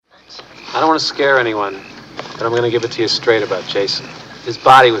I don't want to scare anyone, but I'm going to give it to you straight about Jason. His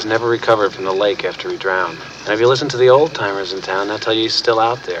body was never recovered from the lake after he drowned. And if you listen to the old-timers in town, they'll tell you he's still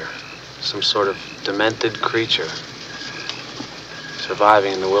out there. Some sort of demented creature.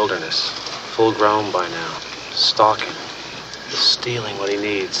 Surviving in the wilderness. Full-grown by now. Stalking. Stealing what he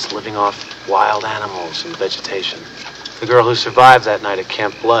needs. Living off wild animals and vegetation. The girl who survived that night at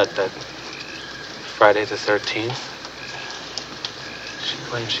Camp Blood, that Friday the 13th, she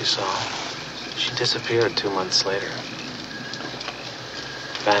claims she saw him. She disappeared 2 months later.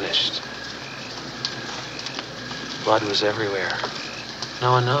 Vanished. Blood was everywhere.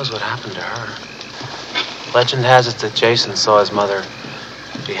 No one knows what happened to her. Legend has it that Jason saw his mother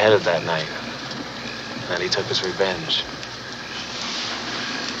beheaded that night. And that he took his revenge.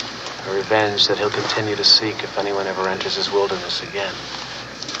 A revenge that he'll continue to seek if anyone ever enters his wilderness again.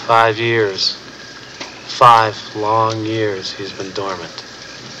 5 years. 5 long years he's been dormant.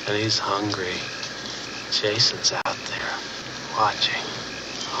 And he's hungry. Jason's out there, watching.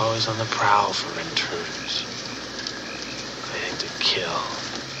 Always on the prowl for intruders. Waiting to kill.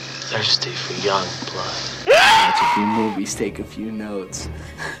 Thirsty for young blood. Watch a few movies, take a few notes.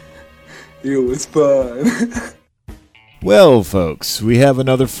 It was fun. Well, folks, we have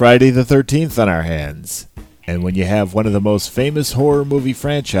another Friday the 13th on our hands. And when you have one of the most famous horror movie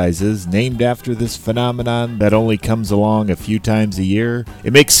franchises named after this phenomenon that only comes along a few times a year,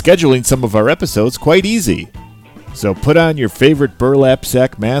 it makes scheduling some of our episodes quite easy. So put on your favorite burlap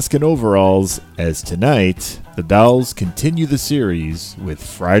sack mask and overalls, as tonight, the Dolls continue the series with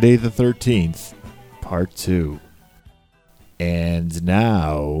Friday the 13th, Part 2. And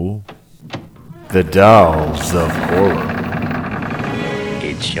now, the Dolls of Horror.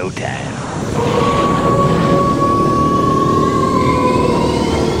 It's showtime.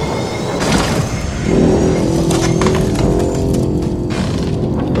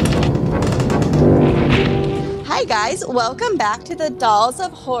 Hi guys, welcome back to the Dolls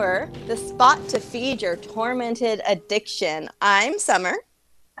of Horror, the spot to feed your tormented addiction. I'm Summer.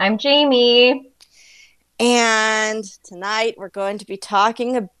 I'm Jamie. And tonight we're going to be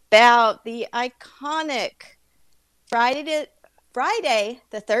talking about the iconic Friday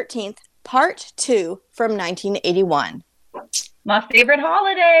the 13th, Part 2 from 1981. My favorite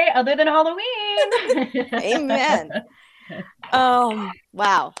holiday other than Halloween. Amen.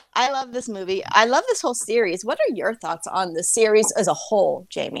 Wow. I love this movie. I love this whole series. What are your thoughts on the series as a whole,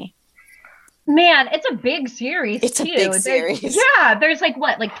 Jamie? Man, it's a big series. It's too. a big series. There's like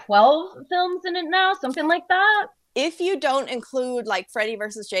 12 films in it now, something like that. If you don't include like Freddy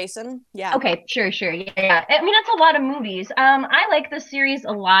versus Jason, yeah. Okay, sure. Yeah. I mean, it's a lot of movies. I like the series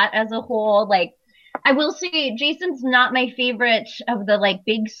a lot as a whole. Like, I will say Jason's not my favorite of the like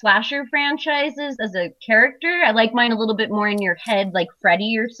big slasher franchises as a character. I like mine a little bit more in your head, like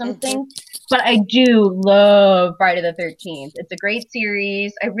Freddy or something. But I do love Friday the 13th. It's a great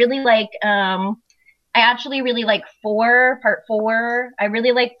series. I really like I actually really like part 4. I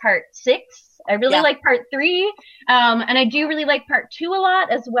really like part 6. I really like part 3. And I do really like part 2 a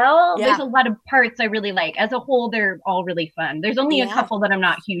lot as well. Yeah. There's a lot of parts I really like. As a whole, they're all really fun. There's only a couple that I'm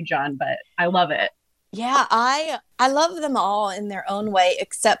not huge on, but I love it. Yeah, I love them all in their own way,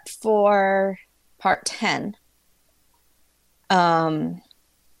 except for part 10. And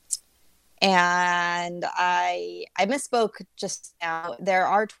I misspoke just now. There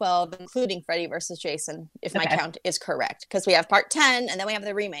are 12, including Freddy versus Jason, if my count is correct, because we have part 10 and then we have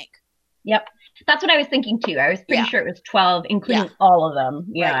the remake. Yep. That's what I was thinking too. I was pretty sure it was 12, including all of them.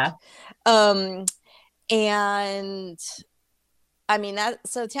 Yeah. Right. And I mean,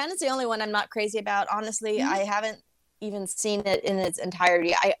 so 10 is the only one I'm not crazy about. Honestly, I haven't even seen it in its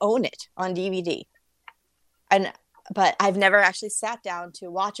entirety. I own it on DVD. But I've never actually sat down to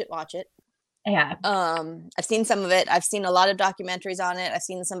watch it. Yeah. I've seen some of it. I've seen a lot of documentaries on it. I've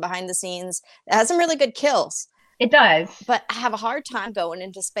seen some behind the scenes. It has some really good kills. It does. But I have a hard time going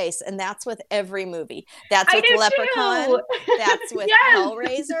into space, and that's with every movie. That's with Leprechaun. That's with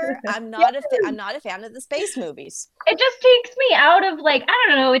Hellraiser. I'm not a fan of the space movies. It just takes me out of like, I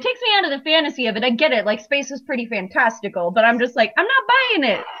don't know, it takes me out of the fantasy of it. I get it, like space is pretty fantastical, but I'm just like, I'm not buying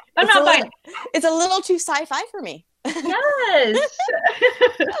it. It's a little too sci-fi for me. Yes.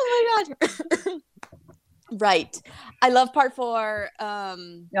 Oh my god. Right. I love part 4.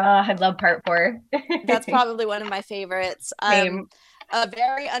 I love part 4. That's probably one of my favorites. Same. A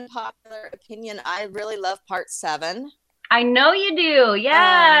very unpopular opinion. I really love part 7. I know you do.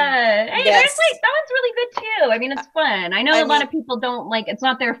 Yeah. Hey, that one's really good too. I mean, it's fun. I know a lot of people don't like, it's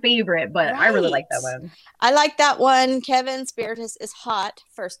not their favorite, but I really like that one. I like that one. Kevin Spiritus is hot,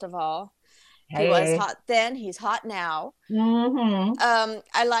 first of all. He was Okay. hot then. He's hot now. Mm-hmm.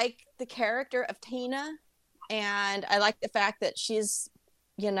 I like the character of Tina, and I like the fact that she's,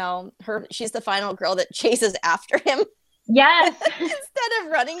 she's the final girl that chases after him Yes. instead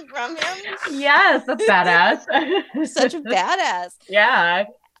of running from him. Yes, that's badass. Such a badass. Yeah.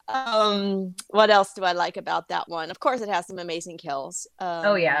 What else do I like about that one? Of course, it has some amazing kills.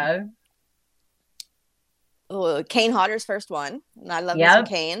 Oh yeah. Kane Hodder's first one, and I love me Yep. some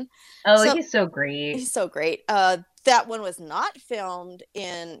Kane. Oh, So- he's so great. He's so great. That one was not filmed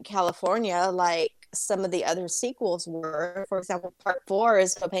in California like some of the other sequels were. For example, part 4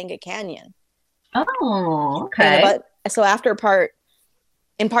 is Topanga Canyon. Oh, okay. But so after part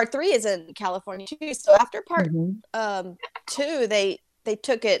 3 is in California too. So after part Mhm. 2, they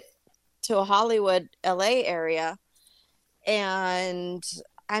took it to a Hollywood, LA area, and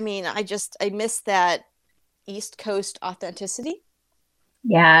I mean, I miss that East Coast authenticity.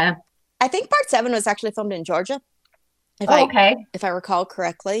 Yeah. I think part 7 was actually filmed in Georgia, Okay. if I recall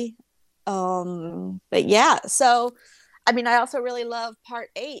correctly. But yeah, so I mean, I also really love part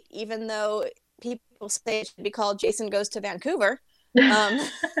 8, even though people say it should be called Jason Goes to Vancouver, because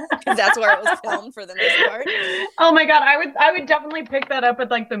that's where it was filmed for the most part. Oh my god, I would definitely pick that up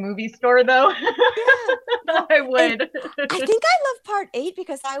at like the movie store though. Yeah. I would. I think I love part 8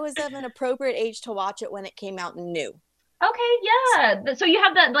 because I was of an appropriate age to watch it when it came out new. Okay, yeah. So you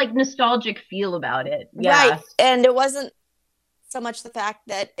have that like nostalgic feel about it. Yeah. Right. And it wasn't so much the fact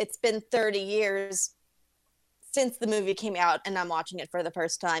that it's been 30 years since the movie came out and I'm watching it for the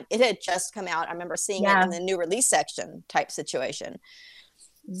first time. It had just come out. I remember seeing it in the new release section type situation.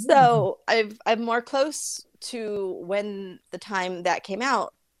 So I'm more close to when the time that came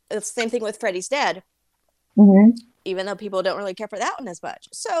out. It's the same thing with Freddy's Dead, even though people don't really care for that one as much.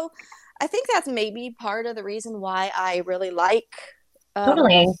 So I think that's maybe part of the reason why I really like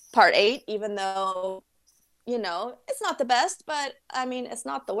Totally. part 8, even though, it's not the best, but I mean, it's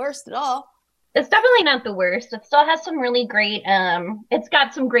not the worst at all. It's definitely not the worst. It still has some really great it's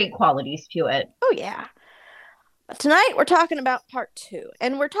got some great qualities to it. Oh, yeah. But tonight we're talking about part 2.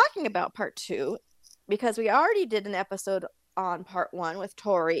 And we're talking about part 2 because we already did an episode on part 1 with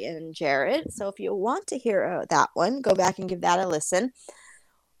Tori and Jared. So if you want to hear that one, go back and give that a listen.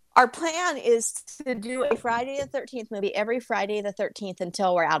 Our plan is to do a Friday the 13th movie every Friday the 13th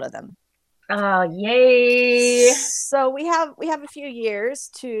until we're out of them. Oh, yay. So we have a few years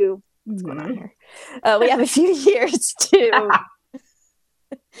to what's going on Mhm. here? We have a few years to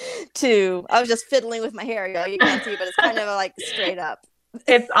I was just fiddling with my hair, y'all. You can't see, but it's kind of like straight up.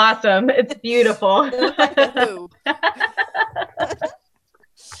 It's awesome. It's beautiful. Like a boob.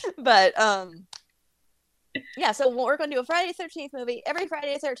 But yeah, so we're going to do a Friday the 13th movie every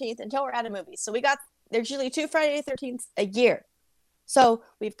Friday the 13th until we're out of movies. So there's usually 2 Friday the 13th a year. So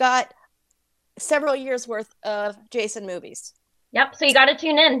we've got several years worth of Jason movies. Yep. So you got to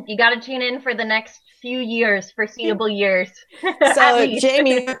tune in. You got to tune in for the next few years, foreseeable years. At So least.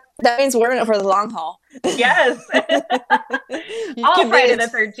 Jamie, that means we're in it for the long haul. Yes. You've All Friday committed- the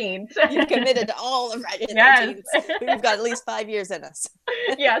 13th. You've committed to all of Friday the Yes. 13th. We've got at least 5 years in us.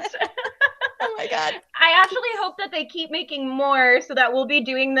 Yes. Oh my God. I actually hope that they keep making more so that we'll be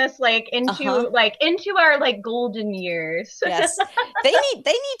doing this like into into our like golden years. Yes. They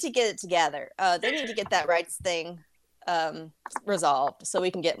need to get it together. They need to get that rights thing resolved so we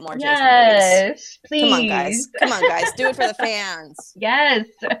can get more Jason movies. Yes, please. Come on, guys. Come on, guys. Do it for the fans. Yes.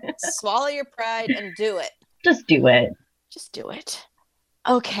 Swallow your pride and do it. Just do it. Just do it.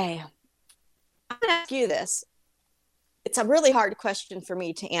 Okay. I'm going to ask you this. It's a really hard question for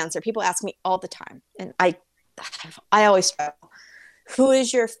me to answer. People ask me all the time, and I always struggle. Who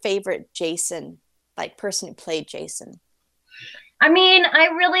is your favorite Jason, like person who played Jason? I mean, I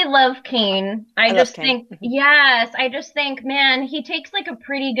really love Kane. I love just Kane. think, yes, I just think, man, he takes like a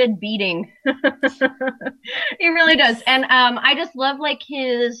pretty good beating. He really does. And I just love like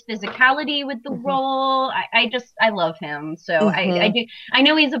his physicality with the Mhm. role. I love him. So I Mhm. do. I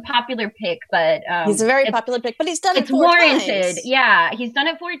know he's a popular pick, but He's a very it's- popular pick, but he's done it it's 4 warranted. times. Yeah, he's done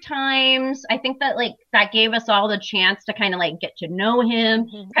it 4 times. I think that like that gave us all the chance to kind of like get to know him,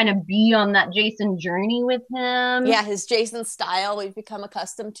 Mhm. kind of be on that Jason journey with him. Yeah, his Jason style we've become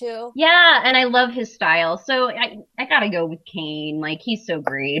accustomed to. Yeah, and I love his style. So I gotta go with Kane. Like he's so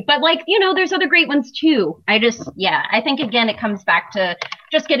great. But like, there's other great ones too. I think again it comes back to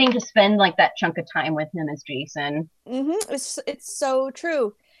just getting to spend like that chunk of time with him as Jason. It's so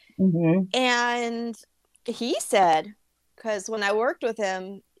true. Mm-hmm. And he said, because when I worked with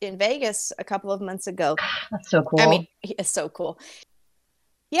him in Vegas a couple of months ago, That's so cool. I mean, he is so cool.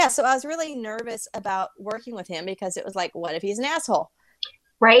 Yeah, so I was really nervous about working with him because it was like, what if he's an asshole?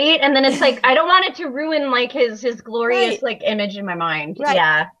 Right? And then it's like, I don't want it to ruin like his glorious Right. like image in my mind. Right.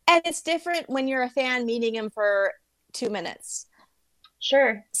 Yeah. And it's different when you're a fan meeting him for 2 minutes.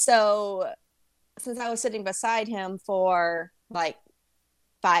 Sure. So since I was sitting beside him for like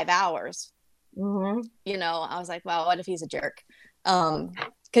 5 hours, Mm-hmm. you know, I was like, wow, what if he's a jerk?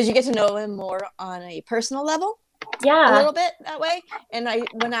 Because you get to know him more on a personal level. A Yeah. little bit that way. And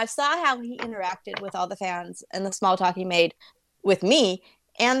when I saw how he interacted with all the fans and the small talk he made with me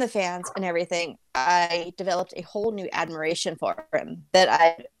and the fans and everything, I developed a whole new admiration for him that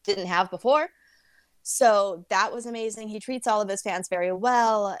I didn't have before. So that was amazing. He treats all of his fans very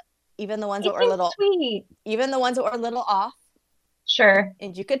well, even the ones He that were a seems little sweet. off, Sure.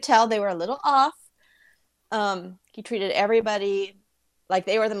 and you could tell they were a little off. He treated everybody like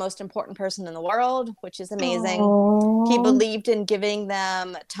they were the most important person in the world, which is amazing. Aww. He believed in giving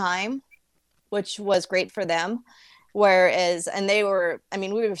them time, which was great for them. Whereas, and they were, I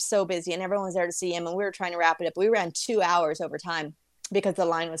mean, we were so busy and everyone was there to see him and we were trying to wrap it up. We ran 2 hours over time because the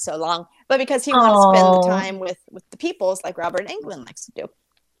line was so long, but because he wanted to spend the time with the peoples like Robert Englund likes to do.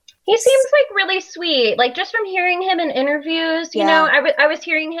 He seems like really sweet. Like just from hearing him in interviews, you know, I was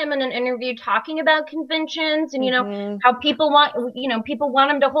hearing him in an interview talking about conventions and, you know, how people want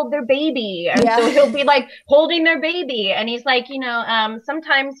him to hold their baby. And so he'll be like holding their baby. And he's like, you know,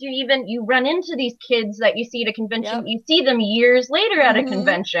 sometimes you run into these kids that you see at a convention. You see them years later at a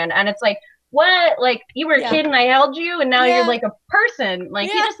convention. And it's like, what? Like you were a kid and I held you and now you're like a person. Like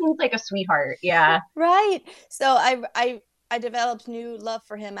he just seems like a sweetheart. Yeah. Right. So I developed new love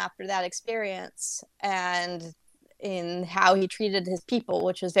for him after that experience and in how he treated his people,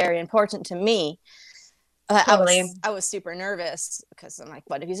 which was very important to me. Totally. I was super nervous because I'm like,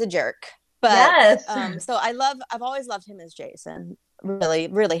 what if he's a jerk? But so I've always loved him as Jason, really,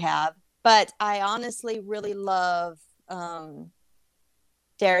 really have. But I honestly really love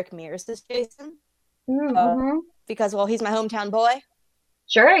Derek Mears as Jason because, well, he's my hometown boy.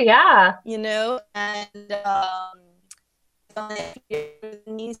 Sure, yeah. You know, and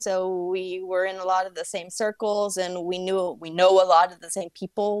so we were in a lot of the same circles and we know a lot of the same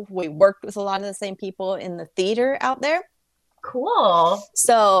people. We worked with a lot of the same people in the theater out there. Cool.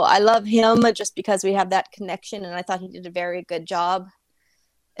 So I love him just because we have that connection and I thought he did a very good job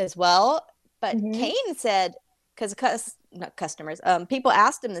as well. But Kane said, because not customers, people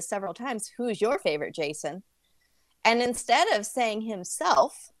asked him this several times, who's your favorite Jason? And instead of saying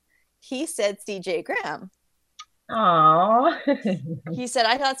himself, he said CJ Graham. Aww. He said,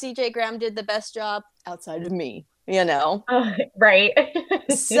 I thought CJ Graham did the best job outside of me, you know? Right.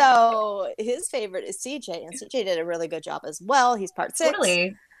 So his favorite is CJ, and CJ did a really good job as well. He's part 6.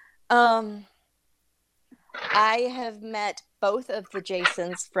 Totally. I have met both of the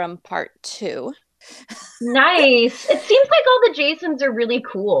Jasons from part 2. Nice. It seems like all the Jasons are really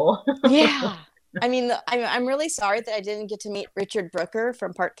cool. Yeah. I mean, I'm really sorry that I didn't get to meet Richard Brooker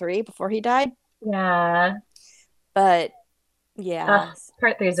from part 3 before he died. Yeah. But yeah,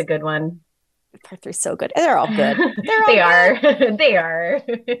 part 3 is a good one. Part 3 is so good. They're all good. They are.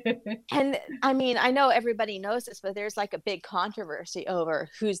 And I mean, I know everybody knows this, but there's like a big controversy over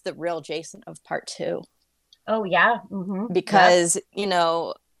who's the real Jason of part 2. Oh yeah. Because you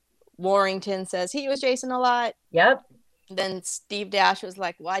know, Warrington says he was Jason a lot. Yep. Then Steve Dash was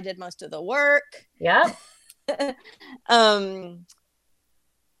like, well, I did most of the work. Yep.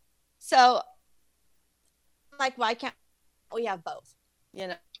 So like, why can't we have both? You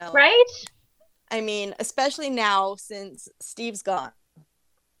know, right? I mean, especially now since Steve's gone,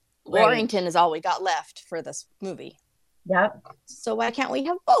 Right. Warrington is all we got left for this movie. Yep. So why can't we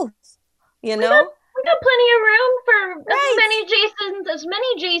have both? You We know, got plenty of room for Right. as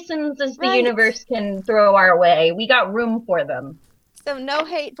many Jasons as the universe can throw our way. We got room for them. So no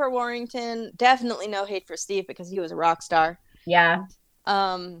hate for Warrington. Definitely no hate for Steve because he was a rock star. Yeah.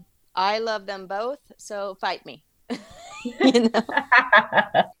 I love them both. So fight me. You know.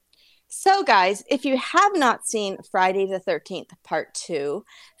 So, guys, if you have not seen Friday the 13th, Part 2,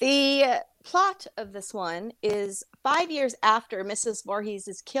 the plot of this one is 5 years after Mrs. Voorhees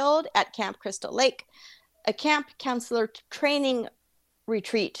is killed at Camp Crystal Lake, a camp counselor training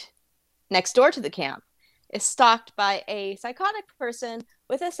retreat next door to the camp is stalked by a psychotic person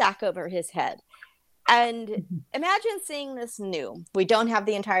with a sack over his head. And imagine seeing this new. We don't have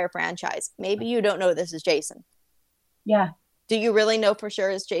the entire franchise. Maybe you don't know this is Jason. Yeah. Do you really know for sure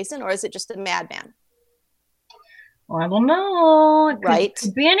it's Jason, or is it just a madman? Well, I don't know. It Right.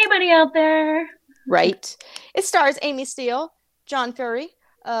 Could be anybody out there. Right. It stars Amy Steele, John Fury,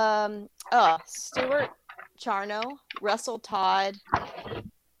 Stuart Charno, Russell Todd.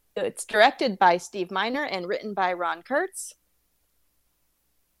 It's directed by Steve Miner and written by Ron Kurtz.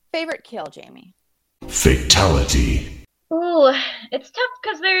 Favorite kill, Jamie? Fatality. Ooh, it's tough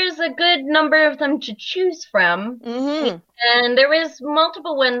because there's a good number of them to choose from. Mm-hmm. And there was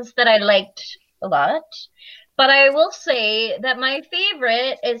multiple ones that I liked a lot. But I will say that my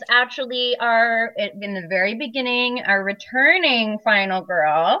favorite is actually in the very beginning, our returning final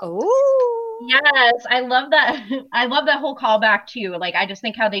girl. Oh. Yes, I love that. I love that whole callback too. Like, I just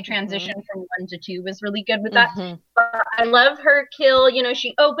think how they transitioned from 1 to 2 was really good with that. But I love her kill. You know,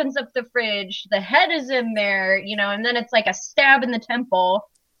 she opens up the fridge, the head is in there, you know, and then it's like a stab in the temple.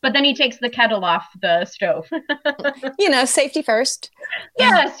 But then he takes the kettle off the stove. You know, safety first.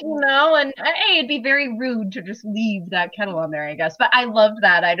 Yes, you know, and hey, it'd be very rude to just leave that kettle on there, I guess. But I loved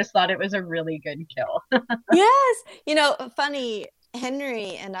that. I just thought it was a really good kill. Yes. You know, funny,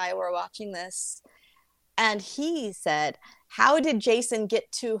 Henry and I were watching this, and he said, how did Jason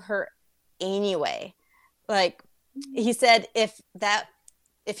get to her anyway? Like, he said if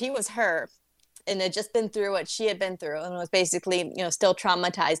he was her and had just been through what she had been through and was basically, you know, still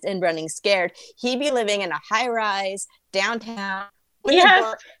traumatized and running scared, he'd be living in a high-rise downtown with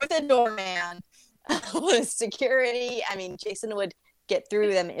a doorman, with security. I mean, Jason would get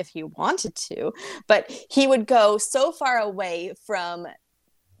through them if he wanted to, but he would go so far away from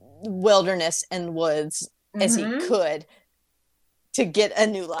wilderness and woods as he could to get a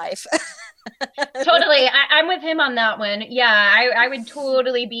new life. Totally. I'm with him on that one. Yeah, I would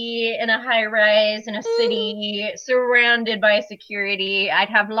totally be in a high rise in a city surrounded by security. I'd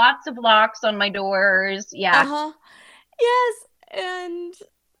have lots of locks on my doors. Yeah. Yes. And,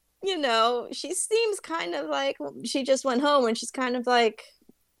 you know, she seems kind of like she just went home and she's kind of like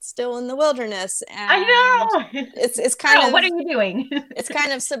still in the wilderness. And I know. It's kind of, what are you doing? It's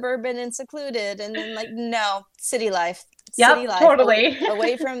kind of suburban and secluded. And then like, no, city life. Yep, city life, totally.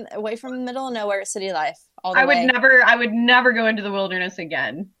 away from the middle of nowhere, city life. All the way. I would never go into the wilderness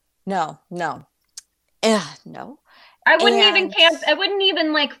again. No. I wouldn't even camp. I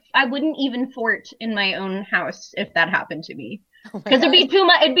wouldn't even fort in my own house if that happened to me. Because it'd be too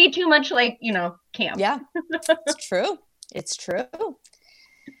much. It'd be too much like, you know, camp. Yeah, it's true. It's true.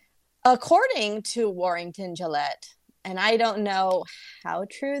 According to Warrington Gillette, and I don't know how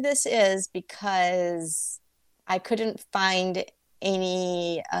true this is because I couldn't find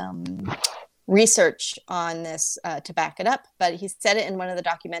any research on this to back it up, but he said it in one of the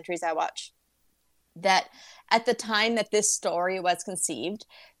documentaries I watched, that at the time that this story was conceived,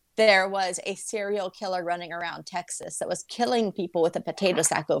 there was a serial killer running around Texas that was killing people with a potato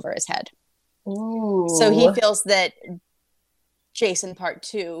sack over his head. Ooh. So he feels that Jason Part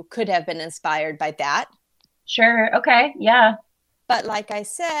 2 could have been inspired by that. Sure. Okay. Yeah. But like I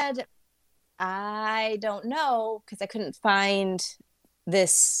said, I don't know because I couldn't find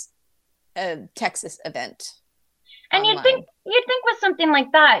this Texas event. And online. you'd think with something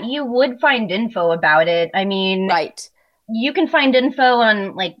like that, you would find info about it. I mean, right. You can find info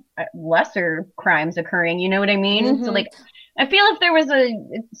on like lesser crimes occurring. You know what I mean? So like, I feel if there was a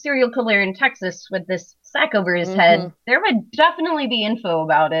serial killer in Texas with this sack over his head, there would definitely be info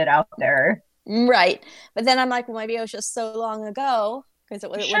about it out there. Right. But then I'm like, well, maybe it was just so long ago because it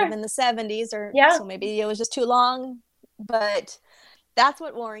would have been the 70s or so maybe it was just too long. But that's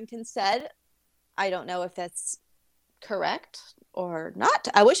what Warrington said. I don't know if that's correct or not.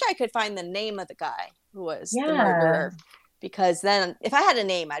 I wish I could find the name of the guy who was the murderer, because then if I had a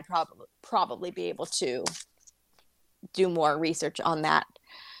name, I'd probably be able to do more research on that.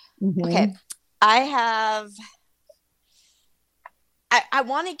 Okay. I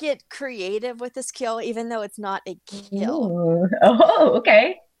want to get creative with this kill, even though it's not a kill. Ooh. Oh,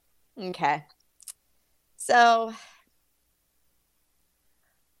 okay. Okay. So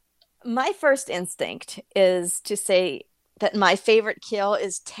my first instinct is to say that my favorite kill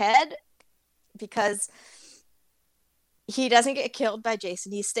is Ted, because he doesn't get killed by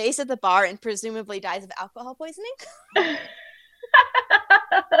Jason. He stays at the bar and presumably dies of alcohol poisoning.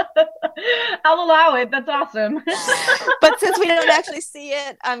 I'll allow it. That's awesome. But since we don't actually see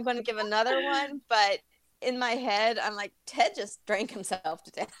it, I'm going to give another one. But in my head, I'm like, Ted just drank himself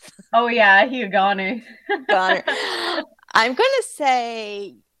to death. Oh, yeah. He a goner. Goner. I'm going to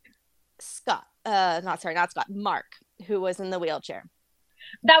say Scott. Not Scott. Mark, who was in the wheelchair.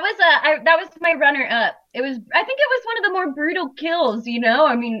 That was my runner up. I think it was one of the more brutal kills, you know?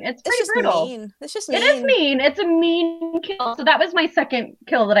 I mean, it's pretty brutal. Mean. It's just mean. It is mean. It's a mean kill. So that was my second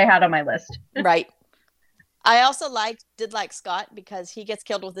kill that I had on my list. Right. I also did like Scott because he gets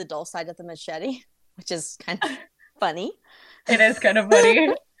killed with the dull side of the machete, which is kind of funny. It is kind of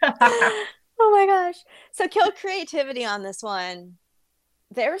funny. Oh my gosh. So kill creativity on this one.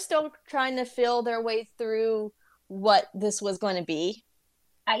 They're still trying to feel their way through what this was going to be.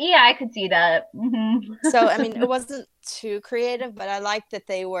 Yeah, I could see that. So, I mean, it wasn't too creative, but I liked that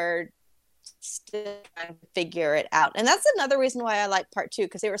they were still trying to figure it out. And that's another reason why I like part two,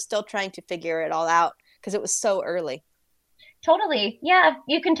 because they were still trying to figure it all out because it was so early. Totally. Yeah,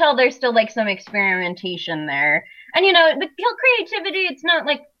 you can tell there's still like some experimentation there. And the real creativity, it's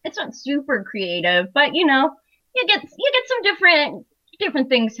not super creative, but you get some different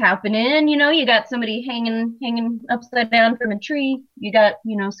things happening. You got somebody hanging upside down from a tree. You got,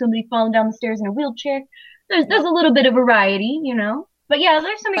 somebody falling down the stairs in a wheelchair. There's a little bit of variety. But yeah,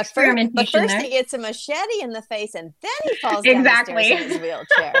 there's some experimentation but first there. he gets a machete in the face and then he falls down the stairs in his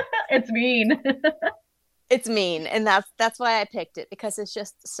wheelchair. It's mean. It's mean, and that's why I picked it, because it's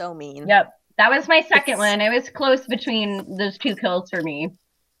just so mean. Yep. That was my second one. It was close between those two kills for me.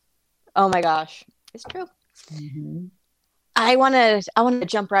 Oh my gosh. It's true. Mm-hmm. I want to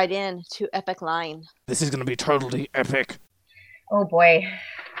jump right in to Epic Line. This is going to be totally epic. Oh boy.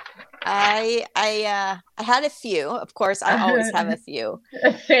 I had a few. Of course, I always have a few.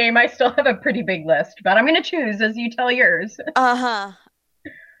 Same. I still have a pretty big list, but I'm going to choose as you tell yours. Uh-huh.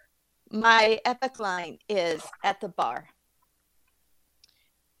 My epic line is at the bar.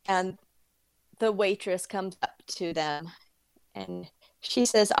 And the waitress comes up to them and she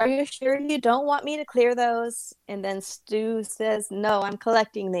says, "Are you sure you don't want me to clear those?" And then Stu says, "No, I'm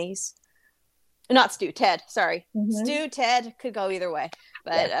collecting these." Not Stu, Ted, sorry. Mm-hmm. Stu, Ted, could go either way.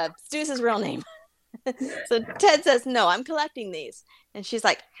 But Stu's his real name. So Ted says, "No, I'm collecting these." And she's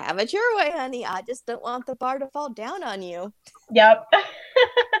like, "Have it your way, honey. I just don't want the bar to fall down on you." Yep.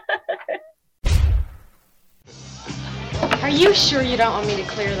 Are you sure you don't want me to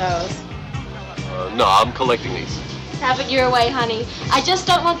clear those? No, I'm collecting these. Have it your way, honey. I just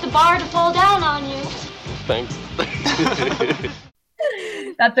don't want the bar to fall down on you. Thanks.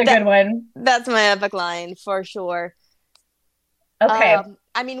 That's a good one. That's my epic line for sure. Okay.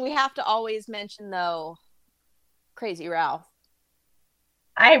 I mean, we have to always mention, though, Crazy Ralph.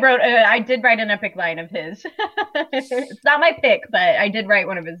 I did write an epic line of his. It's not my pick, but I did write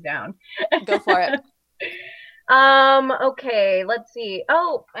one of his down. Go for it. Okay, let's see.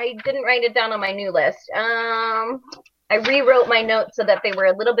 Oh, I didn't write it down on my new list. I rewrote my notes so that they were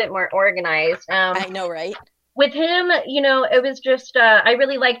a little bit more organized. I know, right? With him, it was just, I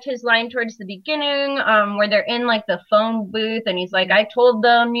really liked his line towards the beginning, where they're in like the phone booth and he's like, "I told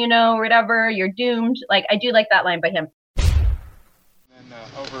them, whatever, you're doomed." Like, I do like that line by him. And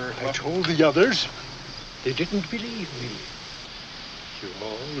I told the others. They didn't believe me. You're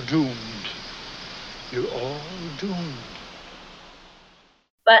all doomed. You're all doomed.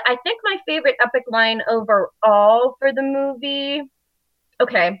 But I think my favorite epic line overall for the movie,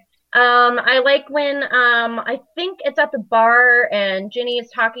 okay, I like when I think it's at the bar and Ginny is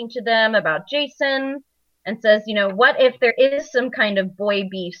talking to them about Jason and says, what if there is some kind of boy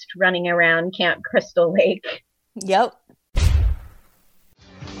beast running around Camp Crystal Lake? Yep.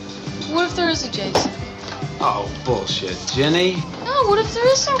 What if there is a Jason? Oh, bullshit. Ginny? No, what if there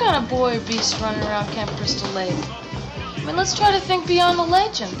is some kind of boy or beast running around Camp Crystal Lake? I mean, let's try to think beyond the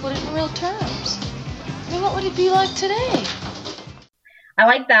legend, put it in real terms. I mean, what would it be like today? I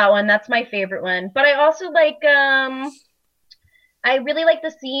like that one. That's my favorite one. But I also like, I really like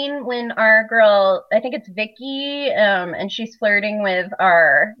the scene when our girl, I think it's Vicky, and she's flirting with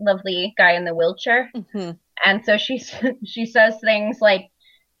our lovely guy in the wheelchair. Mm-hmm. And so she says things like,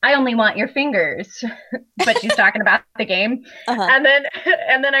 "I only want your fingers," but she's talking about the game. Uh-huh. And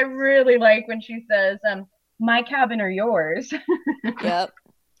then I really like when she says, "My cabin or yours." Yep.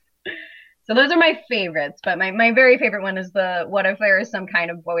 So those are my favorites, but my very favorite one is the "what if there is some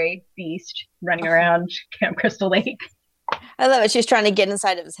kind of boy beast running around Camp Crystal Lake." I love it. She's trying to get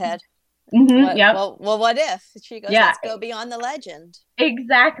inside of his head. Mm-hmm, yep. Well, what if? She goes, "Let's go beyond the legend."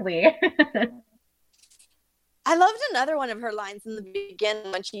 Exactly. I loved another one of her lines in the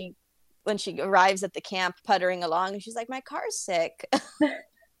beginning when she arrives at the camp puttering along and she's like, "My car's sick."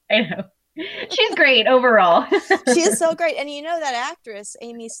 I know. She's great overall. She is so great. And that actress,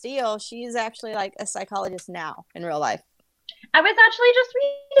 Amy Steele, she's actually like a psychologist now in real life. I was actually just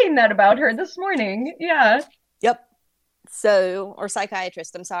reading that about her this morning. Yeah. Yep. So, or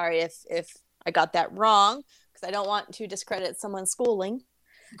psychiatrist. I'm sorry if I got that wrong, because I don't want to discredit someone's schooling.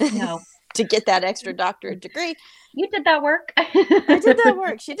 No. To get that extra doctorate degree. You did that work. I did that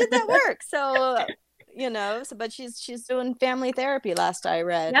work. She did that work. So, but she's doing family therapy last I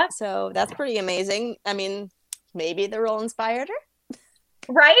read. Yep. So that's pretty amazing. I mean, maybe the role inspired her.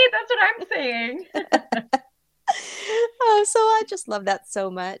 Right? That's what I'm saying. Oh, so I just love that so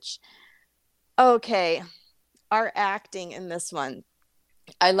much. Okay. Our acting in this one.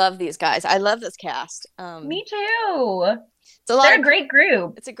 I love these guys. I love this cast. Me too. They're a great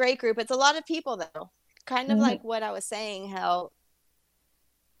group. It's a great group. It's a lot of people, though. Kind of like what I was saying, how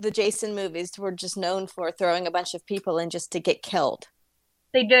the Jason movies were just known for throwing a bunch of people in just to get killed.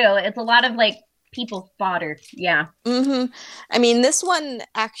 They do. It's a lot of like people fodder. Yeah. I mean, this one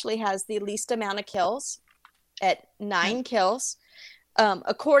actually has the least amount of kills at 9 kills.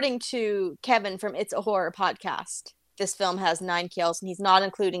 According to Kevin from It's a Horror podcast, this film has 9 kills, and he's not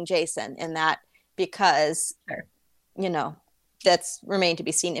including Jason in that because, that's remained to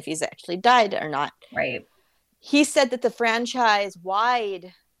be seen if he's actually died or not. Right. He said that the franchise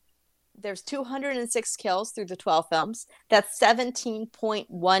wide, there's 206 kills through the 12 films. That's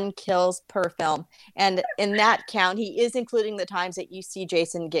 17.1 kills per film. And in that count, he is including the times that you see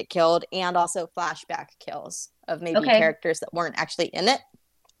Jason get killed and also flashback kills of maybe characters that weren't actually in it.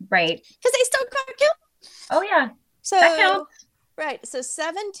 Right. Because they still got killed. Oh, yeah. So that counts. Right. So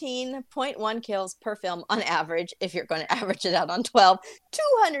 17.1 kills per film on average, if you're going to average it out on 12.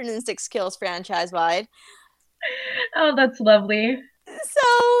 206 kills franchise-wide. Oh, that's lovely. So,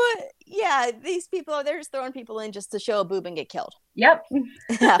 yeah, these people, they're just throwing people in just to show a boob and get killed. Yep.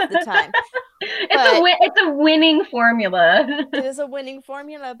 Half the time. It's a winning formula. It is a winning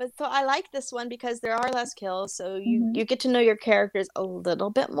formula. But so I like this one because there are less kills. So you get to know your characters a little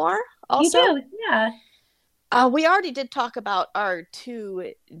bit more. Also. You do, yeah. We already did talk about our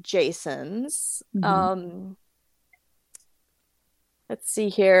 2 Jasons. Let's see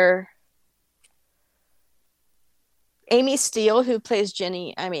here. Amy Steele, who plays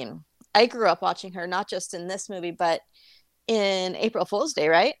Ginny. I mean, I grew up watching her, not just in this movie, but in April Fool's Day,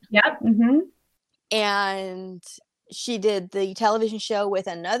 right? Yep. And she did the television show with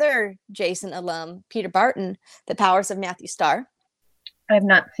another Jason alum, Peter Barton, The Powers of Matthew Starr. I have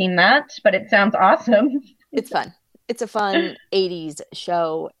not seen that, but it sounds awesome. It's fun. It's a fun 80s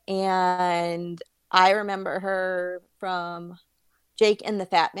show. And I remember her from Jake and the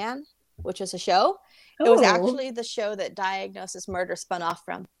Fat Man, which is a show. It was actually the show that Diagnosis Murder spun off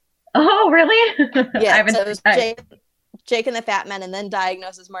from. Oh, really? Yeah, so it was Jake and the Fat Man, and then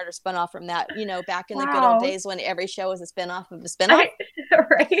Diagnosis Murder spun off from that, back in the good old days when every show was a spin-off of a spin-off.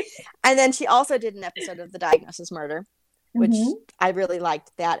 Right. And then she also did an episode of the Diagnosis Murder, which I really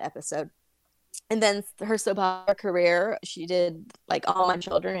liked that episode. And then her soap opera career, she did like All My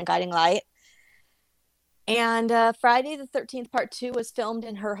Children and Guiding Light. And Friday the 13th Part 2 was filmed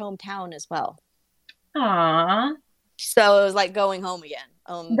in her hometown as well. Aww. So it was like going home again.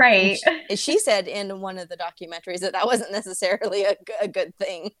 Right. She said in one of the documentaries that wasn't necessarily a good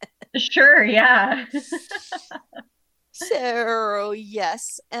thing. Sure, yeah. So,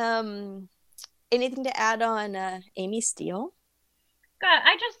 yes. Anything to add on Amy Steele? God,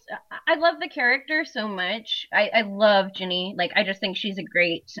 I love the character so much. I love Ginny. Like, I just think she's a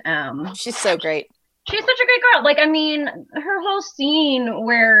great... she's so great. She's such a great girl. Like, I mean, her whole scene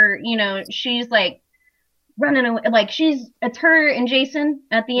where, she's like, running away, like it's her and Jason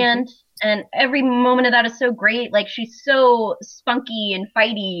at the end, and every moment of that is so great. Like, she's so spunky and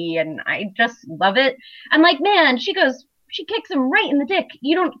fighty, and I just love it. I'm like, man, she kicks him right in the dick.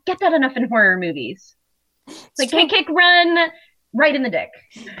 You don't get that enough in horror movies. Like, kick, run, right in the dick.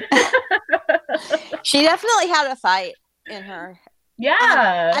 She definitely had a fight in her.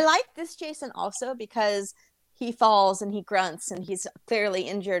 Yeah. I like this Jason also because he falls and he grunts and he's clearly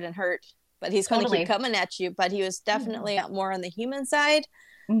injured and hurt. But he's going to keep coming at you. But he was definitely more on the human side.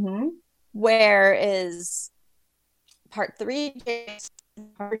 Whereas Part 3,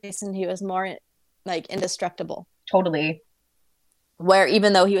 Jason, he was more like indestructible. Totally. Where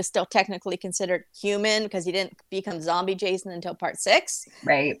even though he was still technically considered human because he didn't become zombie Jason until Part 6.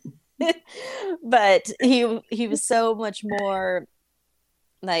 Right. But he was so much more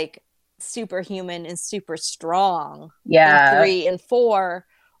like superhuman and super strong. Yeah. In 3 and 4.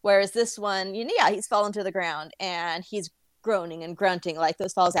 Whereas this one, he's fallen to the ground and he's groaning and grunting like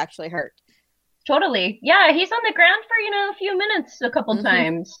those falls actually hurt. Totally. Yeah, he's on the ground for, a few minutes a couple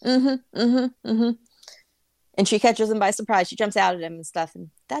times. And she catches him by surprise. She jumps out at him and stuff.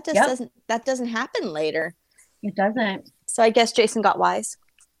 And that just doesn't happen later. It doesn't. So I guess Jason got wise.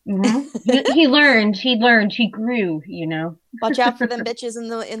 He learned, he grew, Watch out for them bitches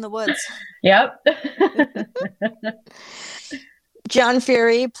in the woods. Yep. John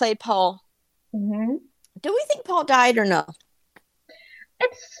Fury played Paul. Do we think Paul died or no?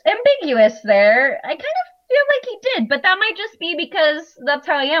 It's ambiguous there. I kind of feel like he did, but that might just be because that's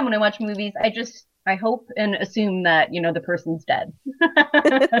how I am when I watch movies. I hope and assume that, the person's dead.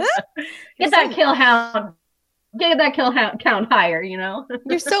 Get that kill count higher,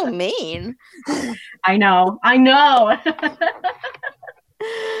 You're so mean. I know.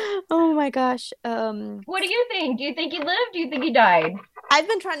 Oh my gosh. What do you think? Do you think he lived? Do you think he died? I've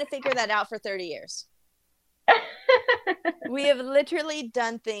been trying to figure that out for 30 years. We have literally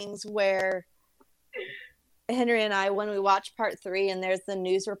done things where Henry and I, when we watch part 3 and there's the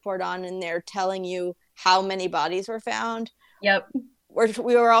news report on and they're telling you how many bodies were found. Yep.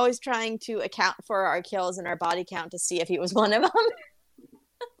 We were always trying to account for our kills and our body count to see if he was one of them.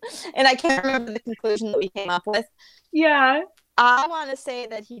 And I can't remember the conclusion that we came up with. Yeah. I want to say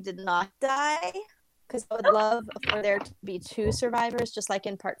that he did not die, because I would love for there to be 2 survivors, just like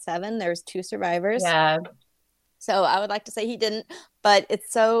in part 7, there's 2 survivors. Yeah. So I would like to say he didn't, but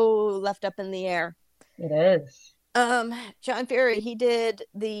it's so left up in the air. It is. John Fury, he did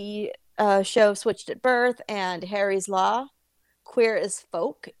the show Switched at Birth and Harry's Law, Queer as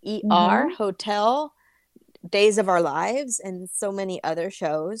Folk, ER, Hotel, Days of Our Lives, and so many other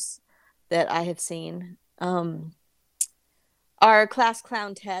shows that I have seen. Our class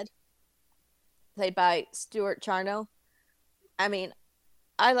clown Ted, played by Stuart Charno. I mean,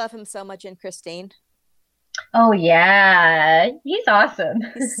 I love him so much in Christine. Oh yeah, he's awesome.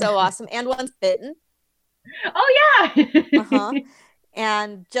 He's so awesome. And Once Bitten. Oh yeah.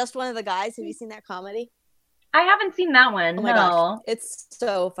 And Just One of the Guys. Have you seen that comedy? I haven't seen that one. Oh my gosh, it's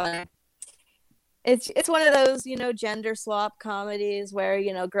so funny. It's one of those, gender swap comedies where,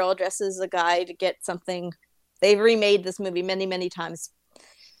 girl dresses a guy to get something. They've remade this movie many, many times.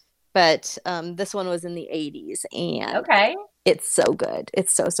 But this one was in the 80s. And it's so good.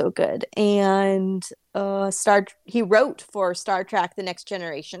 It's so, so good. And he wrote for Star Trek The Next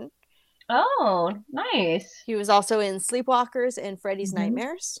Generation. Oh, nice. He was also in Sleepwalkers and Freddy's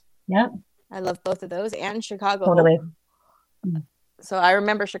Nightmares. Yep. I love both of those. And Chicago Totally. Hope. So I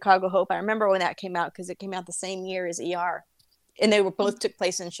remember Chicago Hope. I remember when that came out because it came out the same year as ER. And they were both took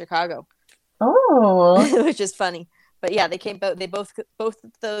place in Chicago. Oh. Which is funny. But yeah, they both of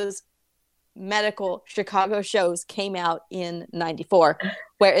those medical Chicago shows came out in 94.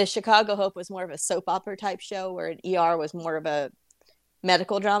 Whereas Chicago Hope was more of a soap opera type show, where ER was more of a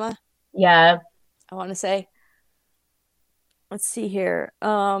medical drama. Yeah. I want to say. Let's see here.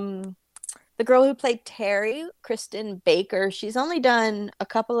 The girl who played Terry, Kristen Baker, she's only done a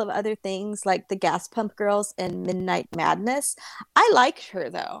couple of other things like The Gas Pump Girls and Midnight Madness. I liked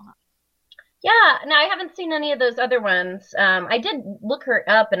her though. Yeah, no, I haven't seen any of those other ones. I did look her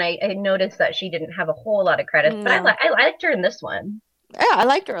up, and I noticed that she didn't have a whole lot of credits, but I liked her in this one. Yeah, I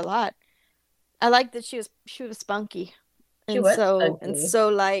liked her a lot. I liked that she was spunky, and she was spunky. And so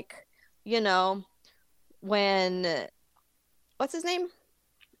like, when what's his name?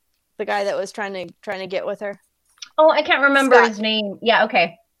 The guy that was trying to get with her. Oh, I can't remember his name. Yeah,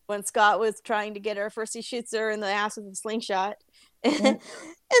 okay. When Scott was trying to get her, first he shoots her in the ass with a slingshot. And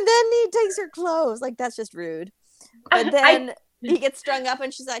then he takes her clothes. Like, that's just rude. But then he gets strung up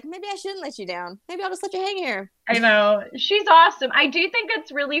and she's like, maybe I shouldn't let you down. Maybe I'll just let you hang here. I know. She's awesome. I do think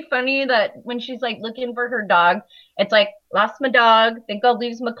it's really funny that when she's like looking for her dog, it's like, lost my dog, think I'll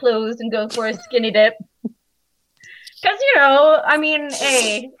lose my clothes and go for a skinny dip. Because, I mean,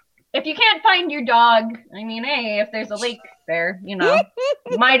 hey, if you can't find your dog, I mean, hey, if there's a lake there,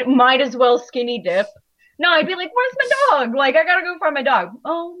 might as well skinny dip. No, I'd be like, where's my dog? Like, I gotta go find my dog.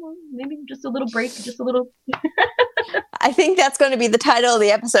 Oh, well, maybe just a little break, just a little. I think that's going to be the title of the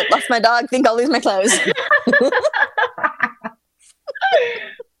episode. Lost my dog, think I'll lose my clothes.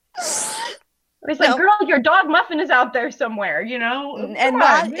 It's like, girl, your dog Muffin is out there somewhere, And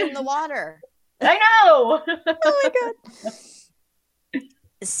not in the water. I know. Oh my God.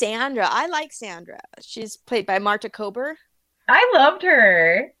 Sandra. I like Sandra. She's played by Marta Kober. I loved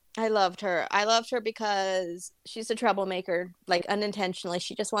her. I loved her because she's a troublemaker, like unintentionally.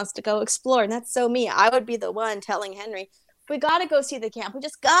 She just wants to go explore. And that's so me. I would be the one telling Henry, we got to go see the camp. We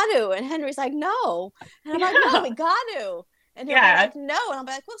just got to. And Henry's like, no. And I'm like, no, we got to. And he'll be like, no. And I'll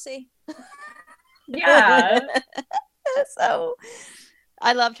be like, we'll see. Yeah. So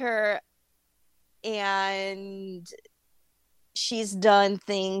I loved her. And she's done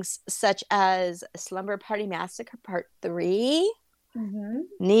things such as Slumber Party Massacre Part 3.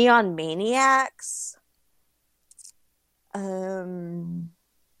 Neon Maniacs.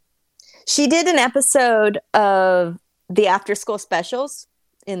 She did an episode of the After School Specials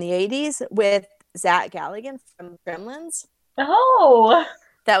in the 80s with Zach Galligan from Gremlins. Oh,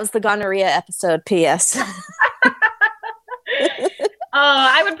 that was the gonorrhea episode. P.S.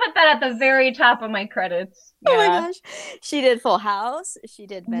 I would put that at the very top of my credits. Yeah. Oh my gosh. She did Full House. She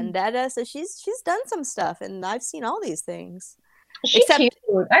did Vendetta. So she's done some stuff, and I've seen all these things. She's cute.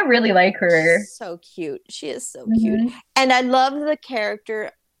 I really like her. So cute. She is so cute. And I love the character,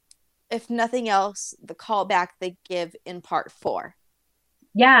 if nothing else, the callback they give in part 4.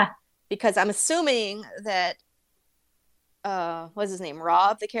 Yeah. Because I'm assuming that what's his name?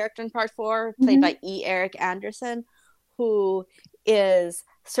 Rob, the character in part 4, played by E. Eric Anderson, who is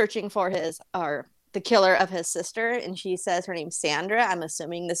searching for the killer of his sister, and she says her name's Sandra. I'm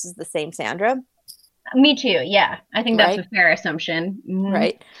assuming this is the same Sandra. Me too. Yeah. I think that's a fair assumption.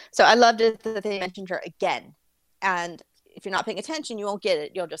 Right. So I loved it that they mentioned her again. And if you're not paying attention, you won't get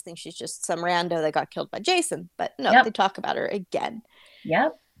it. You'll just think she's just some rando that got killed by Jason. But no, they talk about her again.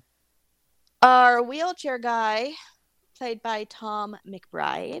 Yep. Our wheelchair guy, played by Tom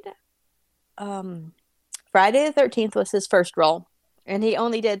McBride. Friday the 13th was his first role, and he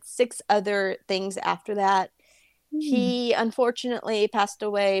only did 6 other things after that. He unfortunately passed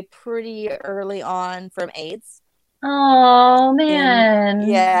away pretty early on from AIDS. Oh, man.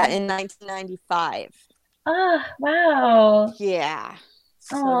 In 1995. Oh, wow. Yeah.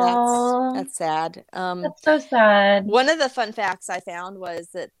 So that's sad. That's so sad. One of the fun facts I found was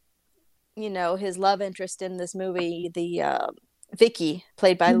that, his love interest in this movie, the Vicky,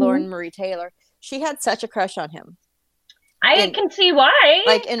 played by Lauren Marie Taylor, she had such a crush on him. I can see why.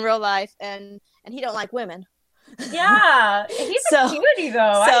 Like in real life, and he don't like women. Yeah, he's a cutie though.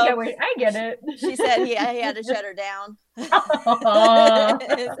 I get it. She said he had to shut her down.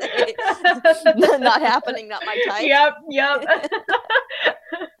 Not happening, not my type. Yep.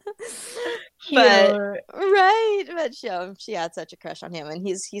 But she had such a crush on him, and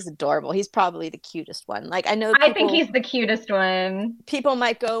he's adorable. He's probably the cutest one. Like I think he's the cutest one. People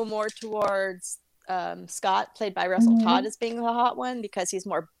might go more towards Scott, played by Russell Todd, as being the hot one because he's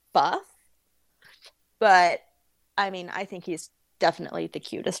more buff. But I mean, I think he's definitely the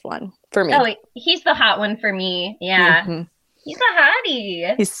cutest one for me. Oh, he's the hot one for me. Yeah. He's a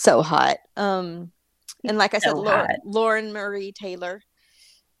hottie. He's so hot. And like I said, Lauren Marie Taylor,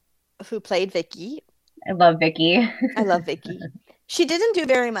 who played Vicky. I love Vicky. She didn't do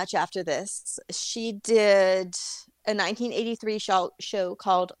very much after this. She did a 1983 show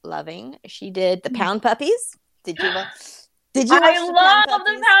called Loving. She did The Pound Puppies. Did you I love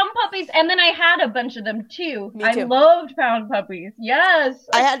the Pound Puppies, and then I had a bunch of them too. Me too. I loved Pound Puppies. Yes,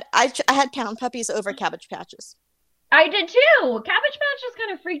 I had Pound Puppies over Cabbage Patches. I did too. Cabbage Patches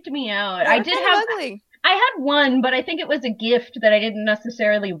kind of freaked me out. I did have ugly. I had one, but I think it was a gift that I didn't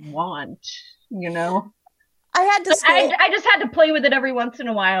necessarily want. I had to. I just had to play with it every once in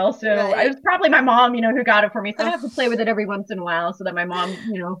a while. So it was probably my mom, who got it for me. So I have to play with it every once in a while so that my mom,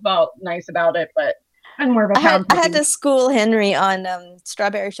 felt nice about it. But I'm more of a Pound Puppy. I had to school Henry on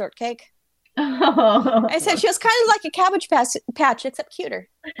Strawberry Shortcake. Oh. I said she was kind of like a Cabbage Patch, except cuter.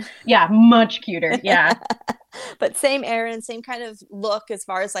 Yeah, much cuter. Yeah. But same era and same kind of look as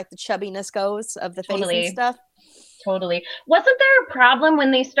far as like the chubbiness goes of the face and stuff. Totally. Wasn't there a problem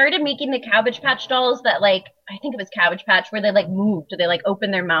when they started making the Cabbage Patch dolls that I think it was Cabbage Patch, where they moved? They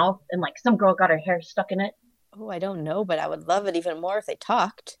opened their mouth and some girl got her hair stuck in it? Oh, I don't know, but I would love it even more if they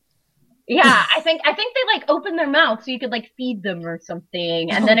talked. Yeah, I think they opened their mouth so you could feed them or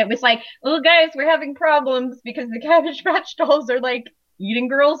something. And then it was oh guys, we're having problems because the Cabbage Patch dolls are eating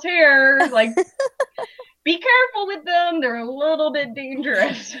girls' hair. Be careful with them. They're a little bit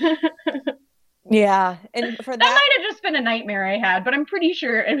dangerous. Yeah, and for that might have just been a nightmare I had, but I'm pretty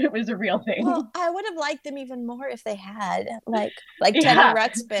sure it was a real thing. Well, I would have liked them even more if they had Teddy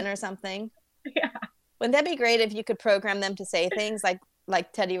Ruxpin or something. Yeah, wouldn't that be great if you could program them to say things like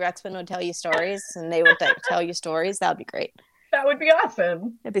Teddy Ruxpin would tell you stories, and they would tell you stories? That would be great. That would be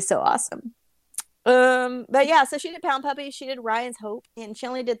awesome. It'd be so awesome. But yeah, so she did Pound Puppy, she did Ryan's Hope, and she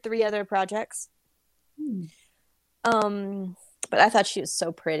only did 3 other projects. But I thought she was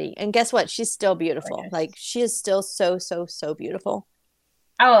so pretty. And guess what? She's still beautiful. She is still so, so, so beautiful.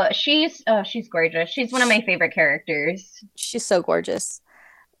 Oh, she's gorgeous. She's one of my favorite characters. She's so gorgeous.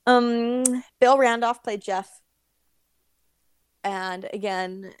 Bill Randolph played Jeff. And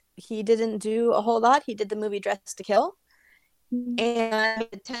again, he didn't do a whole lot. He did the movie Dressed to Kill. And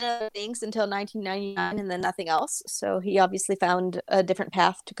 10 other things until 1999, and then nothing else. So he obviously found a different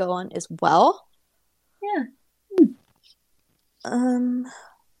path to go on as well. Yeah.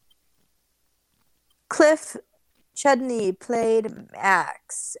 Cliff Chudney played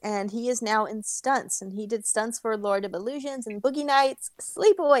Max, and he is now in stunts, and he did stunts for Lord of Illusions and Boogie Nights,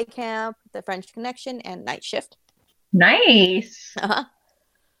 Sleepaway Camp, The French Connection, and Night Shift. Nice.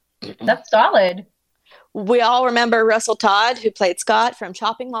 That's solid. We all remember Russell Todd, who played Scott from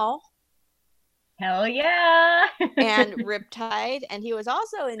Chopping Mall. Hell yeah. And Riptide, and he was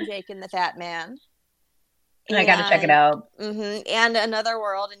also in Jake and the Fat Man. I gotta check it out. And Another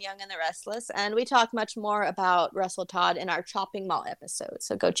World and Young and the Restless. And we talked much more about Russell Todd in our Chopping Mall episode,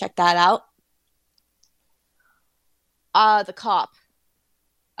 so go check that out. The Cop.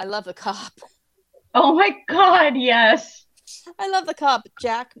 I love the cop. Oh my God, yes. I love the cop,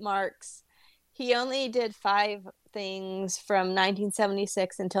 Jack Marks. He only did 5 things from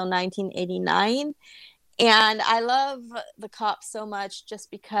 1976 until 1989. And I love the cop so much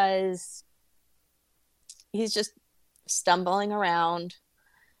just because he's just stumbling around,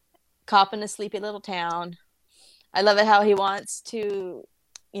 cop in a sleepy little town. I love it how he wants to,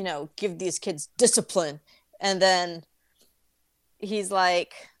 give these kids discipline. And then he's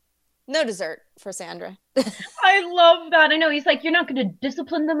like, no dessert for Sandra. I love that. I know. He's like, you're not going to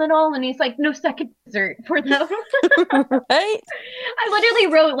discipline them at all. And he's like, no second dessert for them. Right? I literally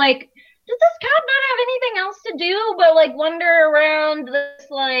wrote, like, does this cat not have anything else to do but, like, wander around this,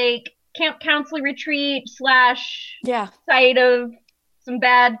 like, camp counselor retreat / site of some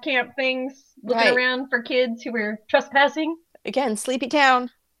bad camp things, looking around for kids who were trespassing? Again, sleepy town.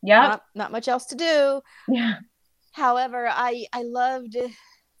 Yeah. Not much else to do. Yeah. However, I loved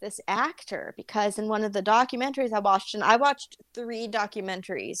this actor because in one of the documentaries I watched, and I watched 3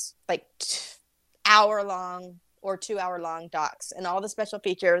 documentaries, like hour-long or 2-hour-long docs, and all the special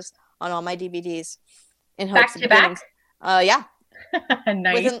features on all my DVDs in hopes back to back? Yeah.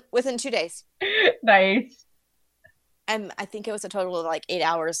 Nice. Within 2 days. Nice. And I think it was a total of like 8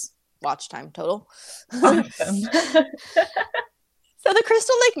 hours watch time total. Awesome. So the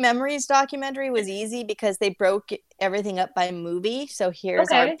Crystal Lake Memories documentary was easy because they broke everything up by movie. So here's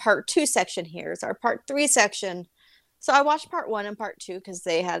our part 2 section. Here's our part 3 section. So I watched part 1 and part 2 because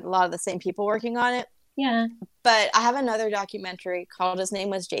they had a lot of the same people working on it. Yeah. But I have another documentary called His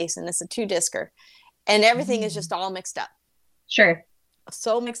Name Was Jason. It's a 2-discer. And everything is just all mixed up. Sure.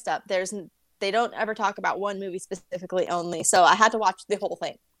 So mixed up. They don't ever talk about one movie specifically only. So I had to watch the whole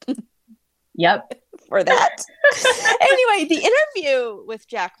thing. Yep. For that. Anyway, the interview with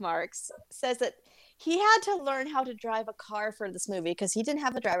Jack Marks says that he had to learn how to drive a car for this movie because he didn't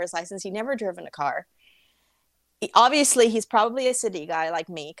have a driver's license. He never driven a car. Obviously, he's probably a city guy like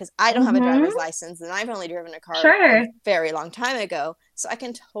me because I don't have a driver's license and I've only driven a car a very long time ago. So I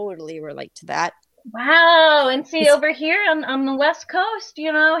can totally relate to that. Wow. And see, over here on the West Coast,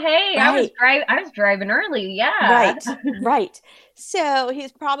 hey, I was driving early. Yeah. Right. So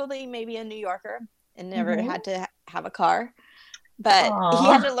he's probably maybe a New Yorker and never had to have a car. But he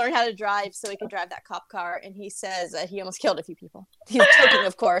had to learn how to drive so he could drive that cop car. And he says he almost killed a few people. He's joking,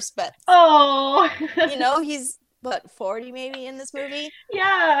 of course, but he's 40 maybe in this movie.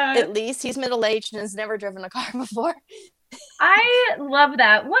 Yeah. At least he's middle-aged and has never driven a car before. I love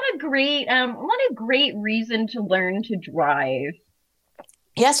that. What a great reason to learn to drive.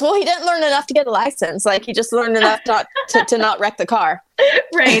 Yes, well, he didn't learn enough to get a license. Like, he just learned enough to not wreck the car.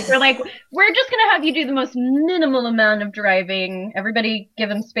 Right. They're like, we're just going to have you do the most minimal amount of driving. Everybody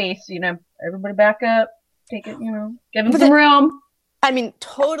give him space, Everybody back up. Take it, give him some room. I mean,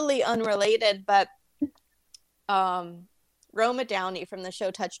 totally unrelated, but Roma Downey from the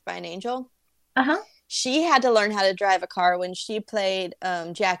show Touched by an Angel. Uh-huh. She had to learn how to drive a car when she played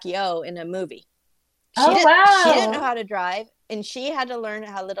Jackie O in a movie. She didn't know how to drive, and she had to learn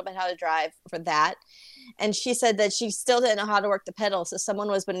a little bit how to drive for that. And she said that she still didn't know how to work the pedals, so someone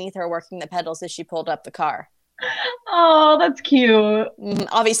was beneath her working the pedals as she pulled up the car. Oh, that's cute.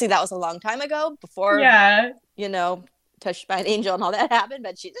 Obviously, that was a long time ago, before, Touched by an Angel and all that happened,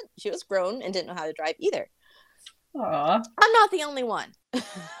 but she was grown and didn't know how to drive either. Aw. I'm not the only one.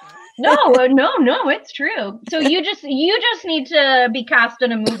 No, it's true. So you just need to be cast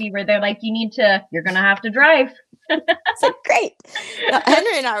in a movie where they're like, you're gonna have to drive. It's like, great. Now,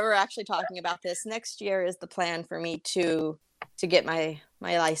 Henry and I were actually talking about this. Next year is the plan for me to get my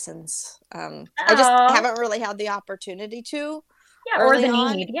license. I just haven't really had the opportunity to. Yeah, or the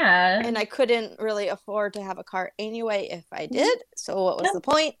need, yeah. And I couldn't really afford to have a car anyway if I did. So what was the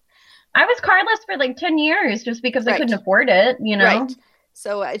point? I was carless for like 10 years just because I couldn't afford it, Right.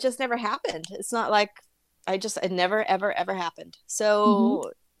 So it just never happened. It's not like it never, ever, ever happened.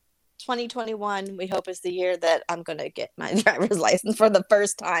 So 2021, we hope, is the year that I'm going to get my driver's license for the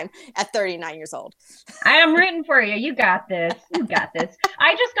first time at 39 years old. I am rooting for you. You got this.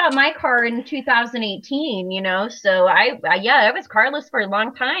 I just got my car in 2018, so I was carless for a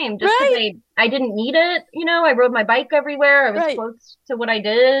long time just because I didn't need it. I rode my bike everywhere. I was close to what I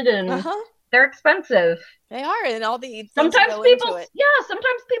did, and they're expensive. They are, and all the sometimes people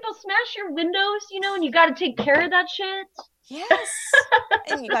smash your windows, and you got to take care of that shit. Yes.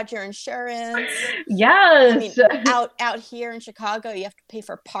 And you got your insurance. Yes. I mean, out here in Chicago, you have to pay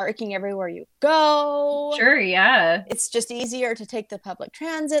for parking everywhere you go. Sure, yeah. It's just easier to take the public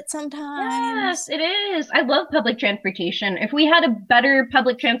transit sometimes. Yes, it is. I love public transportation. If we had a better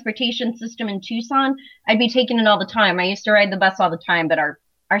public transportation system in Tucson, I'd be taking it all the time. I used to ride the bus all the time, but our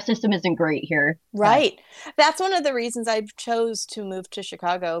our system isn't great here. Right. That's one of the reasons I chose to move to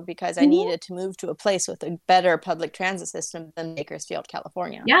Chicago, because I needed to move to a place with a better public transit system than Bakersfield,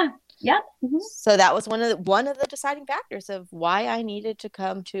 California. Yeah. Yeah. So that was one of the deciding factors of why I needed to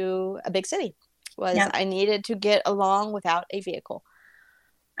come to a big city. Was I needed to get along without a vehicle.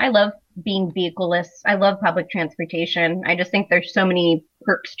 I love being vehicleless. I love public transportation. I just think there's so many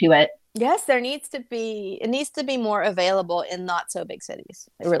perks to it. Yes, it needs to be more available in not so big cities.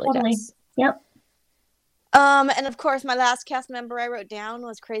 It really does. Yep. And of course, my last cast member I wrote down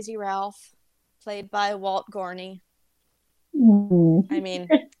was Crazy Ralph, played by Walt Gorney. I mean,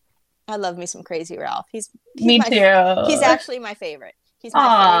 I love me some Crazy Ralph. Me too. He's actually my favorite. He's my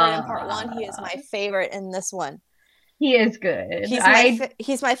favorite in part 1. He is my favorite in this one. He is good.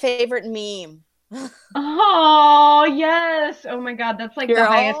 He's my favorite meme. Oh, yes. Oh my God. That's like the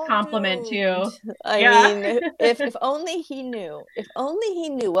highest compliment too. I mean, if only he knew. If only he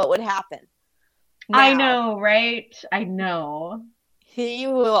knew what would happen. Now, I know, right? I know. He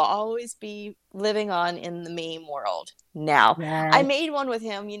will always be living on in the meme world now. Yes. I made one with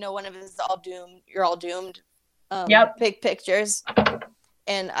him, one of his You're All Doomed big pictures.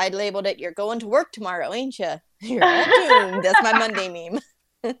 And I labeled it, "You're going to work tomorrow, ain't you? You're all doomed." That's my Monday meme.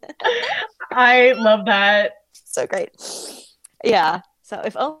 I love that. So great. Yeah. So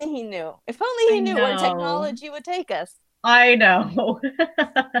if only he knew. If only he knew where technology would take us. I know.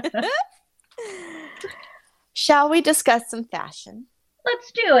 Shall we discuss some fashion?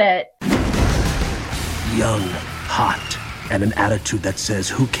 Let's do it. Young, hot, and an attitude that says,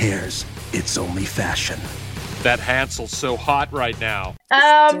 "Who cares? It's only fashion." That Hansel's so hot right now.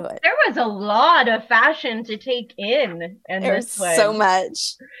 There was a lot of fashion to take in this one. So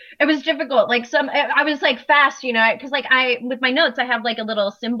much. It was difficult. Like I was like fast, because like with my notes I have like a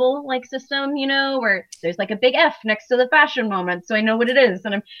little symbol like system, where there's like a big F next to the fashion moment, so I know what it is.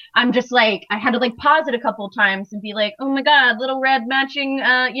 And I'm just like, I had to like pause it a couple of times and be like, oh my God, little red matching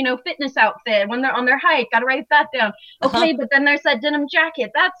fitness outfit when they're on their hike. Gotta write that down. Okay, but then there's that denim jacket.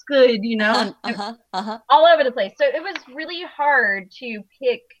 That's good, all over the place. So it was really hard to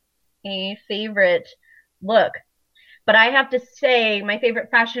pick a favorite look, but I have to say my favorite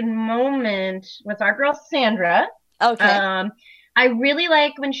fashion moment was our girl Sandra. Okay. I really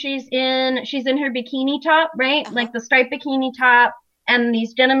like when she's in her bikini top, right? Like the striped bikini top and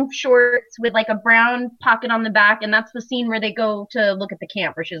these denim shorts with like a brown pocket on the back, and that's the scene where they go to look at the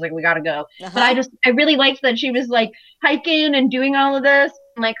camp where she's like, we gotta go. But I really liked that she was like hiking and doing all of this,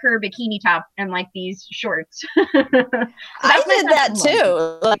 like her bikini top and like these shorts. I did that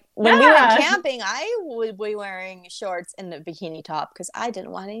too. Like when we went camping, I would be wearing shorts and a bikini top because I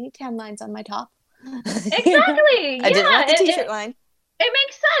didn't want any tan lines on my top. Exactly. I didn't want the t-shirt line. It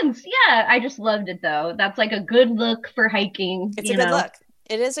makes sense. Yeah. I just loved it though. That's like a good look for hiking. It's a good look.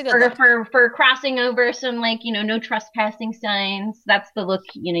 It is a good look. For crossing over some like, no trespassing signs. That's the look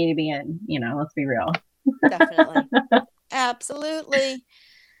you need to be in, let's be real. Definitely. Absolutely.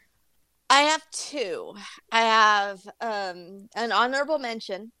 I have two. I have an honorable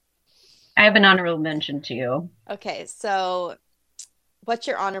mention. I have an honorable mention too. Okay, so what's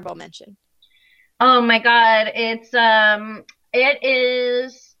your honorable mention? Oh my God. It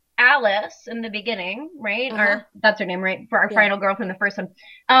is Alice in the beginning, right? Or that's her name, right? For our final girl from the first one.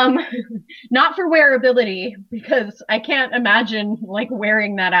 Not for wearability, because I can't imagine like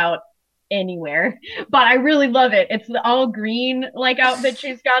wearing that out anywhere, but I really love it. It's the all green like outfit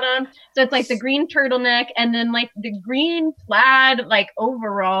she's got on. So it's like the green turtleneck and then like the green plaid like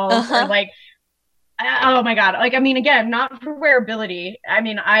overalls or like, oh my God. Like, I mean, again, not for wearability. I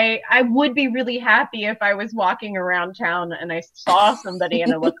mean, I would be really happy if I was walking around town and I saw somebody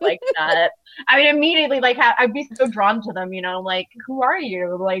in a look like that. I mean, immediately, like, I'd be so drawn to them, like, who are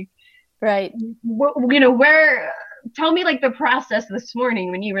you? Like, right. Where, tell me like the process this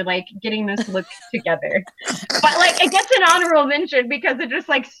morning when you were like getting this look together. But like it gets an honorable mention because it just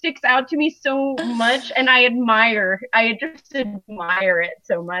like sticks out to me so much, and I just admire it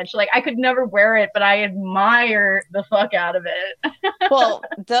so much. Like I could never wear it, but I admire the fuck out of it. Well,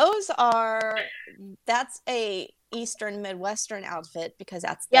 that's a Eastern Midwestern outfit because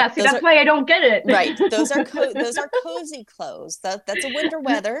that's why I don't get it. Right. Those are cozy clothes. That's a winter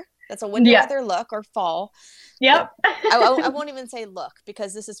weather. That's a winter weather look or fall. Yep. I won't even say look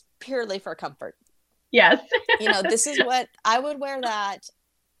because this is purely for comfort. Yes. This is what I would wear that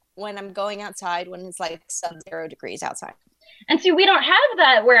when I'm going outside when it's like sub-0 degrees outside. And see, we don't have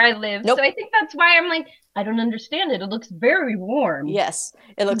that where I live. Nope. So I think that's why I'm like, I don't understand it. It looks very warm. Yes.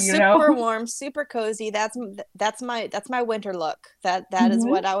 It looks super warm, super cozy. That's my winter look. That is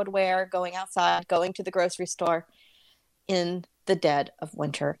what I would wear going outside, going to the grocery store in the dead of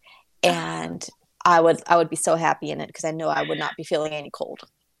winter, and I would be so happy in it because I know I would not be feeling any cold.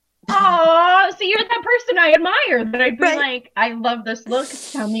 Oh, so you're that person I admire that I'd be like, I love this look.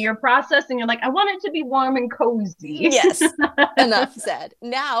 Tell me your process. And you're like, I want it to be warm and cozy. Yes. Enough said.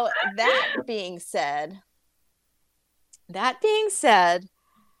 Now, that being said, I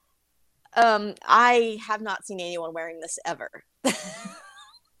have not seen anyone wearing this ever.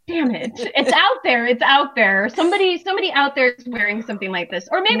 Damn it. It's out there. It's out there. Somebody out there is wearing something like this.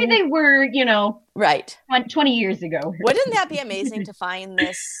 Or maybe they were, right 20 years ago. Wouldn't that be amazing to find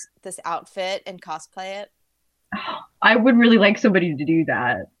this outfit and cosplay it? Oh, I would really like somebody to do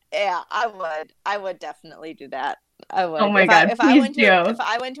that. Yeah, I would definitely do that. I would. Oh my God, if I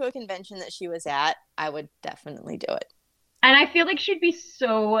went to a convention that she was at, I would definitely do it. And I feel like she'd be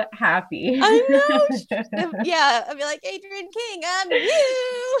so happy. I know. Yeah, I'd be like, Adrienne King, I'm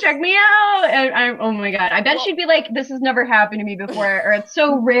you. Check me out. And oh my God. I bet she'd be like, this has never happened to me before. Or it's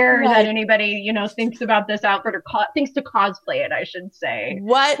so rare that anybody, thinks about this outfit or thinks to cosplay it, I should say.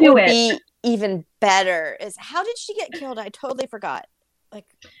 What would be even better is, how did she get killed? I totally forgot. She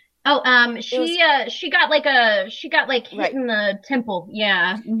got hit in the temple.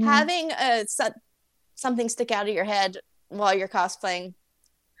 Yeah. Mm-hmm. Having something stick out of your head while you're cosplaying.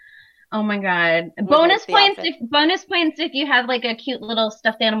 Oh my God. Bonus points if you have like a cute little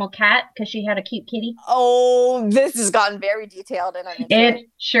stuffed animal cat, because she had a cute kitty. Oh, this has gotten very detailed and it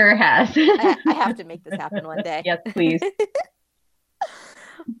sure has. I have to make this happen one day. Yes, please.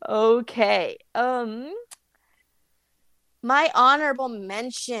 Okay. My honorable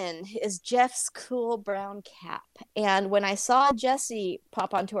mention is Jeff's cool brown cap. And when I saw Jesse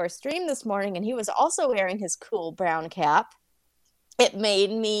pop onto our stream this morning and he was also wearing his cool brown cap, it made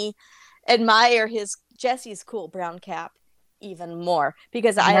me admire Jesse's cool brown cap even more,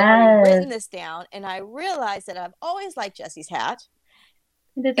 because I had written this down and I realized that I've always liked Jesse's hat.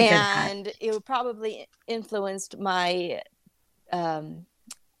 And it probably influenced my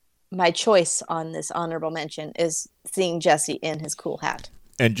my choice on this honorable mention is seeing Jesse in his cool hat.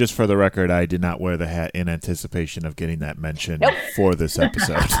 And just for the record, I did not wear the hat in anticipation of getting that mention for this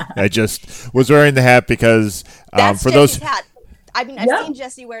episode. I just was wearing the hat because that's for Jesse's those hat. I mean, I've seen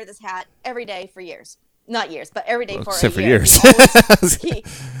Jesse wear this hat every day for years. Not years, but every day except for year. years.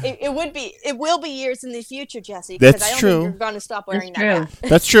 It will be years in the future, Jesse. That's I don't true. think you're going to stop wearing that hat.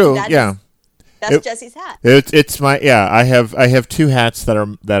 That's true. That's Jesse's hat. It's my I have two hats that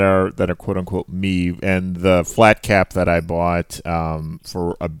are quote unquote me, and the flat cap that I bought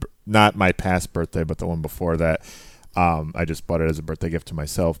for not my past birthday, but the one before that. I just bought it as a birthday gift to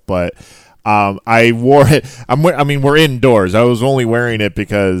myself, but I wore it. We're indoors. I was only wearing it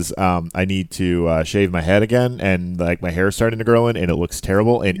because I need to shave my head again, and like my hair is starting to grow in, and it looks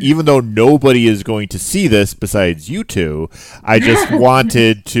terrible. And even though nobody is going to see this besides you two, I just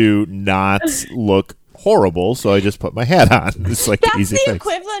wanted to not look horrible, so I just put my hat on. It's like that's easy the fix.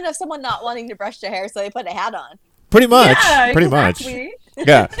 equivalent of someone not wanting to brush their hair, so they put a hat on. Pretty much. Yeah, pretty exactly. much.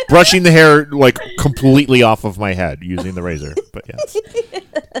 Yeah, brushing the hair like completely off of my head using the razor. But yes.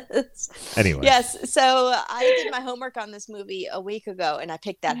 Anyway. Yes. So I did my homework on this movie a week ago, and I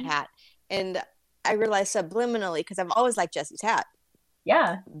picked that hat, and I realized subliminally, because I've always liked Jesse's hat.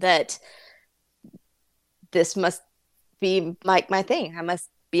 Yeah. That this must be my thing. I must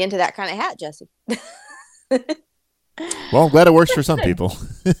be into that kind of hat, Jesse. Well, I'm glad it works for some people.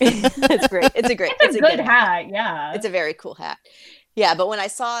 It's great. It's a good hat. Yeah. It's a very cool hat. Yeah, but when I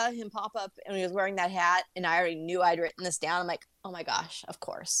saw him pop up and he was wearing that hat, and I already knew I'd written this down, I'm like, oh my gosh, of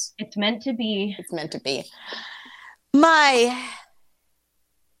course. It's meant to be. It's meant to be. My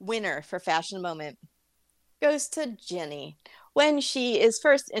winner for Fashion Moment goes to Jenny when she is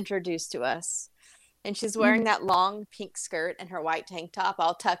first introduced to us. And she's wearing that long pink skirt and her white tank top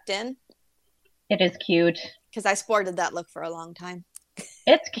all tucked in. It is cute. Because I sported that look for a long time.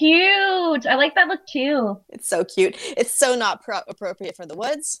 It's cute. I like that look too. It's so cute. It's so not appropriate for the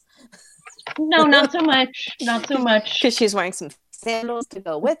woods. No, not so much. Not so much. Because she's wearing some sandals to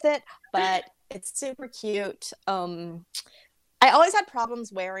go with it, but it's super cute. I always had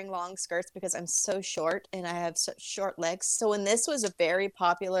problems wearing long skirts because I'm so short and I have such short legs. So when this was a very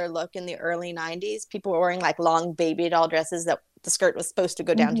popular look in the early 90s, people were wearing like long baby doll dresses that the skirt was supposed to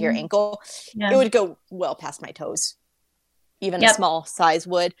go down to your ankle. Yeah. It would go well past my toes. Even a small size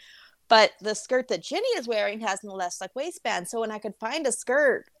would. But the skirt that Jenny is wearing has an elastic waistband. So when I could find a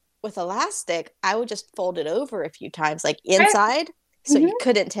skirt with elastic, I would just fold it over a few times, like inside, so you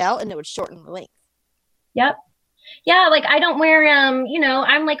couldn't tell, and it would shorten the length. Yep. Yeah, like I don't wear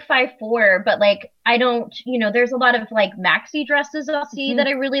I'm like 5'4", but like I don't, there's a lot of like maxi dresses I'll see that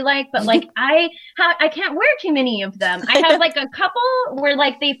I really like, but like I can't wear too many of them. I have like a couple where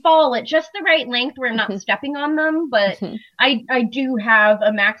like they fall at just the right length where I'm not stepping on them, but I do have a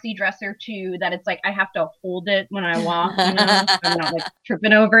maxi dress or two that it's like I have to hold it when I walk, so I'm not like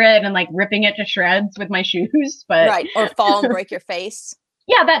tripping over it and like ripping it to shreds with my shoes, but right, or fall and break your face.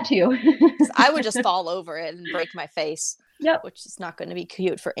 Yeah, that too. I would just fall over it and break my face. Yep. Which is not going to be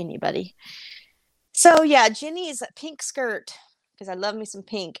cute for anybody. So yeah, Ginny's pink skirt, because I love me some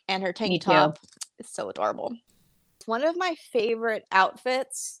pink, and her tank top. It's so adorable. One of my favorite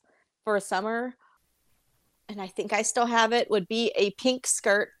outfits for summer, and I think I still have it, would be a pink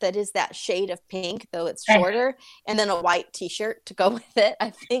skirt that is that shade of pink, though it's shorter, and then a white t-shirt to go with it.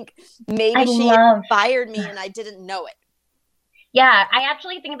 I think maybe she inspired me and I didn't know it. Yeah, I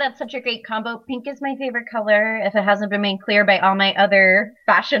actually think that's such a great combo. Pink is my favorite color, if it hasn't been made clear by all my other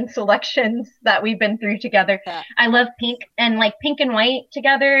fashion selections that we've been through together. Yeah. I love pink, and like pink and white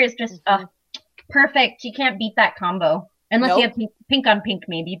together is just perfect. You can't beat that combo. Unless you have pink on pink,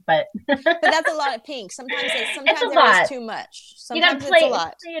 maybe, but but that's a lot of pink. Sometimes there is too much. Sometimes you gotta it's a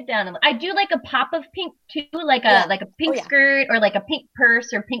lot. Play it down. I do like a pop of pink too, like a pink skirt or like a pink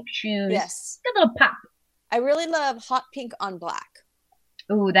purse or pink shoes. Yes, a little pop. I really love hot pink on black.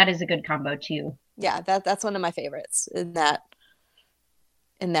 Ooh, that is a good combo too. Yeah, that's one of my favorites in that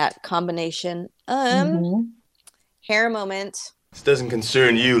combination. Hair moment. This doesn't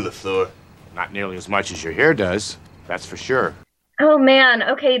concern you, LaFleur. Not nearly as much as your hair does, that's for sure. Oh man,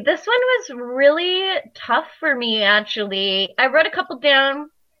 okay, this one was really tough for me actually. I wrote a couple down.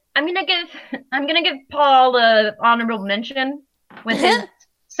 I'm gonna give Paul an honorable mention with his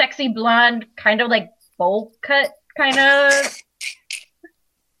sexy blonde, kind of like bowl cut, kind of.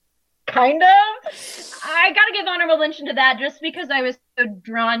 I gotta give honorable mention to that just because I was so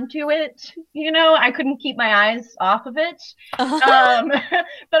drawn to it. I couldn't keep my eyes off of it. But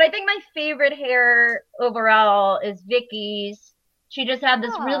I think my favorite hair overall is Vicky's. She just had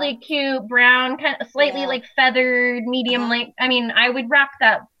this really cute brown, kind of slightly like feathered, medium length. I mean, I would rock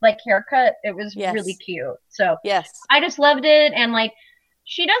that like haircut. It was really cute. So I just loved it. And like,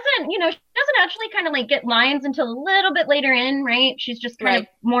 she doesn't actually kind of like get lines until a little bit later in, right? She's just kind of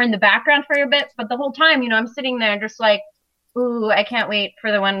more in the background for a bit. But the whole time, I'm sitting there just like, ooh, I can't wait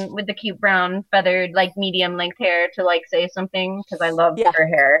for the one with the cute brown feathered, like medium length hair to like say something, because I love her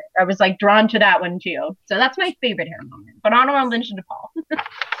hair. I was like drawn to that one too. So that's my favorite hair moment. But honorable mention to Paul.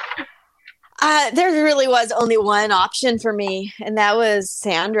 There really was only one option for me, and that was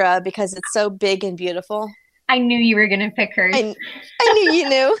Sandra, because it's so big and beautiful. I knew you were gonna pick her. I knew you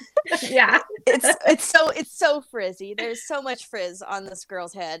knew. Yeah. It's so frizzy. There's so much frizz on this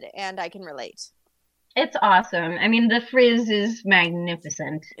girl's head, and I can relate. It's awesome. I mean, the frizz is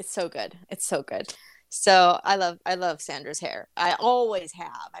magnificent. It's so good. It's so good. So I love Sandra's hair. I always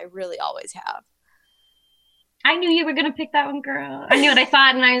have. I really always have. I knew you were gonna pick that one, girl. I knew it. I saw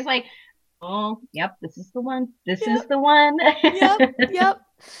it, and I was like, oh, yep, this is the one. This is the one. Yep.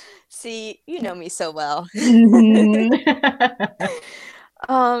 See, you know me so well.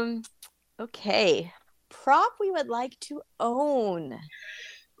 Okay. Prop we would like to own.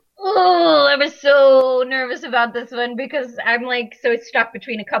 Oh, I was so nervous about this one because I'm like so stuck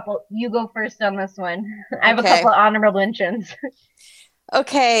between a couple. You go first on this one. I have a couple of honorable mentions.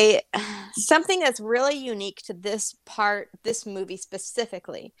 Okay. Something that's really unique to this movie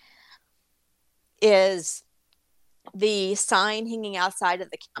specifically, is the sign hanging outside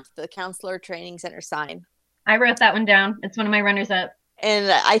of the counselor training center sign. I wrote that one down. It's one of my runners up. And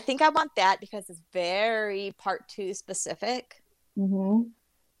I think I want that because it's very part 2 specific. Mm-hmm.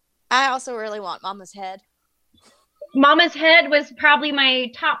 I also really want Mama's head. Mama's head was probably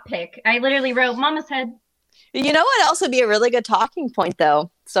my top pick. I literally wrote Mama's head. You know what else would be a really good talking point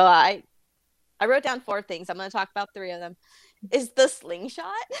though? So I wrote down 4 things. I'm going to talk about 3 of them. Is the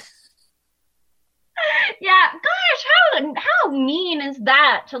slingshot? Yeah, gosh, how mean is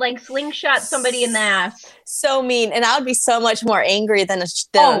that to like slingshot somebody in the ass? So mean, and I would be so much more angry than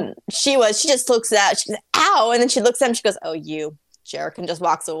she was. She just looks at, she goes, "Ow!" and then she looks at him, she goes, "Oh, you jerk," and just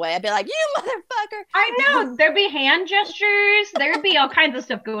walks away. I'd be like, "You motherfucker!" I know. There'd be hand gestures. There'd be all kinds of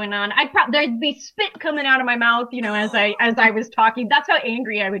stuff going on. There'd be spit coming out of my mouth, as I was talking. That's how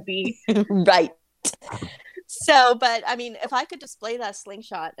angry I would be. Right. So, but I mean, if I could display that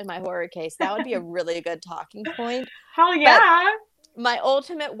slingshot in my horror case, that would be a really good talking point. Hell yeah. But my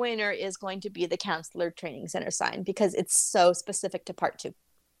ultimate winner is going to be the counselor training center sign because it's so specific to part 2.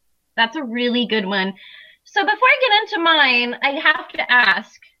 That's a really good one. So before I get into mine, I have to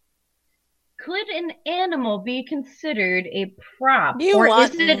ask, could an animal be considered a prop? You or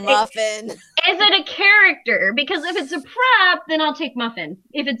want is it Muffin. Is it a character? Because if it's a prop, then I'll take Muffin.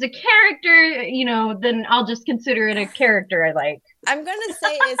 If it's a character, then I'll just consider it a character I like. I'm going to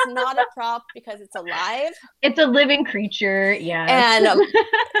say it's not a prop because it's alive. It's a living creature, yeah. And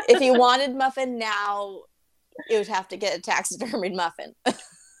if you wanted Muffin now, you would have to get a taxidermied Muffin.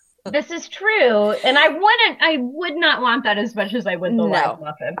 This is true, and I would not want that as much as I would the live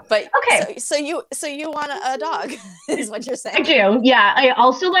Muffin. But okay, so you want a dog, is what you're saying? I do. Yeah, I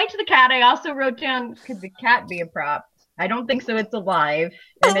also liked the cat. I also wrote down, could the cat be a prop? I don't think so. It's alive,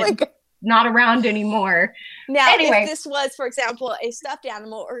 and it's not around anymore. Now, anyway, if this was, for example, a stuffed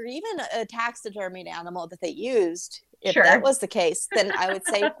animal or even a taxidermied animal that they used, if that was the case, then I would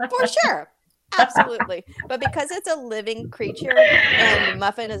say for sure. Absolutely. But because it's a living creature and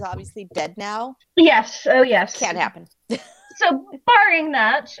Muffin is obviously dead now. Yes. Oh, yes. Can't happen. So barring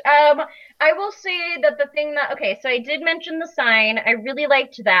that, I will say that the thing that, so I did mention the sign. I really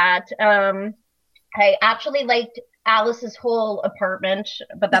liked that. I actually liked Alice's whole apartment,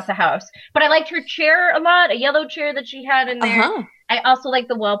 but that's a house. But I liked her chair a lot, a yellow chair that she had in there. I also like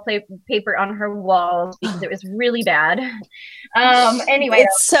the wallpaper on her walls because it was really bad. Anyway.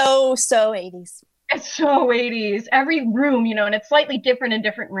 It's so 80s. It's so 80s. Every room, and it's slightly different in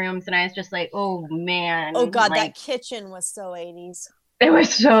different rooms. And I was just like, oh, man. Oh, God, that kitchen was so 80s. It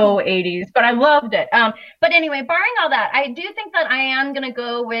was so 80s, but I loved it. But anyway, barring all that, I do think that I am going to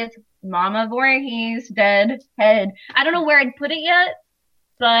go with Mama Voorhees' dead head. I don't know where I'd put it yet,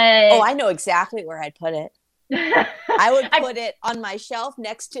 but... Oh, I know exactly where I'd put it. I would put it on my shelf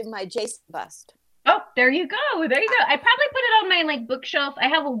next to my Jason bust. Oh, there you go. I'd probably put it on my bookshelf. I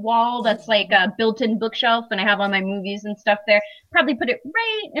have a wall that's like a built-in bookshelf, and I have all my movies and stuff there. Probably put it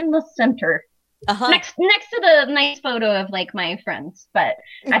right in the center. Next to the nice photo of my friends, but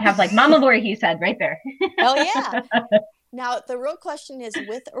I'd have Mama Voorhees' head right there. Oh yeah. Now the real question is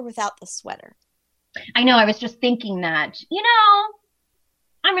with or without the sweater. I know. I was just thinking that.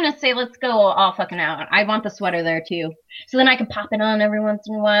 I'm gonna say let's go all fucking out. I want the sweater there too, so then I can pop it on every once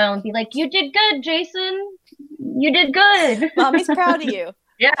in a while and be like, "You did good, Jason. You did good. Mommy's proud of you."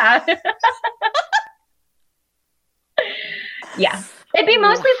 Yeah. Yeah. It'd be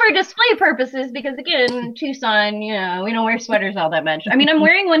mostly for display purposes because, again, Tucson, we don't wear sweaters all that much. I mean, I'm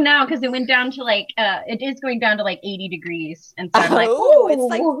wearing one now because it went down to it is going down to 80 degrees. And so I'm like, oh,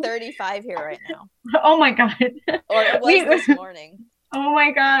 it's 35 here right now. Oh my God. Or it was this morning. Oh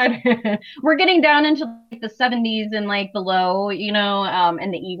my God. We're getting down into the 70s and below,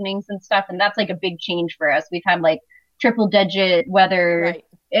 in the evenings and stuff. And that's a big change for us. We've had triple digit weather. Right.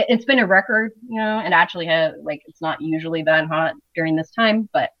 It's been a record, and actually it's not usually that hot during this time,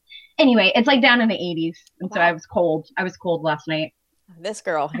 but anyway, it's down in the 80s. And so I was cold. I was cold last night. This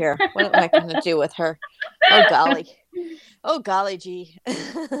girl here, what am I going to do with her? Oh, golly. Oh, golly gee.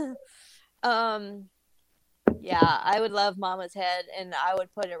 Yeah, I would love Mama's head, and I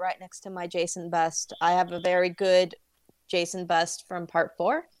would put it right next to my Jason bust. I have a very good Jason bust from part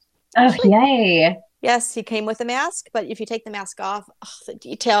 4. Oh, yay. Yes, he came with a mask, but if you take the mask off, the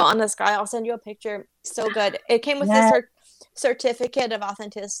detail on this guy, I'll send you a picture. So good. It came with this certificate of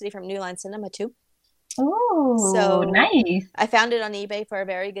authenticity from New Line Cinema, too. Oh, so nice. I found it on eBay for a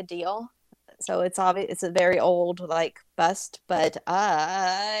very good deal. So it's obvious it's a very old bust, but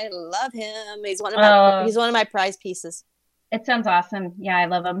I love him. He's one of my prize pieces. It sounds awesome. Yeah, I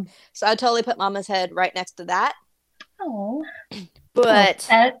love him. So I totally put Mama's head right next to that. Oh. But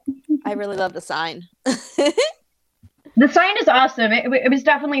I really love the sign. The sign is awesome. It was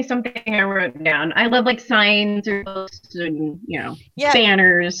definitely something I wrote down. I love signs or posts and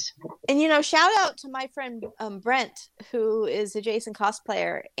banners. And shout out to my friend Brent, who is a Jason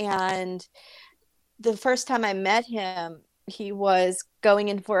cosplayer. And the first time I met him, he was going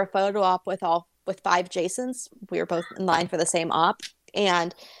in for a photo op with 5 Jasons. We were both in line for the same op,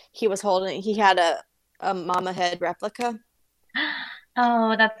 and he had a Mama head replica.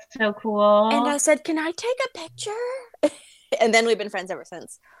 Oh, that's so cool. And I said, "Can I take a picture?" And then we've been friends ever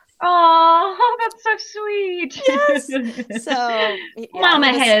since. Oh, that's so sweet. Yes. So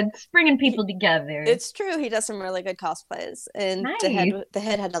Mama heads bringing people together. It's true. He does some really good cosplays, and nice. the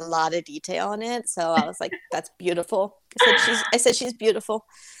head had a lot of detail on it. So I was like, "That's beautiful." I said she's beautiful.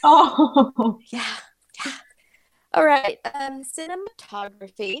 Oh, yeah. All right.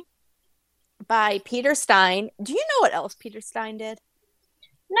 Cinematography by Peter Stein. Do you know what else Peter Stein did?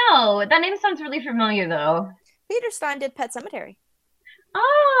 No, that name sounds really familiar, though. Peter Stein did Pet Sematary.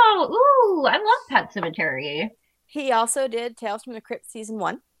 Oh, I love Pet Sematary. He also did Tales from the Crypt Season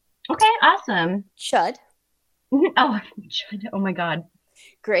 1. Okay, awesome. Chud. Oh, Chud. Oh, my God.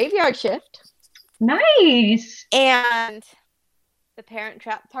 Graveyard Shift. Nice. And The Parent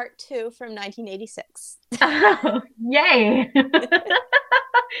Trap Part 2 from 1986. Oh, yay.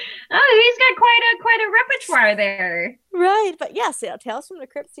 Oh, he's got quite a repertoire there. Right, but yes, Tales from the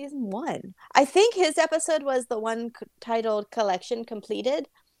Crypt season 1. I think his episode was the one titled Collection Completed.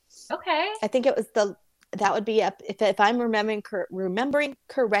 Okay. I think it was that would be up if I'm remembering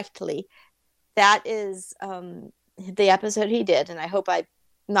correctly. That is the episode he did, and I hope I'm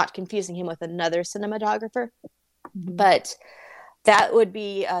not confusing him with another cinematographer. Mm-hmm. But that would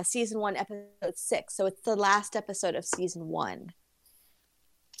be season 1, episode 6. So it's the last episode of season 1.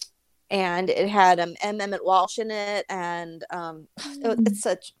 And it had M. Emmett Walsh in it, and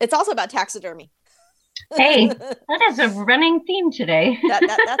it's also about taxidermy. Hey, that is a running theme today. That's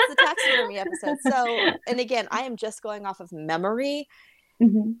the taxidermy episode. So, and again, I am just going off of memory.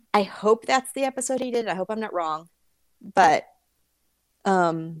 Mm-hmm. I hope that's the episode he did. I hope I'm not wrong, but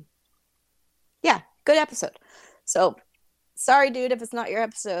yeah, good episode. So, sorry, dude, if it's not your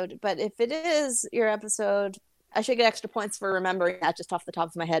episode, but if it is your episode, I should get extra points for remembering that just off the top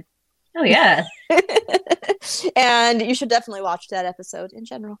of my head. Oh yeah. And you should definitely watch that episode in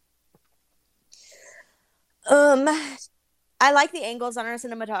general. I like the angles on our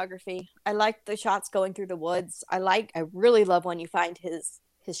cinematography. I like the shots going through the woods. I really love when you find his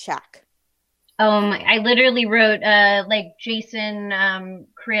shack. I literally wrote like Jason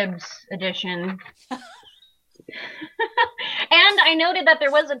Cribs edition. And I noted that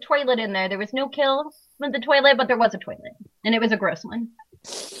there was a toilet in there. There was no kill with the toilet, but there was a toilet, and it was a gross one.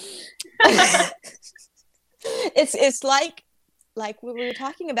 It's like we were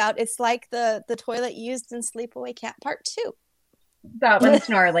talking about. It's like the toilet used in Sleepaway Camp Part 2. That one's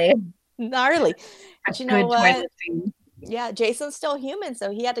gnarly. Gnarly. But you know what? Toilet scene. Yeah, Jason's still human,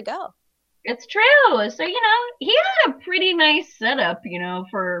 so he had to go. It's true. So he had a pretty nice setup,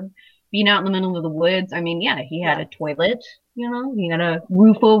 for being out in the middle of the woods. I mean, yeah, he had a toilet. He had a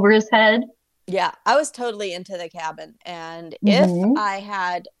roof over his head. Yeah, I was totally into the cabin. And if I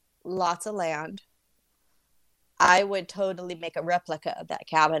had lots of land, I would totally make a replica of that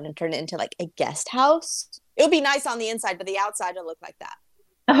cabin and turn it into like a guest house. It would be nice on the inside, but the outside would look like that.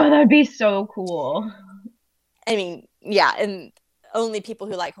 Oh, that'd be so cool. I mean, yeah, and only people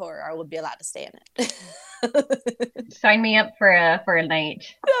who like horror would be allowed to stay in it. Sign me up for a night.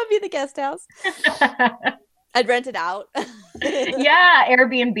 That would be the guest house. I'd rent it out. Yeah,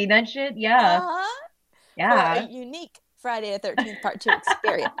 Airbnb that shit. Yeah. Uh-huh. Yeah. For a unique Friday the 13th Part 2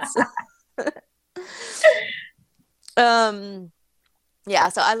 experience. Yeah,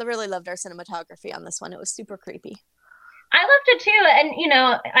 so I really loved our cinematography on this one. It was super creepy. I loved it too.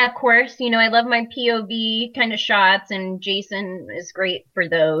 And, of course, I love my POV kind of shots, and Jason is great for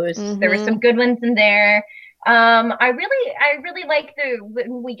those. Mm-hmm. There were some good ones in there. I really like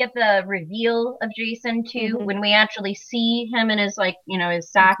when we get the reveal of Jason too, when we actually see him in his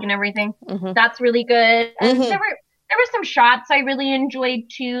his sack and everything. Mm-hmm. That's really good. And there were some shots I really enjoyed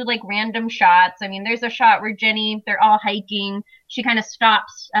too, like random shots. I mean, there's a shot where they're all hiking. She kind of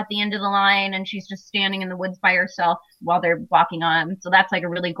stops at the end of the line, and she's just standing in the woods by herself while they're walking on. So that's like a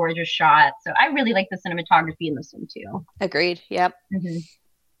really gorgeous shot. So I really like the cinematography in this one too. Agreed. Yep. Mm-hmm.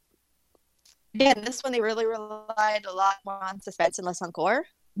 Yeah, in this one they really relied a lot more on suspense and less on gore.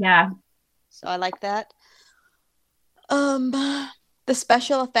 Yeah. So I like that. The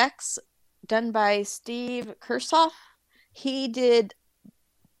special effects done by Steve Kirsoff. He did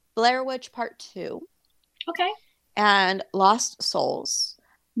Blair Witch Part 2. Okay. And Lost Souls.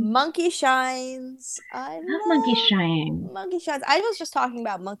 Monkey Shines. I love Monkey Shines. Monkey Shines. I was just talking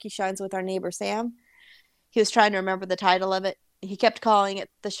about Monkey Shines with our neighbor Sam. He was trying to remember the title of it. He kept calling it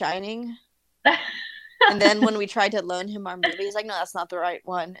The Shining. And then when we tried to loan him our movie, he's like, no, that's not the right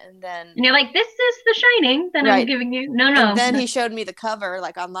one. And you're like, this is The Shining. Then right. I'm giving you no. And then he showed me the cover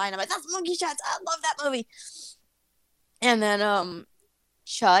like online. I'm like, that's Monkey Shines. I love that movie. And then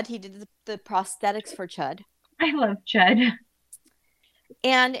Chud, he did the prosthetics for Chud. I love Chud.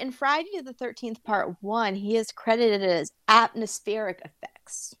 And in Friday the 13th Part 1, he is credited as atmospheric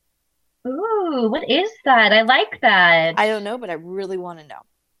effects. Ooh, what is that? I like that. I don't know, but I really want to know.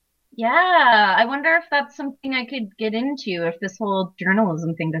 Yeah, I wonder if that's something I could get into if this whole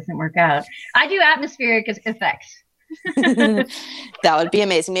journalism thing doesn't work out. I do atmospheric effects. That would be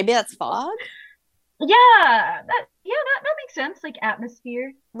amazing. Maybe that's fog? Yeah, that makes sense. Like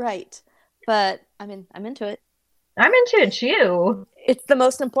atmosphere. Right. But I'm into it. I'm into it too. It's the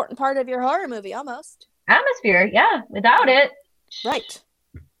most important part of your horror movie, almost. Atmosphere, yeah. Without it. Right.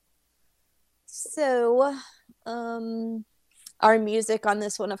 So, Our music on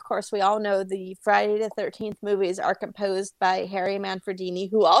this one, of course, we all know the Friday the 13th movies are composed by Harry Manfredini,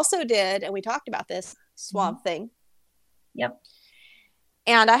 who also did, and we talked about this, Swamp Thing. Yep.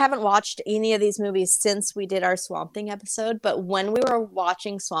 And I haven't watched any of these movies since we did our Swamp Thing episode, but when we were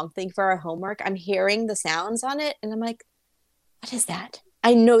watching Swamp Thing for our homework, I'm hearing the sounds on it, and I'm like, what is that?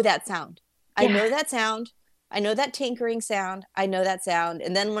 I know that sound. I know that sound. I know that tinkering sound. I know that sound.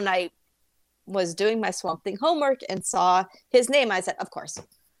 And then when I was doing my Swamp Thing homework and saw his name, I said, of course.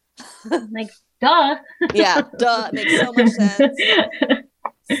 Like, duh. Yeah, duh. It makes so much sense.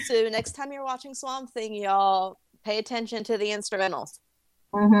 So next time you're watching Swamp Thing, y'all pay attention to the instrumentals.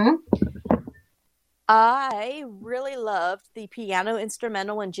 I really loved the piano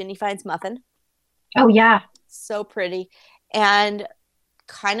instrumental when Ginny finds Muffin. Oh, yeah. So pretty. And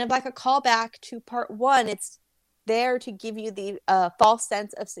kind of like a callback to part one, it's there to give you the false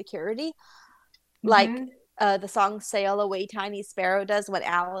sense of security. Like the song Sail Away Tiny Sparrow does when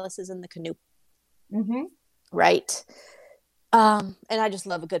Alice is in the canoe. Right. And I just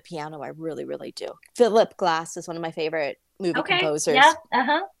love a good piano. I really, really do. Philip Glass is one of my favorite movie composers.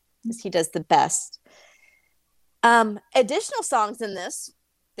 Yeah. He does the best. Additional songs in this.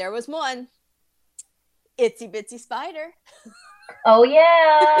 There was one. Itsy Bitsy Spider. Oh,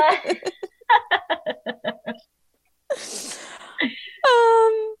 yeah.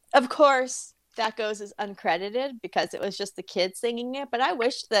 Of course, that goes as uncredited because it was just the kids singing it. But I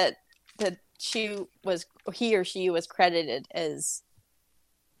wish that he or she was credited as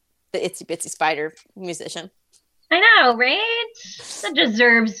the Itsy Bitsy Spider musician. I know, right? That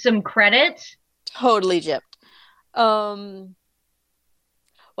deserves some credit. Totally gypped.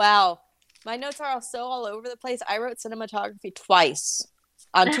 Wow. My notes are also all over the place. I wrote cinematography twice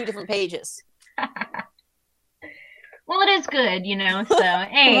on 2 different pages. Well, it is good, so,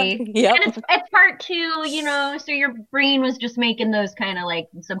 hey. Yep. And it's part 2, so your brain was just making those kind of, like,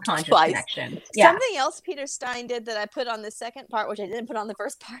 subconscious connections. Yeah. Something else Peter Stein did that I put on the second part, which I didn't put on the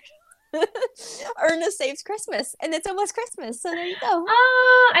first part. Ernest Saves Christmas, and it's almost Christmas, so there you go.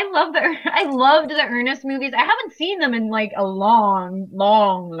 I loved the Ernest movies. I haven't seen them in like a long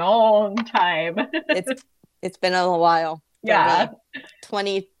time. It's been a while. Yeah,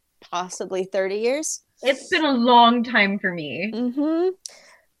 20, possibly 30 years. It's been a long time for me.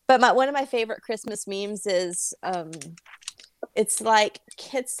 But one of my favorite Christmas memes is it's like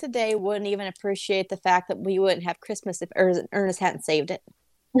kids today wouldn't even appreciate the fact that we wouldn't have Christmas if Ernest hadn't saved it.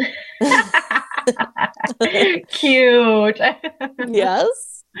 Cute.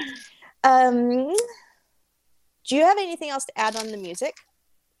 Yes. Do you have anything else to add on the music?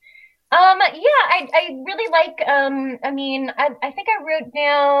 I really like I think I wrote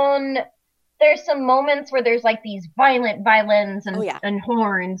down there's some moments where there's like these violent violins and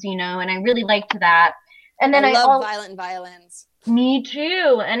horns, and I really liked that. And then I love violent violins. Me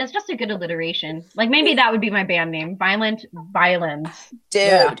too. And it's just a good alliteration. Like maybe that would be my band name. Violent Violence. Dude.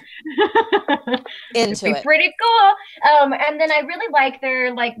 Yeah. Into it. Pretty cool. And then I really like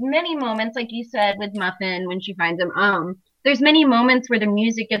there like many moments, like you said, with Muffin when she finds him. There's many moments where the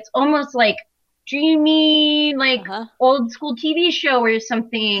music gets almost like dreamy, like old school TV show or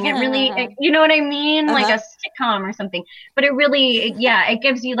something. It really, you know what I mean? Like a sitcom or something. But it really, it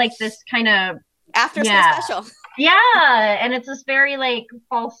gives you like this kind of after school special. Yeah, and it's this very like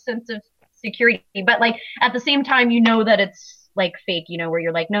false sense of security, but like at the same time that it's like fake, where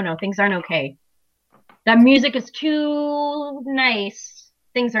you're like, no, things aren't okay. That music is too nice.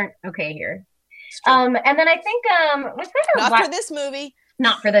 Things aren't okay here. And then I think was there not for this movie.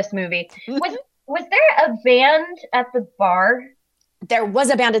 Not for this movie. Was there a band at the bar? There was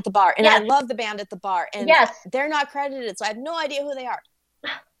a band at the bar, and I love the band at the bar. And yes, they're not credited, so I have no idea who they are.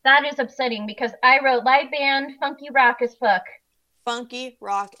 That is upsetting because I wrote live band, funky rock as fuck. Funky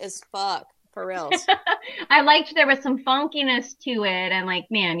rock as fuck, for reals. I liked there was some funkiness to it, and like,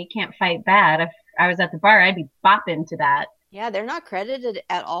 man, you can't fight that. If I was at the bar, I'd be bopping to that. Yeah, they're not credited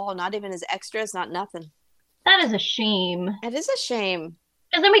at all, not even as extras, not nothing. That is a shame. It is a shame.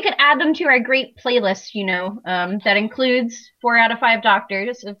 Because then we could add them to our great playlist, that includes 4 out of 5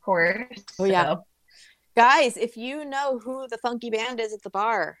 Doctors, of course. Oh, yeah. Guys, if you know who the funky band is at the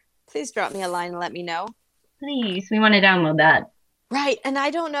bar, please drop me a line and let me know. Please, we want to download that. Right, and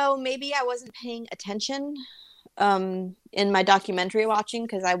I don't know, maybe I wasn't paying attention in my documentary watching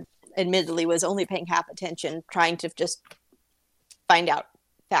because I admittedly was only paying half attention, trying to just find out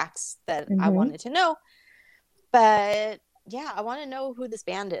facts that I wanted to know. But yeah, I want to know who this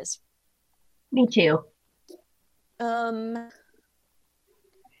band is. Me too.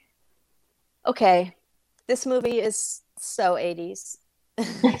 Okay. This movie is so 80s.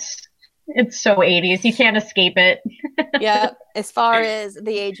 It's so 80s. You can't escape it. Yeah. As far as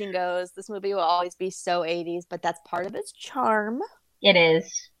the aging goes, this movie will always be so 80s, but that's part of its charm. It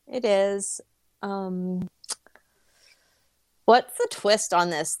is. It is. What's the twist on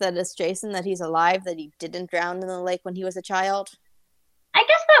this? That it's Jason, that he's alive, that he didn't drown in the lake when he was a child? I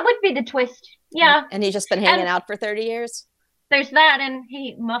guess that would be the twist. Yeah. And he's just been hanging out for 30 years? There's that, and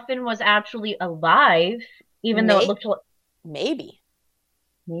hey, Muffin was actually alive, even though it looked like... Maybe.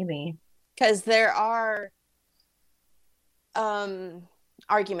 Because there are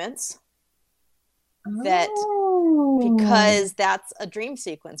arguments that because that's a dream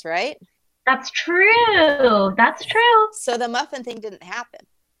sequence, right? That's true. So the Muffin thing didn't happen.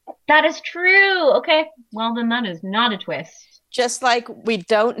 That is true. Okay. Well, then that is not a twist. Just like we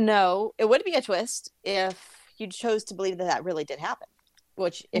don't know, it would be a twist if you chose to believe that that really did happen.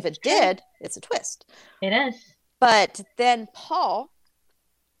 Which, if it did, it's a twist. It is. But then Paul,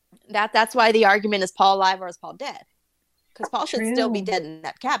 that's why the argument is Paul alive or is Paul dead? Because Paul should still be dead in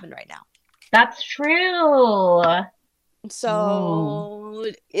that cabin right now. That's true. So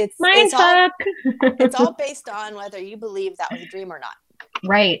it's all based on whether you believe that was a dream or not.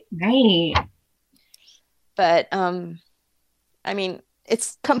 Right. But I mean,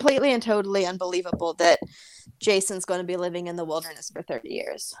 it's completely and totally unbelievable that Jason's going to be living in the wilderness for 30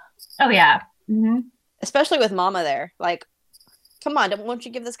 years. Oh yeah. Mm-hmm. Especially with Mama there. Like, come on, won't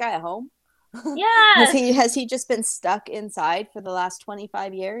you give this guy a home? Yeah. Has he just been stuck inside for the last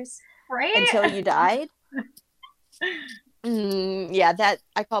 25 years? Right. Until you died? Yeah, that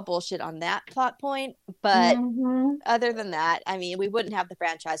I call bullshit on that plot point. But other than that, I mean, we wouldn't have the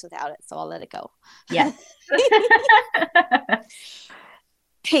franchise without it, so I'll let it go. Yes.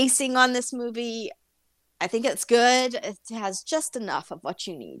 Pacing on this movie, I think it's good. It has just enough of what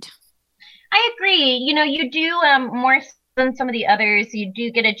you need. I agree. You know, you do more than some of the others. You do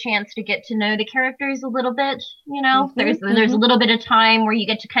get a chance to get to know the characters a little bit. You know, there's a little bit of time where you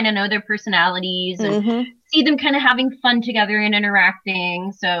get to kind of know their personalities and see them kind of having fun together and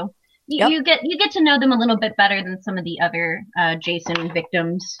interacting. So you get to know them a little bit better than some of the other Jason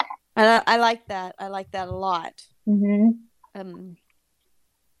victims. I like that. I like that a lot.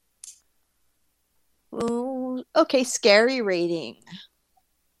 Okay, scary rating.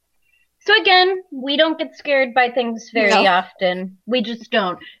 So again, we don't get scared by things very often. We just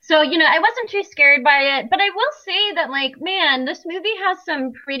don't. So, you know, I wasn't too scared by it, but I will say that, like, man, this movie has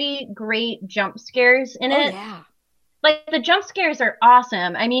some pretty great jump scares in it. Yeah. Like, the jump scares are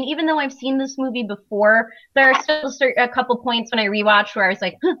awesome. I mean, even though I've seen this movie before, there are still a couple points when I rewatched where I was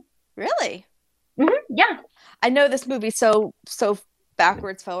like, huh. Really? Yeah. I know this movie so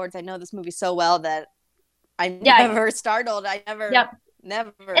backwards, forwards. I know this movie so well that I'm never startled. I never... Yep.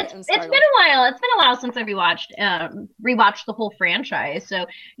 Never. It's been a while. It's been a while since I rewatched the whole franchise. So,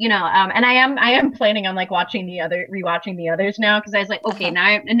 you know, and I am planning on like rewatching the others now, because I was like, okay, now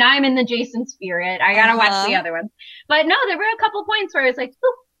I'm in the Jason spirit. I gotta watch the other ones. But no, there were a couple points where I was like,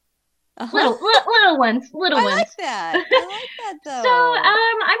 little ones. I like that. I like that though. So, I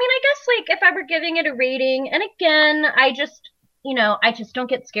mean, I guess like if I were giving it a rating, and again, I just don't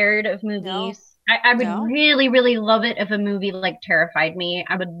get scared of movies. No. I would really, really love it if a movie like terrified me.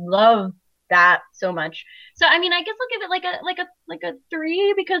 I would love that so much. So I mean, I guess I'll give it like a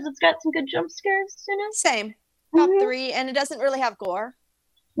 3 because it's got some good jump scares in it. Same, top 3, and it doesn't really have gore.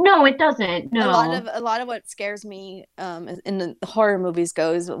 No, it doesn't. No, a lot of what scares me in the horror movies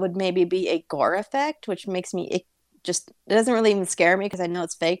would maybe be a gore effect, which makes me it doesn't really even scare me because I know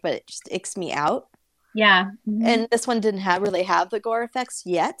it's fake, but it just icks me out. Yeah. And this one didn't really have the gore effects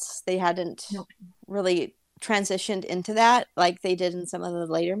yet. They hadn't really transitioned into that like they did in some of the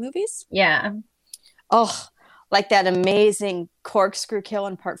later movies. Yeah. Oh, like that amazing corkscrew kill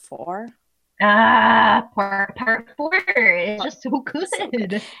in part 4. Part 4 is just so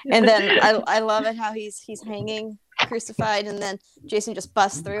good. And then I love it how he's hanging crucified, and then Jason just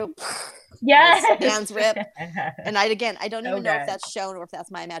busts through. Yes, his hands rip. And I don't even know if that's shown or if that's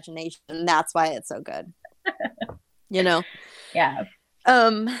my imagination. And that's why it's so good. You know? Yeah.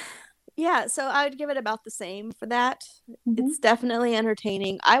 Yeah, so I would give it about the same for that. It's definitely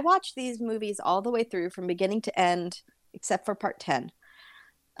entertaining. I watch these movies all the way through from beginning to end, except for part 10.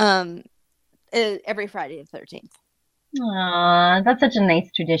 Every Friday the 13th. Aw, that's such a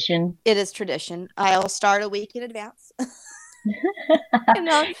nice tradition. It is tradition. I'll start a week in advance. You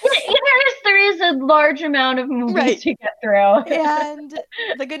know, there is a large amount of movies to get through. And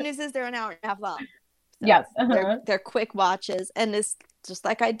the good news is they're an hour and a half long. So yes. They're quick watches. And it's just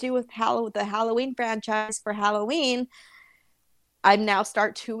like I do with the Halloween franchise for Halloween. I now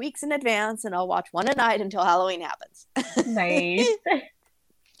start 2 weeks in advance, and I'll watch one a night until Halloween happens. Nice.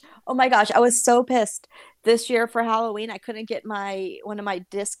 Oh my gosh, I was so pissed this year for Halloween, I couldn't get one of my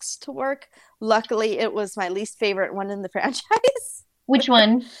discs to work. Luckily, it was my least favorite one in the franchise. Which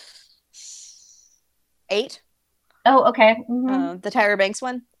one? 8. Oh, okay. Mm-hmm. The Tyra Banks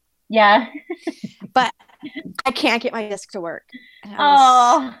one. Yeah. But I can't get my disc to work.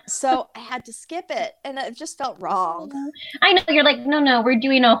 So I had to skip it, and it just felt wrong. I know, you're like, no, we're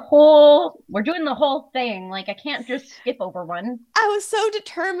doing the whole thing. Like, I can't just skip over one. I was so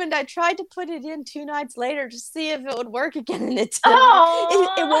determined. I tried to put it in 2 nights later to see if it would work again, and it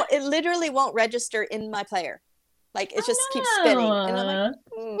won't. It literally won't register in my player. Like, it just keeps spinning, and I'm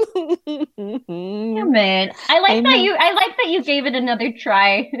like, yeah, man. I like that you gave it another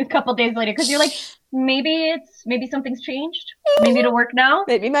try a couple days later, because you're like, maybe something's changed. Maybe it'll work now.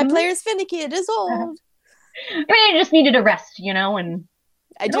 Maybe my player's finicky. It is old. Maybe I just needed a rest, and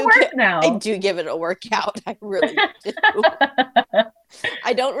it'll work now. I do give it a workout. I really do.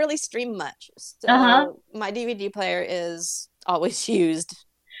 I don't really stream much, so my DVD player is always used.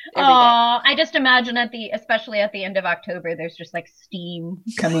 I just imagine especially at the end of October, there's just like steam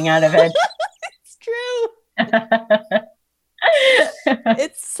coming out of it. It's true.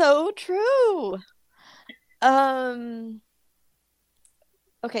 It's so true.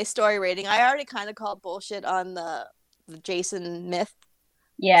 Okay, story rating. I already kind of called bullshit on the Jason myth.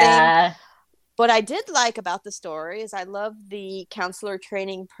 Yeah. Thing. What I did like about the story is I love the counselor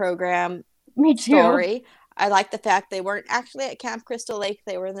training program story. I like the fact they weren't actually at Camp Crystal Lake.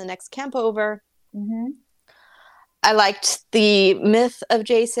 They were in the next camp over. Mm-hmm. I liked the myth of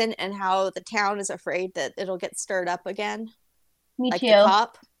Jason and how the town is afraid that it'll get stirred up again. Me too. The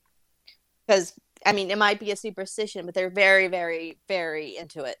cop. Because, I mean, it might be a superstition, but they're very, very, very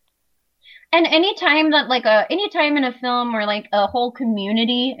into it. And anytime in a film where like a whole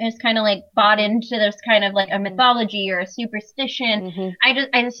community is kind of like bought into this kind of like a mythology or a superstition, I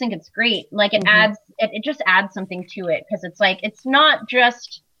just think it's great. Like it just adds something to it, because it's like it's not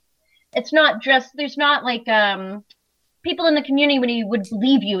just there's not like people in the community would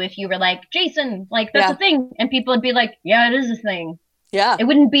believe you if you were like, Jason, like that's a thing, and people would be like, yeah, it is a thing. Yeah. It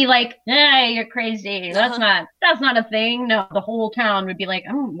wouldn't be like, hey, you're crazy. That's not a thing. No, the whole town would be like,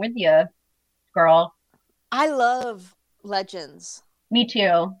 I'm with you, girl. I love legends. Me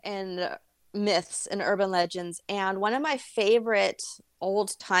too. And myths and urban legends. And one of my favorite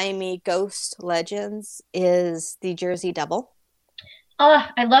old-timey ghost legends is the Jersey Devil.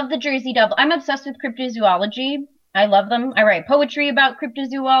 I love the Jersey Devil. I'm obsessed with cryptozoology. I love them. I write poetry about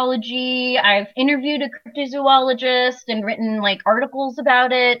cryptozoology. I've interviewed a cryptozoologist and written like articles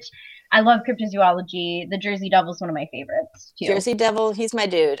about it. I love cryptozoology. The Jersey Devil is one of my favorites too. Jersey Devil, he's my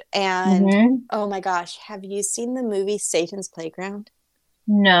dude. And oh my gosh, have you seen the movie Satan's Playground?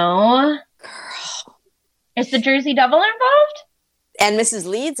 No. Girl. Is the Jersey Devil involved? And Mrs.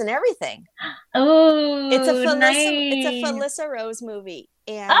 Leeds and everything. Oh, it's a nice. Felissa Rose movie.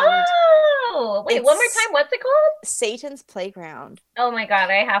 And wait, one more time. What's it called? Satan's Playground. Oh my god,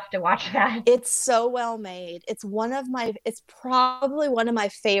 I have to watch that. It's so well made. It's probably one of my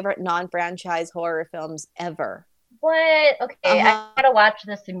favorite non-franchise horror films ever. What? Okay, I gotta watch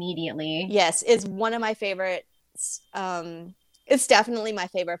this immediately. Yes, it's one of my favorites. It's definitely my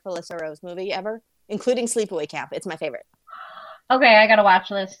favorite Felissa Rose movie ever, including Sleepaway Camp. It's my favorite. Okay, I gotta watch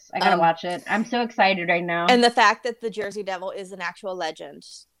this. I gotta watch it. I'm so excited right now. And the fact that the Jersey Devil is an actual legend,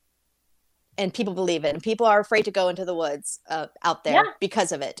 and people believe it, and people are afraid to go into the woods out there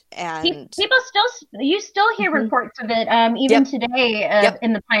because of it. And you still hear reports of it, even today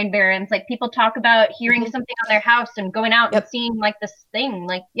in the Pine Barrens. Like people talk about hearing something on their house and going out and seeing like this thing.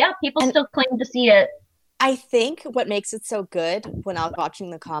 Like people still claim to see it. I think what makes it so good when I was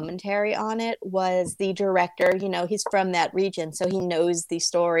watching the commentary on it was the director, he's from that region, so he knows the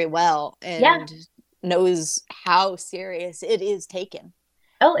story well and knows how serious it is taken.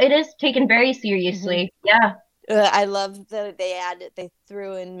 Oh, it is taken very seriously. Yeah. I love that they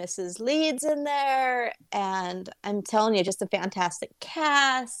threw in Mrs. Leeds in there, and I'm telling you, just a fantastic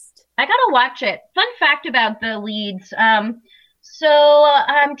cast. I gotta watch it. Fun fact about the Leeds. So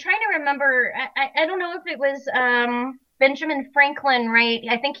I'm trying to remember. I don't know if it was Benjamin Franklin, right?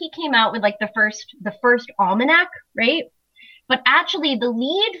 I think he came out with like the first almanac, right? But actually, the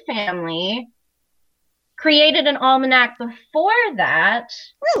Lead family created an almanac before that.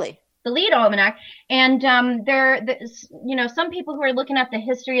 Really? The Lead almanac, and some people who are looking at the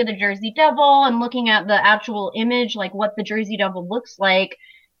history of the Jersey Devil and looking at the actual image, like what the Jersey Devil looks like.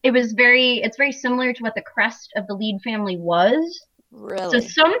 It's very similar to what the crest of the Lead family was. Really? So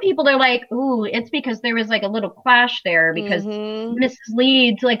some people are like, ooh, it's because there was like a little clash there because Mrs.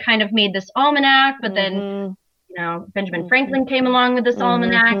 Leeds like kind of made this almanac, but then Benjamin Franklin came along with this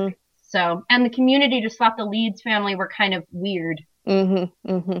almanac. So, and the community just thought the Leeds family were kind of weird. Mm-hmm.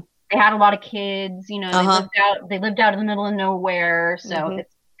 Mm-hmm. They had a lot of kids, you know, they lived out in the middle of nowhere. So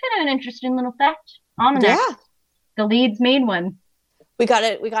it's kind of an interesting little fact. Almanac. Yeah. The Leeds made one. We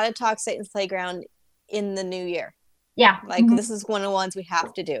gotta talk Satan's Playground in the new year. Yeah. Like this is one of the ones we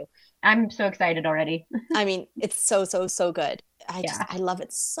have to do. I'm so excited already. I mean, it's so good. I love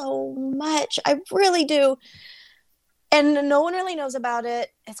it so much. I really do. And no one really knows about it.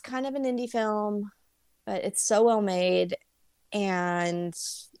 It's kind of an indie film, but it's so well made. And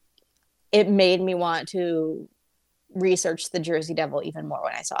it made me want to research the Jersey Devil even more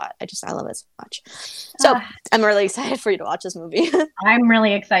when I saw it. I love it so much. So I'm really excited for you to watch this movie. I'm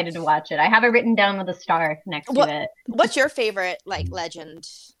really excited to watch it. I have it written down with a star next to it. What's your favorite legend?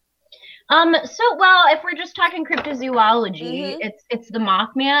 So well, if we're just talking cryptozoology, it's the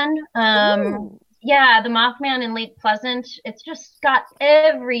Mothman. Yeah, the Mothman in Lake Pleasant. It's just got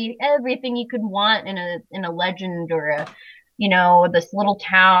everything you could want in a legend or a, you know, this little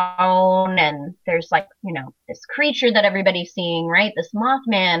town, and there's like, you know, this creature that everybody's seeing, right? This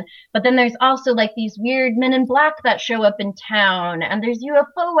Mothman. But then there's also like these weird men in black that show up in town, and there's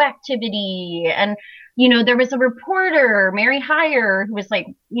UFO activity, and you know, there was a reporter, Mary Hyre, who was like,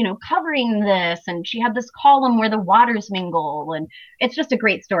 you know, covering this, and she had this column where the waters mingle, and it's just a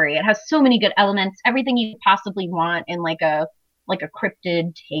great story. It has so many good elements, everything you could possibly want in like a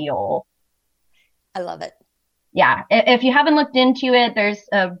cryptid tale. I love it. Yeah, if you haven't looked into it,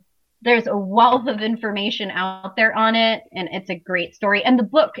 there's a wealth of information out there on it, and it's a great story. And the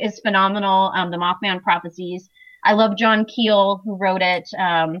book is phenomenal. The Mothman Prophecies. I love John Keel, who wrote it.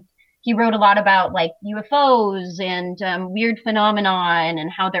 He wrote a lot about like UFOs and weird phenomena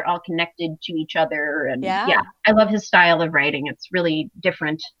and how they're all connected to each other. And yeah, I love his style of writing. It's really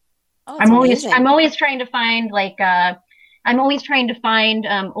different. Oh, I'm always trying to find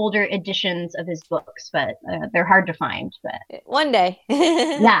older editions of his books, but they're hard to find. But one day.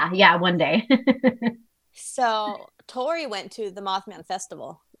 yeah, one day. So Tori went to the Mothman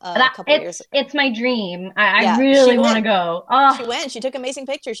Festival a couple years ago. It's my dream. I really want to go. Oh. She went. She took amazing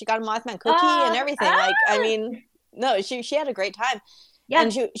pictures. She got a Mothman cookie and everything. Like, I mean, no, she had a great time. Yeah.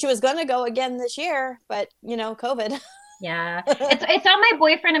 And she was going to go again this year, but you know, COVID. Yeah, it's on my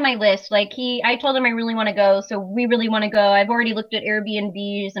boyfriend and my list. Like I told him I really want to go, so we really want to go. I've already looked at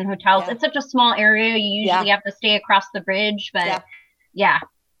Airbnbs and hotels. Yeah. It's such a small area. You usually have to stay across the bridge, but yeah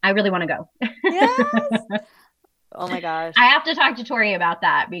I really want to go. Yes. Oh my gosh. I have to talk to Tori about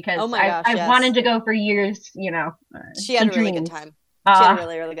that because I've wanted to go for years, you know. She had a really good time. She had a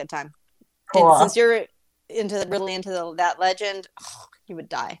really, really good time. Cool. And since you're really into that legend, you would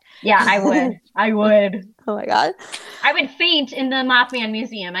die. Yeah, I would. Oh my God. I would faint in the Mothman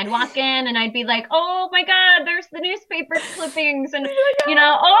Museum. I'd walk in and I'd be like, oh my God, there's the newspaper clippings and, you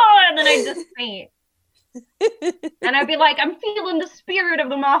know, and then I'd just faint. And I'd be like, I'm feeling the spirit of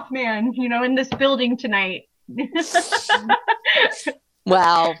the Mothman, you know, in this building tonight.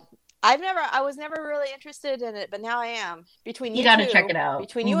 Wow. I was never really interested in it, but now I am. Between you gotta check it out.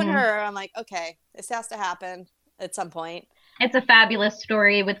 Between you and her, I'm like, okay, this has to happen at some point. It's a fabulous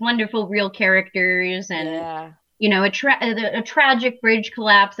story with wonderful real characters and you know, a tragic bridge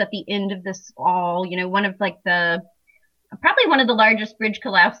collapse at the end of this all, you know, probably one of the largest bridge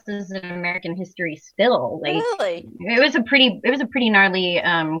collapses in American history still. Like, really? It was a pretty gnarly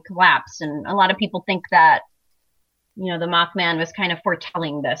collapse, and a lot of people think that, you know, the Mothman was kind of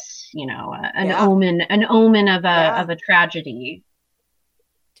foretelling this, you know, an omen of a tragedy.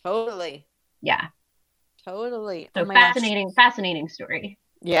 Totally. Yeah. Totally. So fascinating story.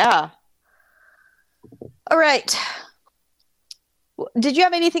 Yeah. All right. Did you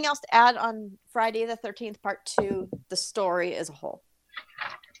have anything else to add on Friday the 13th Part 2, the story as a whole?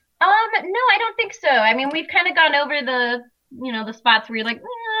 No, I don't think so. I mean, we've kind of gone over the spots where you're like,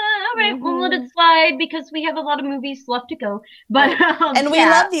 all right, we'll let it slide because we have a lot of movies left to go. But and we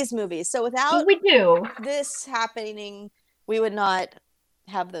love these movies. So without this happening, we would not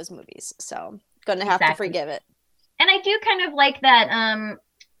have those movies. So gonna have to forgive it. And I do kind of like that.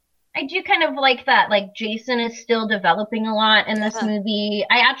 Like Jason is still developing a lot in this movie.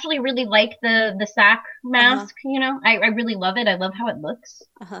 I actually really like the sack mask. You know, I really love it. I love how it looks.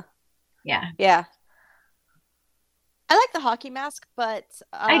 Yeah. I like the hockey mask, but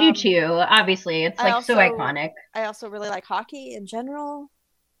I do too. Obviously, it's like so iconic. I also really like hockey in general.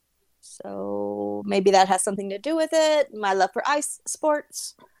 So maybe that has something to do with it. My love for ice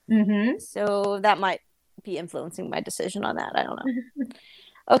sports. Mm-hmm. So that might be influencing my decision on that. I don't know.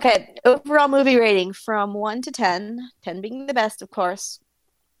 Okay, overall movie rating from 1 to 10, 10 being the best, of course.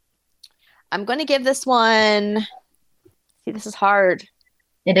 I'm going to give this one... See, this is hard.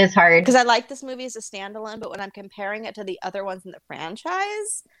 It is hard. Because I like this movie as a standalone, but when I'm comparing it to the other ones in the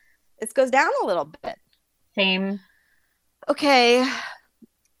franchise, it goes down a little bit. Same. Okay.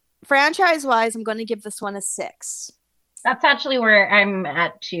 Franchise-wise, I'm going to give this one a 6. That's actually where I'm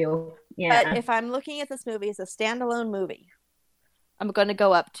at too. Yeah. But if I'm looking at this movie as a standalone movie, I'm going to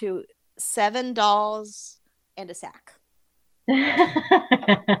go up to 7 dolls and a sack. Yeah,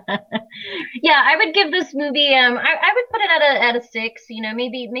 I would give this movie I would put it at a 6,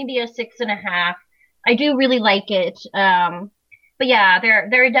 maybe a 6.5. I do really like it. But yeah,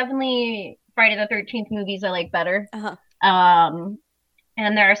 there are definitely Friday the 13th movies I like better.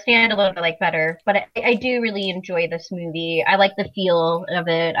 And there are standalones I like better, but I do really enjoy this movie. I like the feel of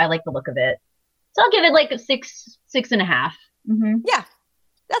it. I like the look of it. So I'll give it like a 6.5. Mm-hmm. Yeah,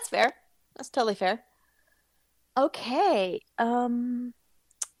 that's fair. That's totally fair. Okay. Fun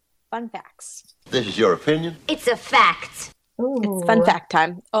facts. This is your opinion? It's a fact. Ooh. It's fun fact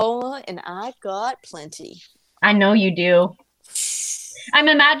time. Oh, and I got plenty. I know you do. I'm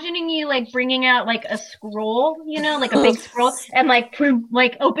imagining you like bringing out like a scroll, like a big scroll, and like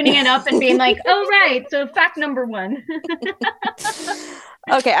opening it up and being like, "Oh right, so fact number 1."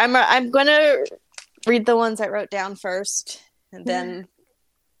 Okay, I'm gonna read the ones I wrote down first, and then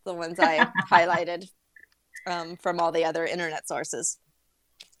the ones I highlighted from all the other internet sources.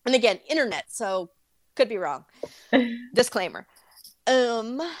 And again, internet, so could be wrong. Disclaimer.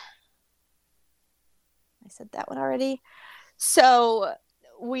 I said that one already. So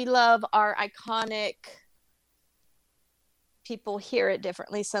we love our iconic. People hear it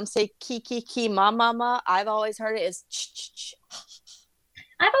differently. Some say ki ma ma ma. I've always heard it as ch ch ch.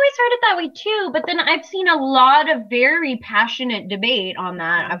 I've always heard it that way too, but then I've seen a lot of very passionate debate on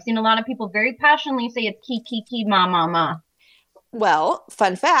that. I've seen a lot of people very passionately say it's ki ma ma ma. Well,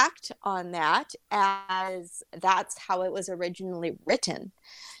 fun fact on that, as that's how it was originally written.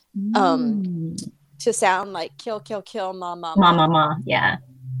 To sound like kill, kill, kill, ma, ma, ma. Ma, ma, ma, yeah.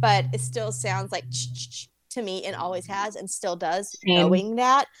 But it still sounds like ch-ch-ch to me, and always has and still does. Same. Knowing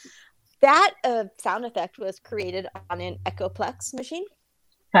that. That sound effect was created on an Echoplex machine.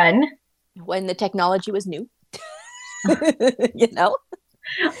 Fun. When the technology was new.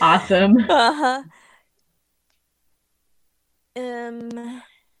 Awesome. Uh-huh.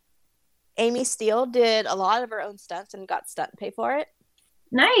 Amy Steele did a lot of her own stunts and got stunt pay for it.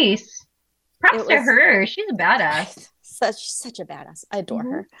 Nice. Props to her. She's a badass. Such a badass. I adore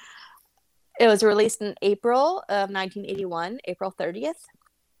her. It was released in April of 1981, April 30th.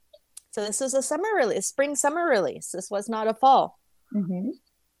 So this was a summer release, spring-summer release. This was not a fall.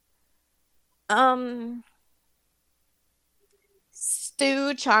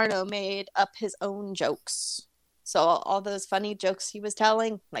 Stu Charno made up his own jokes. So all those funny jokes he was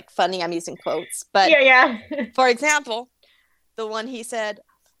telling, like funny, I'm using quotes. But yeah. For example, the one he said,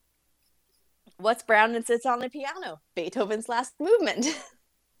 "What's brown and sits on the piano? Beethoven's Last Movement."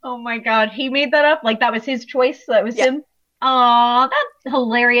 Oh my God, he made that up? Like that was his choice? That was him? Aw, that's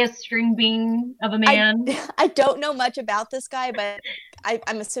hilarious string bean of a man. I don't know much about this guy, but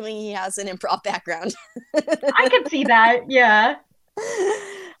I'm assuming he has an improv background. I could see that, yeah.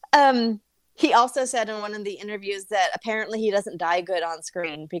 He also said in one of the interviews that apparently he doesn't die good on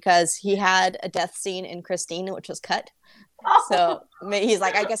screen because he had a death scene in Christine, which was cut. Oh. So he's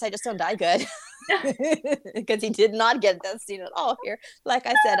like, I guess I just don't die good. Because he did not get a death scene at all here. Like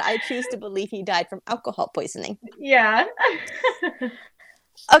I said, I choose to believe he died from alcohol poisoning. Yeah.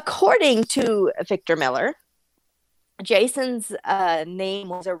 According to Victor Miller, Jason's name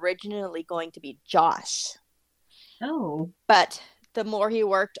was originally going to be Josh. Oh. But the more he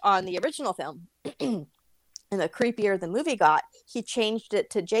worked on the original film and the creepier the movie got, he changed it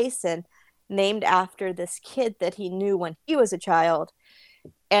to Jason, named after this kid that he knew when he was a child.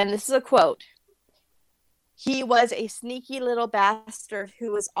 And this is a quote. "He was a sneaky little bastard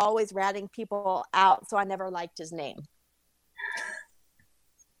who was always ratting people out, so I never liked his name."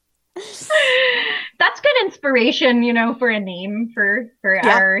 That's good inspiration, for a name for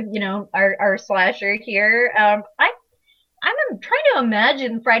our slasher here. I'm trying to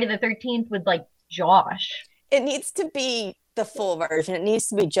imagine Friday the 13th with like Josh. It needs to be the full version. It needs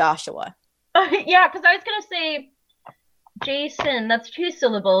to be Joshua. Yeah, because I was gonna say Jason, that's 2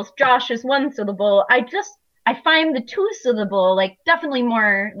 syllables. Josh is 1 syllable. I find the 2 syllable like definitely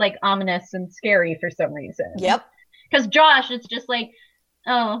more like ominous and scary for some reason. Yep. Because Josh, it's just like,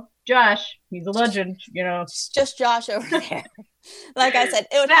 oh, Josh, he's a legend, It's just Josh over there. Like I said,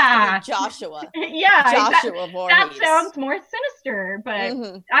 it would have to be Joshua. Yeah, Joshua Voorhees. That sounds more sinister, but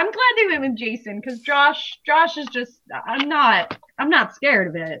I'm glad they went with Jason because Josh is just I'm not scared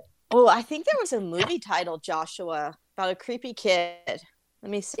of it. Oh, I think there was a movie titled Joshua about a creepy kid.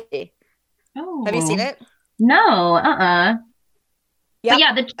 Let me see. Oh. Have you seen it? No, Yeah. But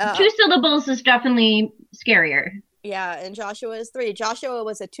yeah, the two syllables is definitely scarier. Yeah, and Joshua is 3. Joshua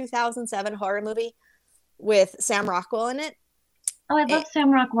was a 2007 horror movie with Sam Rockwell in it. Oh, I love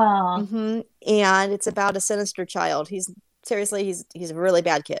Sam Rockwell. And it's about a sinister child. He's a really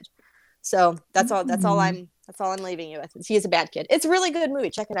bad kid. So that's all I'm leaving you with. He is a bad kid. It's a really good movie.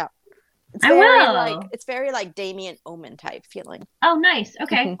 Check it out. It's very like Damien Omen type feeling. Oh, nice.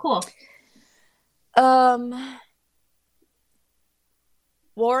 Okay, cool.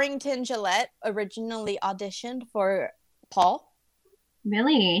 Warrington Gillette originally auditioned for Paul.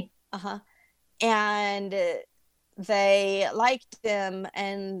 Really? And they liked him,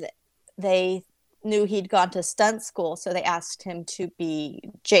 and they knew he'd gone to stunt school, so they asked him to be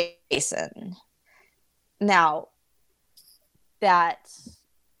Jason. Now, that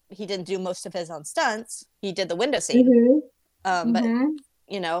he didn't do most of his own stunts, he did the window scene. But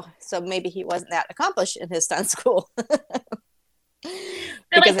so maybe he wasn't that accomplished in his stunt school.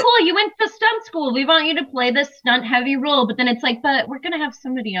 They're like, cool, you went to stunt school. We want you to play this stunt heavy role. But then it's like, but we're going to have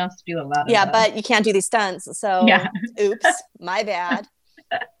somebody else do a lot of that. But you can't do these stunts. So, oops, my bad.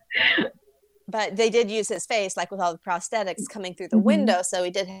 But they did use his face, like with all the prosthetics coming through the window. So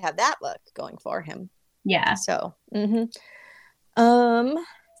he did have that look going for him. Yeah. So,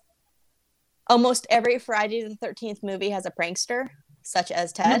 almost every Friday the 13th movie has a prankster, such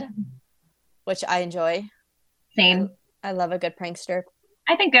as Ted, which I enjoy. Same. I love a good prankster.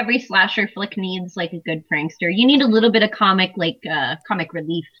 I think every slasher flick needs like a good prankster. You need a little bit of comic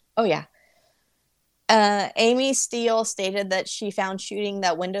relief. Oh yeah. Amy Steele stated that she found shooting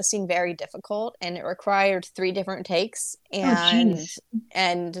that window scene very difficult, and it required 3 different takes.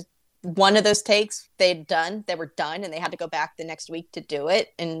 And one of those takes they were done, and they had to go back the next week to do it.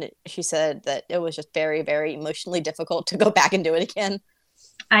 And she said that it was just very, very emotionally difficult to go back and do it again.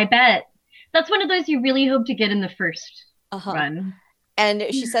 I bet. That's one of those you really hope to get in the first run. And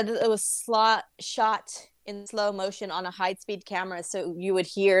she said that it was shot in slow motion on a high-speed camera, so you would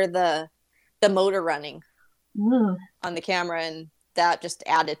hear the motor running on the camera, and that just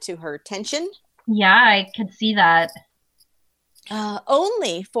added to her tension. Yeah, I could see that.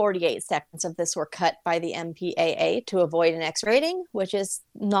 Only 48 seconds of this were cut by the MPAA to avoid an X rating, which is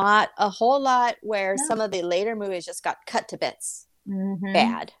not a whole lot, where some of the later movies just got cut to bits.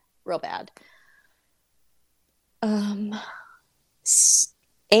 Bad. Real bad.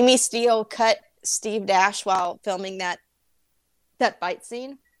 Amy Steele cut Steve Dash while filming that fight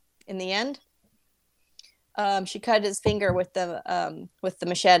scene in the end. She cut his finger with the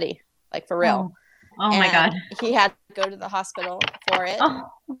machete, like for real. Oh my God. He had to go to the hospital for it.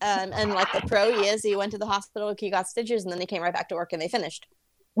 And like the pro he is, he went to the hospital, he got stitches, and then he came right back to work and they finished.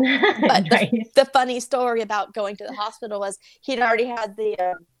 But the funny story about going to the hospital was he'd already had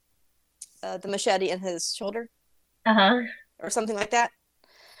the machete in his shoulder. Or something like that.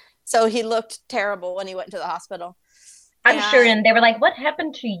 So he looked terrible when he went to the hospital. I'm sure, and they were like, "What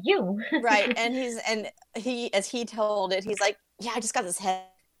happened to you?" Right, and he, as he told it, he's like, "Yeah, I just got this head."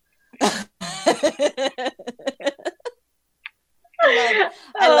 I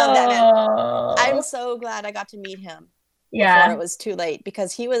love that man. I'm so glad I got to meet him before it was too late,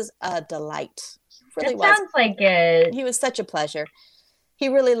 because he was a delight. He really was. Sounds like it. He was such a pleasure. He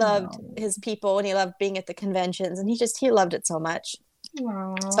really loved his people, and he loved being at the conventions, and he loved it so much.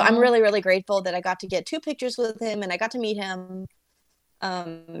 Aww. So I'm really, really grateful that I got to get 2 pictures with him, and I got to meet him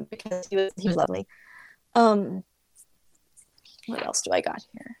because he was lovely. What else do I got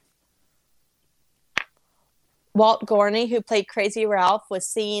here? Walt Gorney, who played Crazy Ralph, was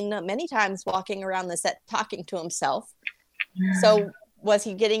seen many times walking around the set talking to himself. So was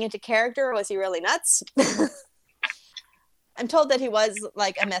he getting into character, or was he really nuts? I'm told that he was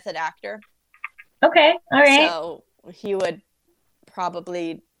like a method actor. Okay, all right. So he would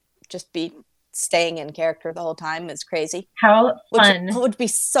probably just be staying in character the whole time. It's crazy. How fun. Which would be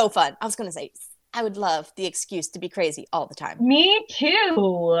so fun. I was going to say, I would love the excuse to be crazy all the time. Me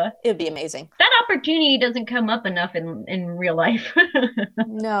too. It would be amazing. That opportunity doesn't come up enough in real life.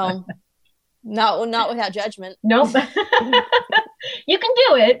 No. Not without judgment. Nope. You can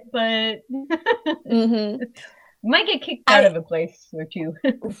do it, but you might get kicked out of a place or two.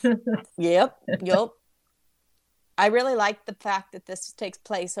 Yep. I really like the fact that this takes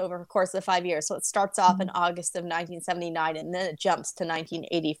place over the course of 5 years. So it starts off in August of 1979, and then it jumps to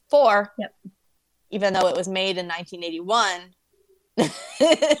 1984. Yep. Even though it was made in 1981,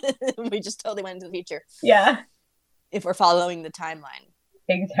 we just totally went into the future. Yeah. If we're following the timeline.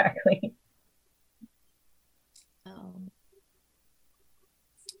 Exactly.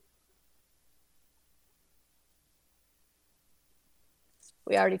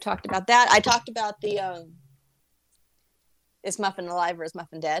 We already talked about that. I talked about the is Muffin alive or is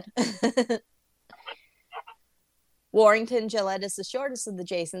Muffin dead? Warrington Gillette is the shortest of the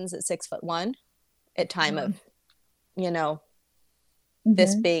Jasons at 6'1" at time of,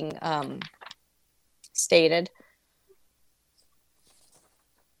 this being stated.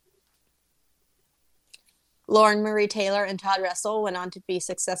 Lauren Marie Taylor and Todd Russell went on to be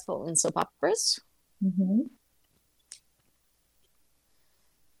successful in soap operas.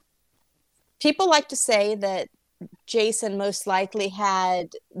 People like to say that Jason most likely had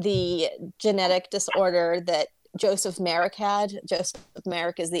the genetic disorder that Joseph Merrick had. Joseph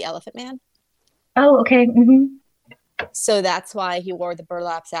Merrick is the Elephant Man. Oh, okay. So that's why he wore the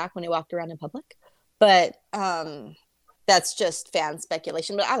burlap sack when he walked around in public. But that's just fan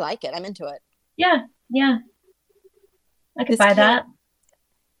speculation. But I like it. I'm into it. Yeah. I could buy that.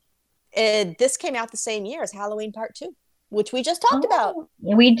 This came out the same year as Halloween Part 2, which we just talked about.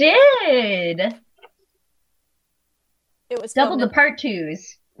 We did. It was double the Part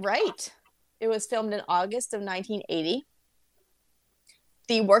 2s. Right. It was filmed in August of 1980.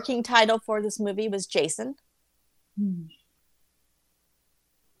 The working title for this movie was Jason.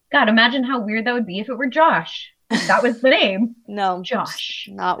 God, imagine how weird that would be if it were Josh. That was the name. No. Josh.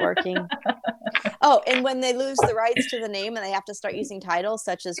 Not working. Oh, and when they lose the rights to the name and they have to start using titles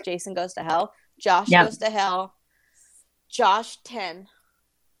such as Jason Goes to Hell, Josh Goes to Hell, Josh 10.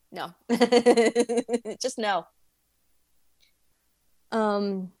 No. Just no.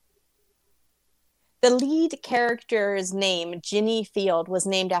 The lead character's name, Ginny Field, was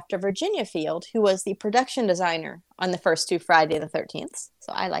named after Virginia Field, who was the production designer on the first two Friday the 13th.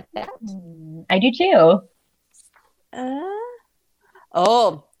 So I like that. I do too.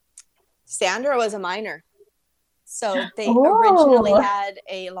 Sandra was a minor. So they originally had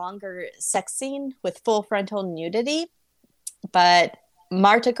a longer sex scene with full frontal nudity, but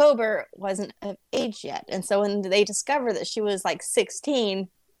Marta Kober wasn't of age yet. And so when they discovered that she was like 16,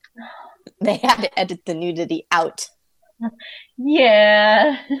 they had to edit the nudity out.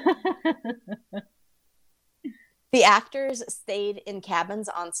 Yeah. The actors stayed in cabins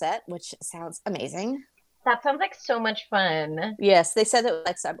on set, which sounds amazing. That sounds like so much fun. Yes, they said it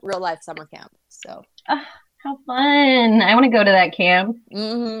was like real life summer camp. So, how fun! I want to go to that camp.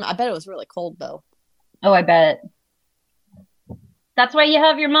 I bet it was really cold though. Oh, I bet. That's why you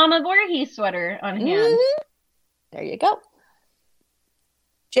have your Mama Voorhees sweater on hand. There you go.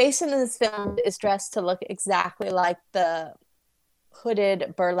 Jason in this film is dressed to look exactly like the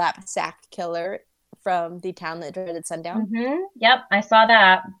hooded burlap sack killer from The Town That Dreaded Sundown. Yep, I saw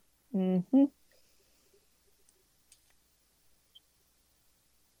that.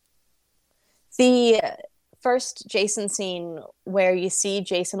 The first Jason scene where you see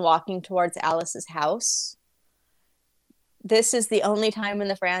Jason walking towards Alice's house, this is the only time in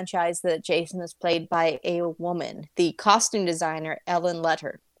the franchise that Jason is played by a woman. The costume designer, Ellen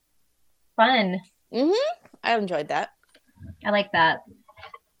Letter. Fun. I enjoyed that. I like that.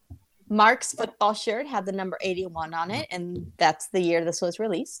 Mark's football shirt had the number 81 on it, and that's the year this was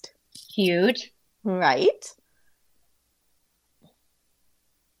released. Cute. Right.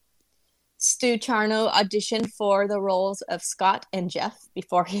 Stu Charno auditioned for the roles of Scott and Jeff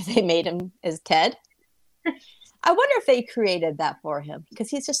before they made him as Ted. I wonder if they created that for him because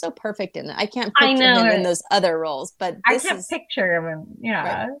he's just so perfect in it. I can't picture him in those other roles, but I can't picture him.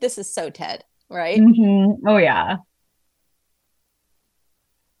 Yeah, right? This is so Ted, right? Oh yeah.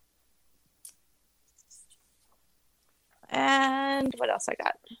 And what else I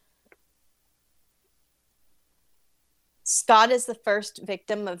got? Scott is the first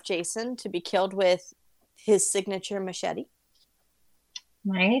victim of Jason to be killed with his signature machete.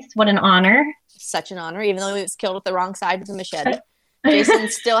 Nice. What an honor. Such an honor, even though he was killed with the wrong side of the machete. Jason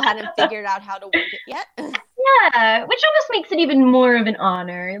still hadn't figured out how to work it yet. Yeah, which almost makes it even more of an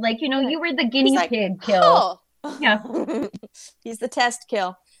honor. Like, you were the guinea pig kill. Yeah. He's the test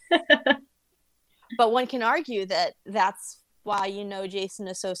kill. But one can argue that that's why Jason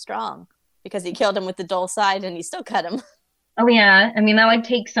is so strong. Because he killed him with the dull side and he still cut him. Oh, yeah. I mean, that would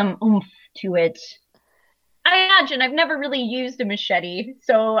take some oomph to it. I imagine I've never really used a machete,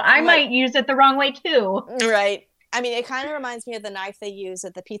 so I might use it the wrong way too. Right. I mean, it kind of reminds me of the knife they use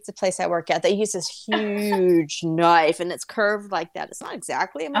at the pizza place I work at. They use this huge knife, and it's curved like that. It's not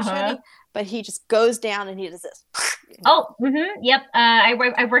exactly a machete, but he just goes down and he does this. Yep.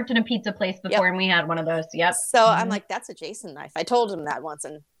 I worked in a pizza place before, and we had one of those. Yep. So I'm like, that's a Jason knife. I told him that once,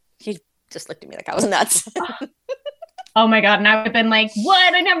 and he just looked at me like I was nuts. Oh my God. And I would have been like,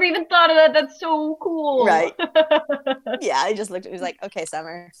 what? I never even thought of that. That's so cool. Right. Yeah. I just looked at me. He was like, okay,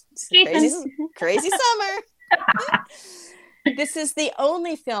 Summer. Crazy summer. This is the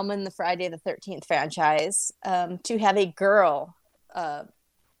only film in the Friday the 13th franchise to have a girl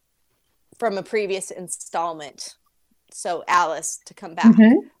from a previous installment. So Alice to come back,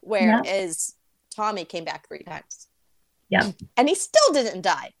 whereas Tommy came back 3 times. Yeah. And he still didn't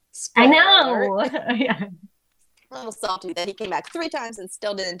die. I know. Yeah. A little salty that he came back 3 times and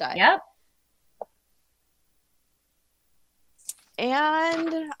still didn't die. Yep.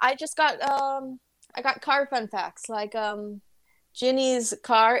 And I just got I got car fun facts. Like Ginny's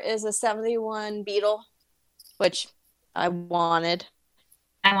car is a 71 Beetle, which I wanted.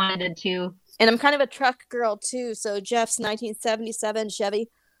 I wanted it too. And I'm kind of a truck girl too. So Jeff's 1977 Chevy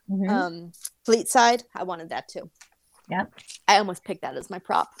Fleet Side, I wanted that too. Yep. I almost picked that as my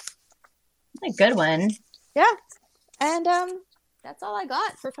prop. A good one. Yeah. And that's all I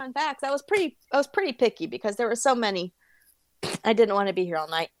got for fun facts. I was pretty picky because there were so many. I didn't want to be here all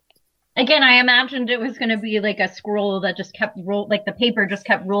night. Again, I imagined it was going to be like a scroll that just kept like the paper just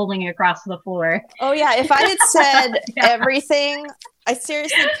kept rolling across the floor. Oh yeah, if I had said everything, I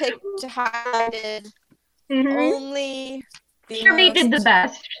seriously picked highlighted only the Sheree did the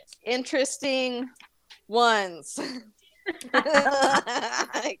best. Interesting ones.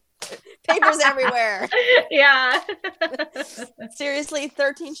 Papers everywhere. Yeah. Seriously,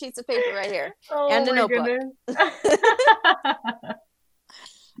 13 sheets of paper right here. Oh, and a notebook.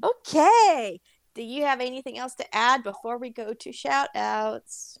 Okay. Do you have anything else to add before we go to shout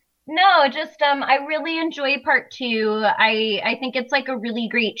outs? No, just I really enjoy part 2. I think it's like a really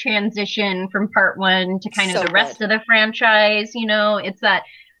great transition from part 1 to kind of the rest of the franchise. You know, it's that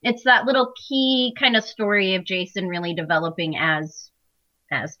little key kind of story of Jason really developing as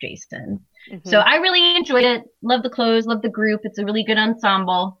Jason. So I really enjoyed it. Love the clothes, love the group. It's a really good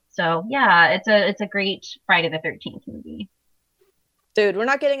ensemble. So yeah, it's a great Friday the 13th movie. Dude, we're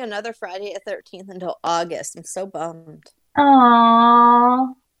not getting another Friday the 13th until August. I'm so bummed.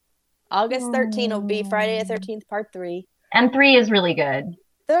 Aww. August 13th will be Friday the 13th part 3. And 3 is really good.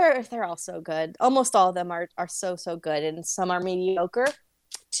 They're all so good. Almost all of them are so good, and some are mediocre.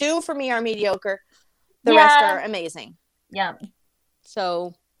 2 for me are mediocre. The rest are amazing. Yeah.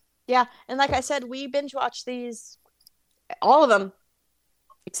 So, yeah. And like I said, we binge watch these, all of them,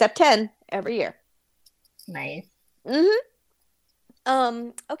 except 10 every year. Nice.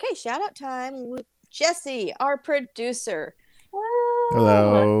 Okay, shout out time with Jesse, our producer.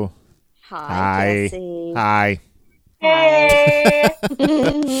 Hello. Hi. Jesse. Hi. Hey.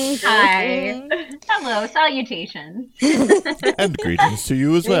 Hi. Hello. Salutations. And greetings to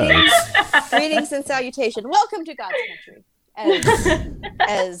you as well. Greetings and salutation. Welcome to God's country.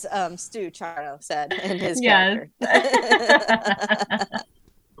 As Stu Charno said in his character.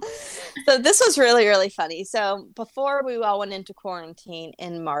 So this was really, really funny. So before we all went into quarantine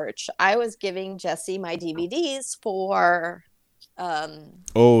in March, I was giving Jesse my DVDs for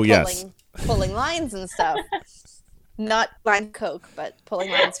pulling lines and stuff. Not line Coke, but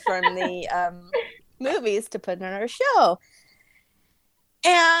pulling lines from the movies to put in our show.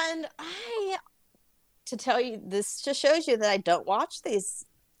 And to tell you, this just shows you that I don't watch these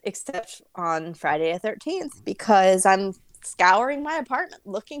except on Friday the 13th because I'm scouring my apartment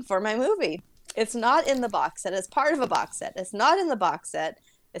looking for my movie. It's not in the box set. It's part of a box set. It's not in the box set.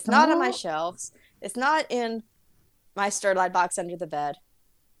 It's not on my shelves. It's not in my Sturlide box under the bed.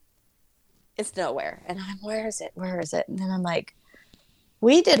 It's nowhere. And I'm, where is it? And then I'm like,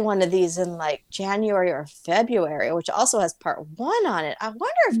 we did one of these in like January or February, which also has part 1 on it. I wonder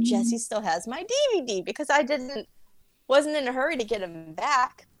if Jesse still has my DVD because I wasn't in a hurry to get him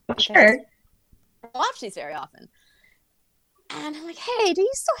back. Sure. I don't watch these very often. And I'm like, hey, do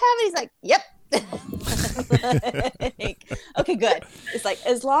you still have it? He's like, yep. Okay, good. It's like,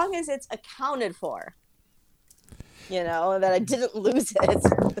 as long as it's accounted for, that I didn't lose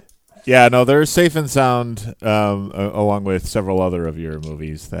it. Yeah, no, they're safe and sound, along with several other of your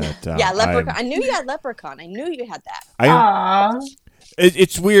movies. That Leprechaun. I knew you had Leprechaun. I knew you had that.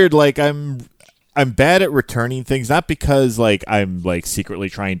 It's weird. Like I'm bad at returning things, not because like I'm like secretly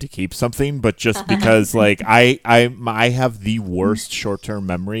trying to keep something, but just because like I have the worst short-term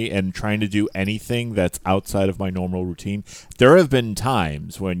memory, and trying to do anything that's outside of my normal routine. There have been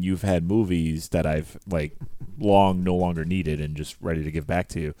times when you've had movies that I've like no longer needed and just ready to give back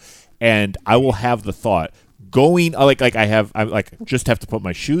to you, and I will have the thought going I just have to put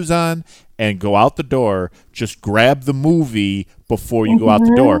my shoes on and go out the door, just grab the movie before you go out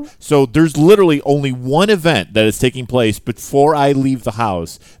the door. So there's literally only one event that is taking place before I leave the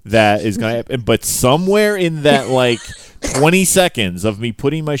house that is going to happen. But somewhere in that like 20 seconds of me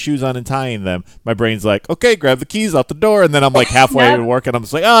putting my shoes on and tying them, my brain's like, okay, grab the keys out the door. And then I'm like halfway to work and I'm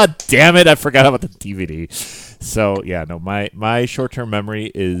just like, damn it, I forgot about the DVD. So yeah, no, my short-term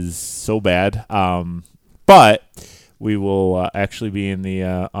memory is so bad. But we will actually be in the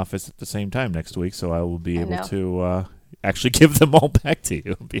office at the same time next week, so I will be able to actually give them all back to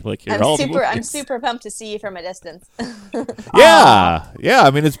you. Be like, here, I'm super pumped to see you from a distance. Yeah. I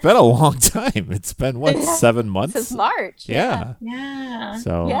mean, it's been a long time. It's been 7 months since March. Yeah.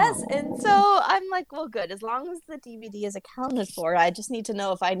 So yes, and so I'm like, well, good. As long as the DVD is accounted for, I just need to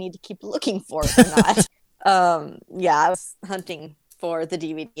know if I need to keep looking for it or not. I was hunting for the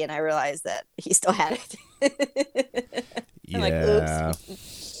DVD and I realized that he still had it. I'm like,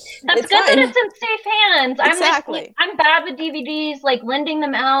 oops. That's good that it's in safe hands. Exactly. I'm bad with DVDs, like lending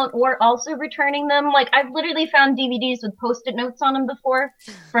them out or also returning them. Like I've literally found DVDs with Post-it notes on them before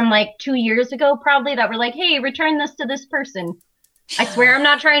from like 2 years ago, probably, that were like, hey, return this to this person. I swear I'm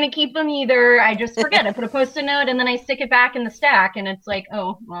not trying to keep them either. I just forget. I put a Post-it note and then I stick it back in the stack and it's like,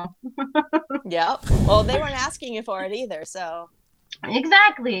 oh, well. Yeah. Well, they weren't asking you for it either, so.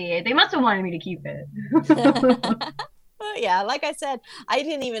 Exactly. They must have wanted me to keep it. Yeah, like I said, I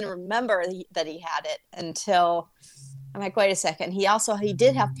didn't even remember that he had it until I'm like, wait a second. He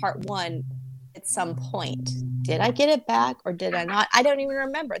did have part 1 at some point. Did I get it back or did I not? I don't even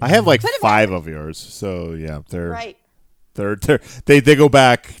remember. I have like 5 of yours, so yeah, they're right. They go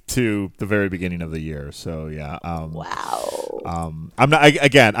back to the very beginning of the year, so yeah. Wow. I'm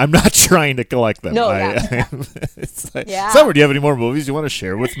not trying to collect them. No, it's like, Summer, do you have any more movies you want to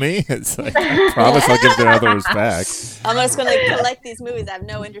share with me? It's like, I promise I'll give the others back. I'm just going to collect these movies I have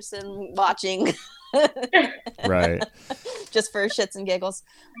no interest in watching. Right. Just for shits and giggles.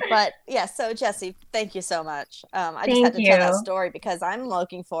 But yeah, so Jesse, thank you so much. I just had to tell that story because I'm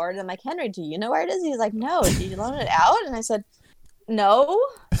looking forward. I'm like, Henry, do you know where it is? He's like, no. Did you loan it out? And I said, no.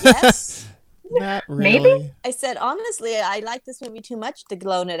 Yes. Not really. Maybe. I said, honestly, I like this movie too much to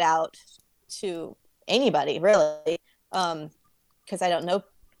loan it out to anybody, really. Because I don't know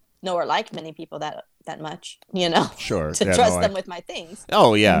or like many people that much, Sure. to trust them with my things.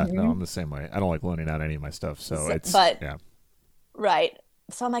 Oh yeah. No, I'm the same way. I don't like loaning out any of my stuff, so it's yeah. Right.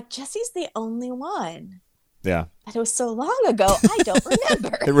 So I'm like, Jesse's the only one. Yeah. But it was so long ago, I don't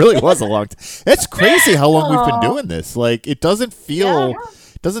remember. It really was a long time. It's crazy how long we've been doing this. Like, it doesn't feel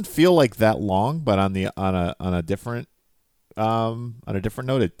like that long, but on a different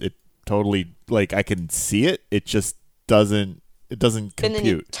note, it totally, like, I can see it. It just doesn't compute. Been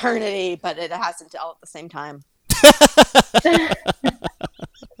an eternity, but it hasn't all at the same time.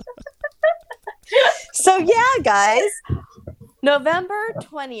 So yeah, guys, November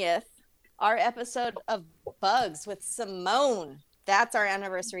 20th, our episode of Bugs with Simone. That's our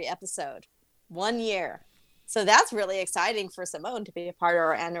anniversary episode. 1 year. So that's really exciting for Simone to be a part of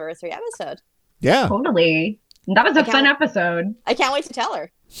our anniversary episode. Yeah. Totally. That was a fun episode. I can't wait to tell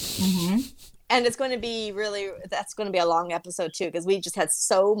her. Mm-hmm. And it's going to be that's going to be a long episode too, because we just had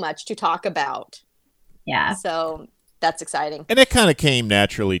so much to talk about. Yeah. So that's exciting. And it kind of came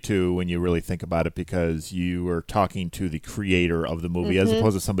naturally too when you really think about it, because you were talking to the creator of the movie as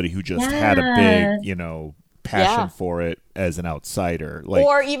opposed to somebody who just had a big, passion for it as an outsider. Like,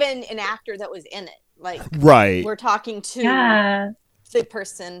 or even an actor that was in it. Like, right. We're talking to the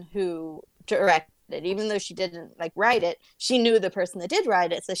person who directed it, even though she didn't write it. She knew the person that did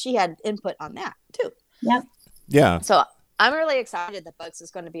write it, so she had input on that too. Yep. Yeah. So I'm really excited that Bugs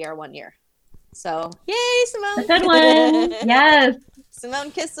is going to be our 1 year. So yay, Simone! A good one. Yes.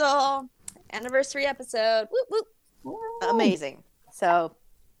 Simone Kissel anniversary episode. Whoop whoop. Amazing. So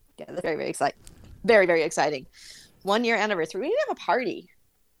yeah, that's very, very exciting. Very, very exciting. 1 year anniversary. We need to have a party.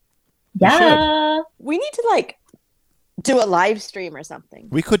 Yeah. We need to do a live stream or something.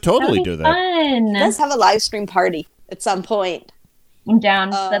 We could totally do that. Fun. Let's have a live stream party at some point. I'm down.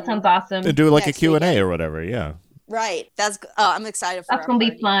 That sounds awesome. And do like a Q&A or whatever. Yeah. Right. I'm excited for that's gonna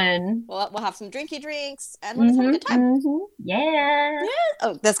be fun. We'll have some drinky drinks and we'll have a good time. Mm-hmm. Yeah.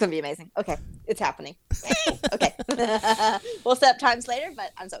 Oh, that's gonna be amazing. Okay, it's happening. Okay. We'll set up times later,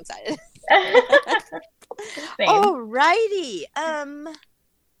 but I'm so excited. Alrighty.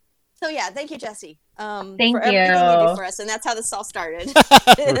 So yeah, thank you, Jesse. Thank for everything you do for us, and that's how this all started.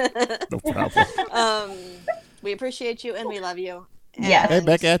 No problem. We appreciate you and we love you. Yeah. Hey,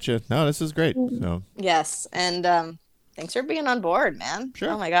 back at you. No, this is great. So. Yes, and thanks for being on board, man.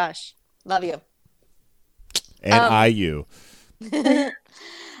 Sure. Oh my gosh, love you. And you.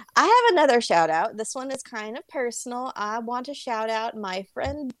 I have another shout out. This one is kind of personal. I want to shout out my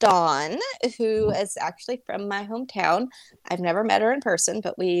friend Dawn, who is actually from my hometown. I've never met her in person,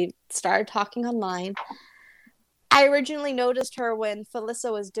 but we started talking online. I originally noticed her when Felissa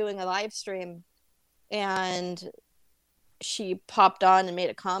was doing a live stream, and she popped on and made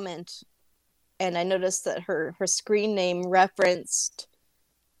a comment, and I noticed that her screen name referenced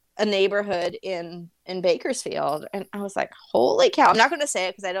a neighborhood in Bakersfield, and I was like, holy cow. I'm not going to say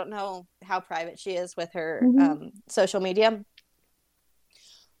it because I don't know how private she is with her social media,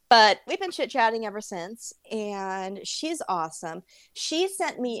 but we've been chit-chatting ever since, and she's awesome. She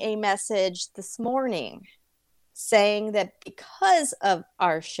sent me a message this morning saying that because of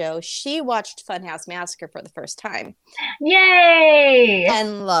our show, she watched Funhouse Massacre for the first time. Yay!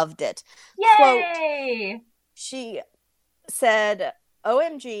 And loved it. Yay! Quote, she said,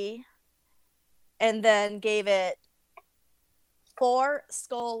 OMG, and then gave it 4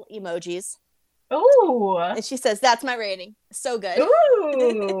 skull emojis. Ooh. And she says, that's my rating. So good.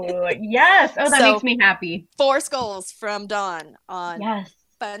 Ooh, yes. Oh, that makes me happy. 4 skulls from Dawn on yes.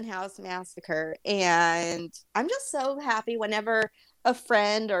 Funhouse Massacre. And I'm just so happy whenever a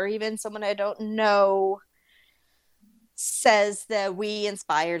friend or even someone I don't know says that we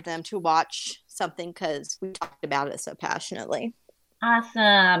inspired them to watch something because we talked about it so passionately.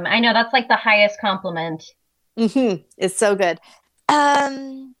 Awesome. I know that's like the highest compliment. It's so good.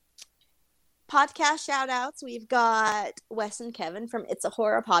 Podcast shout outs. We've got Wes and Kevin from It's a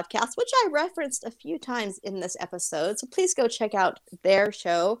Horror Podcast, which I referenced a few times in this episode. So please go check out their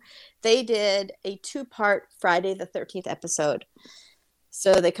show. They did a 2-part Friday the 13th episode.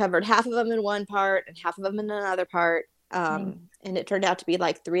 So they covered half of them in one part and half of them in another part. And it turned out to be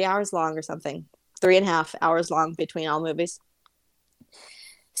like 3 hours long or something. 3.5 hours long between all movies.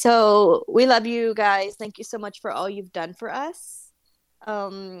 So we love you guys. Thank you so much for all you've done for us.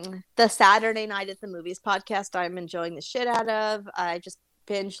 The Saturday Night at the Movies podcast, I'm enjoying the shit out of. I just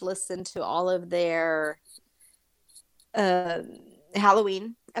binge listened to all of their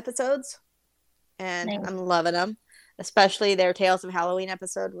Halloween episodes, and I'm loving them. Especially their Tales of Halloween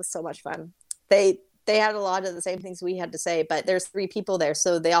episode was so much fun. They had a lot of the same things we had to say, but there's 3 people there,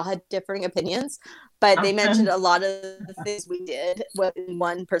 so they all had differing opinions, but they mentioned a lot of the things we did, whether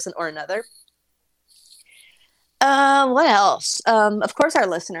one person or another. What else? Of course, our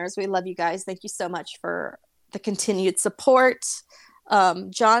listeners, we love you guys. Thank you so much for the continued support.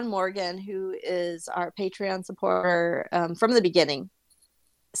 John Morgan, who is our Patreon supporter from the beginning.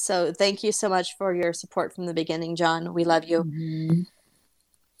 So thank you so much for your support from the beginning, John. We love you.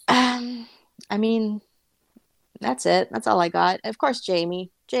 I mean, that's it. That's all I got. Of course,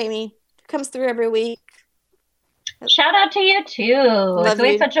 Jamie comes through every week. Shout out to you too. It's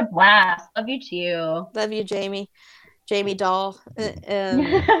always such a blast. Love you too. Love you, Jamie doll.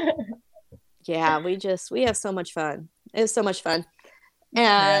 Yeah, we have so much fun. It was so much fun.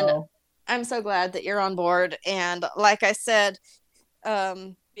 And I'm so glad that you're on board. And like I said, we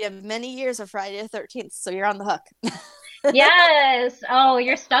have many years of Friday the 13th, so you're on the hook. Yes. Oh,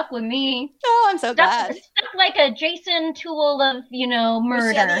 you're stuck with me. Oh, I'm so glad. Stuck like a Jason tool of,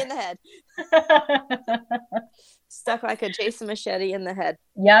 murder. Machete in the head. Stuck like a Jason machete in the head.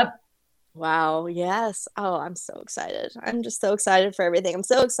 Yep. Wow. Yes. Oh, I'm so excited. I'm just so excited for everything. I'm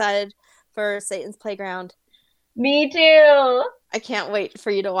so excited for Satan's Playground. Me too. I can't wait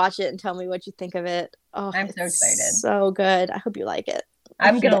for you to watch it and tell me what you think of it. Oh, I'm so excited. So good. I hope you like it.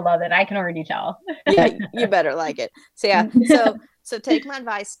 I'm going to love it. I can already tell. Yeah, you better like it. So yeah. So take my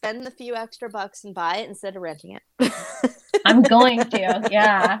advice, spend the few extra bucks and buy it instead of renting it. I'm going to.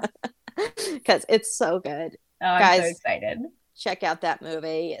 Yeah. Because it's so good. Oh, I'm so excited. Check out that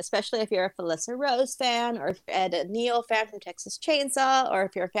movie, especially if you're a Felissa Rose fan, or if you're Ed Neal fan from Texas Chainsaw, or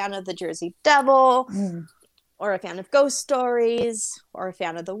if you're a fan of The Jersey Devil, or a fan of ghost stories, or a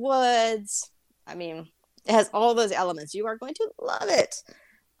fan of The Woods. I mean, it has all those elements. You are going to love it.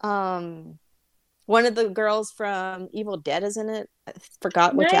 One of the girls from Evil Dead is in it. I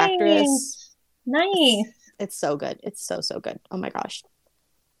forgot which actress. Nice. It's so good. It's so good. Oh my gosh.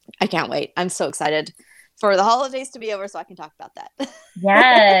 I can't wait. I'm so excited for the holidays to be over so I can talk about that.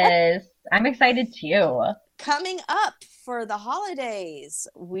 Yes. I'm excited too. Coming up for the holidays,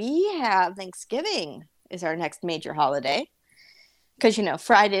 we have Thanksgiving is our next major holiday. Because,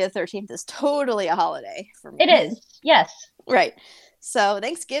 Friday the 13th is totally a holiday for me. It is. Yes. Right. So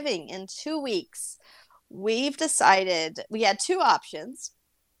Thanksgiving in 2 weeks, we've decided we had 2 options.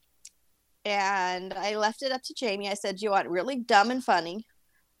 And I left it up to Jamie. I said, do you want really dumb and funny?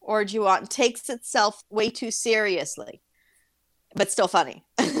 Or do you want takes itself way too seriously, but still funny?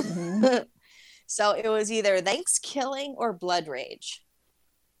 Mm-hmm. So it was either Thanksgiving or Blood Rage.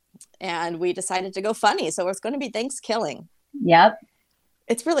 And we decided to go funny. So it's going to be Thanksgiving. Yep.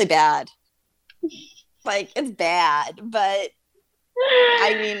 It's really bad. It's bad, but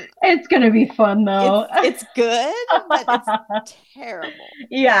I mean, it's going to be fun though. It's good, but it's terrible.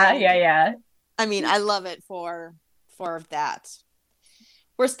 Yeah. I mean, I love it for that.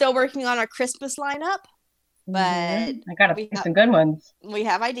 We're still working on our Christmas lineup, but I gotta pick some good ones. We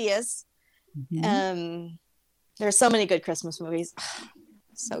have ideas. There's so many good Christmas movies.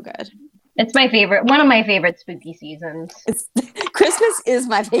 So good. It's my favorite. One of my favorite spooky seasons. Christmas is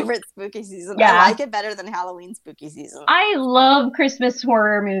my favorite spooky season. Yeah. I like it better than Halloween spooky season. I love Christmas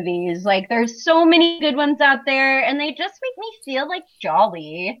horror movies. Like, there's so many good ones out there, and they just make me feel like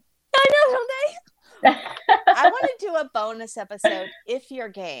jolly. I know, don't they? I want to do a bonus episode if you're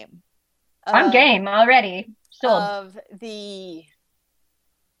game. I'm game already. Sold. Of the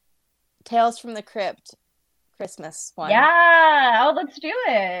Tales from the Crypt Christmas one. Yeah. Oh, let's do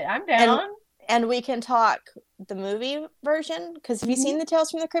it. I'm down. And we can talk the movie version, because have you seen the Tales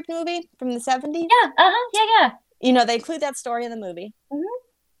from the Crypt movie from the 70s? Yeah. Yeah. You know, they include that story in the movie.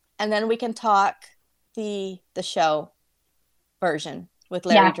 And then we can talk the show version with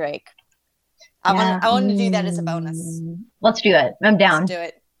Larry Drake. I want to do that as a bonus. Let's do it. I'm down. Let's do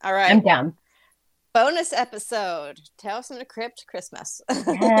it. All right. I'm down. Bonus episode. Tales from the Crypt Christmas.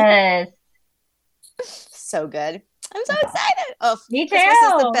 Yes. So good. I'm so excited. Oh, me too. Christmas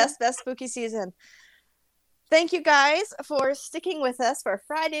is the best spooky season. Thank you guys for sticking with us for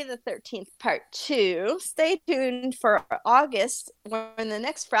Friday the 13th part 2. Stay tuned for August when the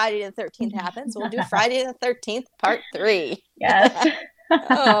next Friday the 13th happens. We'll do Friday the 13th part 3. Yes.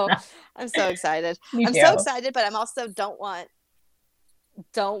 Oh, I'm so excited. I'm so excited, but I'm also don't want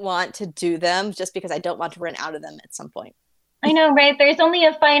to do them just because I don't want to run out of them at some point. I know, right? There's only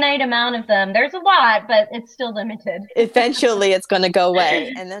a finite amount of them. There's a lot, but it's still limited. Eventually, it's going to go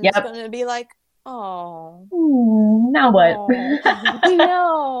away, and then it's going to be like, oh, now what?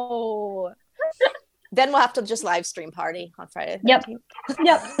 No. Then we'll have to just live stream party on Friday. Yep.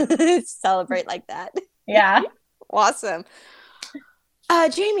 Celebrate like that. Yeah. Awesome.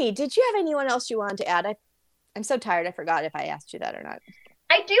 Jamie, did you have anyone else you wanted to add? I'm so tired. I forgot if I asked you that or not.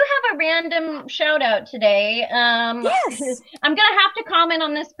 I do have a random shout out today. Yes. I'm going to have to comment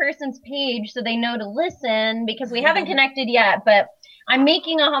on this person's page so they know to listen because we haven't connected yet, but I'm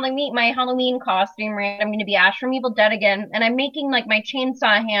making my Halloween costume, right? I'm going to be Ash from Evil Dead again, and I'm making like my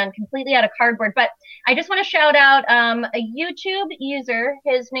chainsaw hand completely out of cardboard, but I just want to shout out a YouTube user.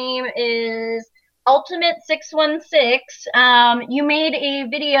 His name is Ultimate616. You made a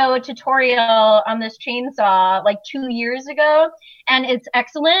video tutorial on this chainsaw like 2 years ago, and it's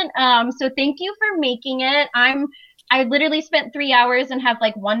excellent. So thank you for making it. I literally spent 3 hours and have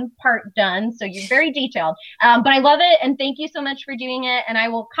like one part done, so you're very detailed. But I love it, and thank you so much for doing it. And I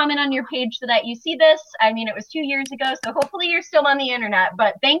will comment on your page so that you see this. I mean, it was 2 years ago, so hopefully you're still on the internet.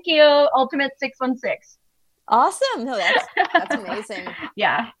 But thank you, Ultimate616. Awesome. No, that's amazing.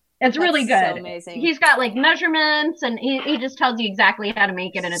 Yeah. It's really good. So amazing. He's got like measurements, and he just tells you exactly how to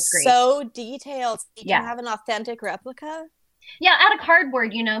make it, and it's great. So detailed. You can have an authentic replica. Yeah, out of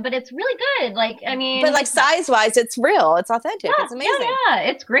cardboard, but it's really good. Like, I mean, but like size-wise, it's real. It's authentic. It's amazing. Yeah,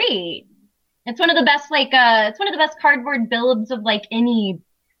 it's great. It's one of the best, it's one of the best cardboard builds of like any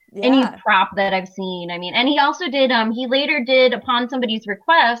prop that I've seen. I mean, and he also did. He later did, upon somebody's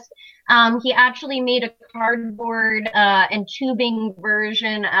request, he actually made a cardboard and tubing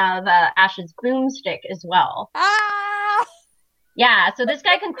version of Ash's boomstick as well. Yeah, so this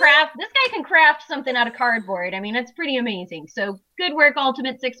guy can craft something out of cardboard. I mean, it's pretty amazing. So good work,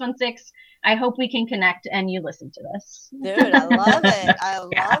 Ultimate616. I hope we can connect and you listen to this. Dude, I love it. I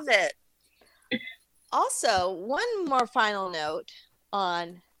love it. Also, one more final note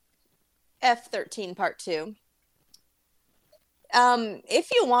on F13 Part 2. If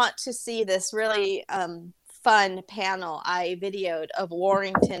you want to see this really fun panel I videoed of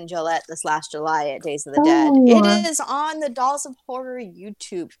Warrington Gillette this last July at Days of the Dead, it is on the Dolls of Horror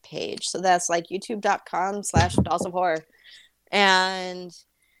YouTube page. So that's like youtube.com/Dolls of Horror. And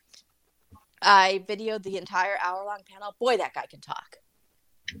I videoed the entire hour-long panel. Boy, that guy can talk.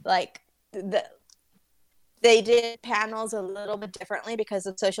 Like, they did panels a little bit differently because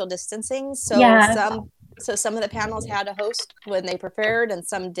of social distancing. So some of the panels had a host when they preferred, and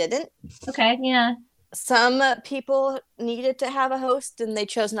some didn't. Okay, yeah. Some people needed to have a host, and they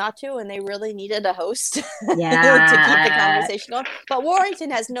chose not to, and they really needed a host to keep the conversation going. But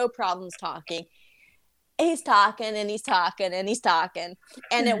Warrington has no problems talking. He's talking, and he's talking, and he's talking.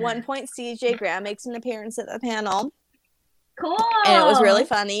 And at one point, C.J. Graham makes an appearance at the panel. Cool. And it was really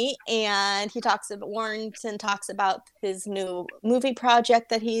funny. And Warrington talks about his new movie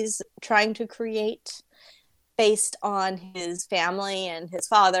project that he's trying to create based on his family and his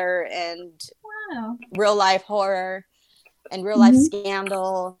father and real life horror and real life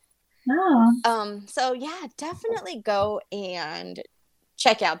scandal. So yeah, definitely go and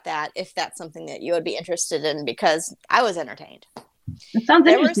check out that if that's something that you would be interested in, because I was entertained. It sounds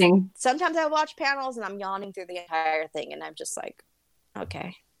interesting. Sometimes I watch panels and I'm yawning through the entire thing, and I'm just like,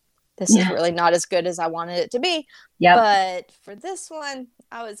 okay, this is really not as good as I wanted it to be. Yep. But for this one,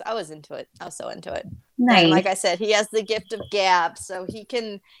 I was into it. I was so into it. Nice. And like I said, he has the gift of gab, so he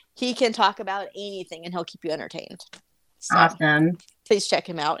can talk about anything and he'll keep you entertained. So awesome. Please check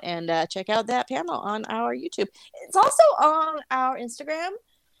him out and check out that panel on our YouTube. It's also on our Instagram.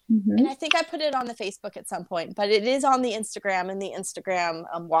 Mm-hmm. And I think I put it on the Facebook at some point, but it is on the Instagram in the Instagram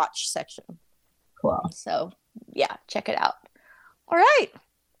watch section. Cool. So yeah, check it out. All right.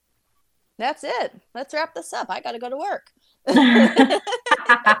 That's it. Let's wrap this up. I got to go to work.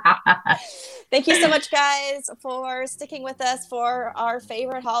 Thank you so much, guys, for sticking with us for our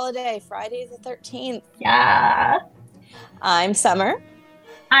favorite holiday, Friday the 13th. Yeah. I'm Summer.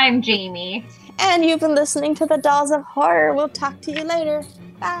 I'm Jamie. And you've been listening to the Dolls of Horror. We'll talk to you later.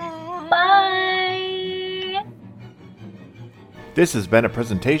 Bye. Bye. This has been a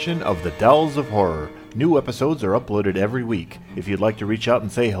presentation of the Dolls of Horror. New episodes are uploaded every week. If you'd like to reach out and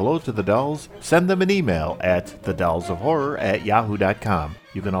say hello to the dolls, send them an email at thedollsofhorror@yahoo.com.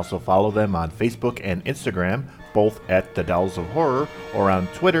 You can also follow them on Facebook and Instagram, both at The Dolls of Horror, or on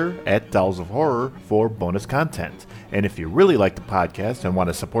Twitter at Dolls of Horror for bonus content. And if you really like the podcast and want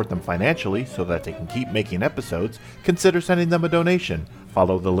to support them financially so that they can keep making episodes, consider sending them a donation.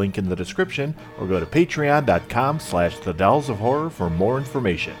 Follow the link in the description or go to patreon.com/thedollsofhorror for more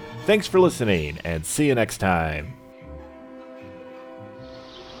information. Thanks for listening, and see you next time.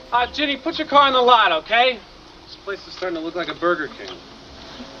 Ginny, put your car in the lot, okay? This place is starting to look like a Burger King.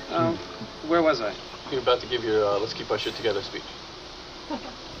 Where was I? You're about to give your let's keep our shit together speech.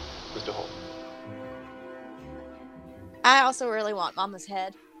 Mr. Holt. I also really want Mama's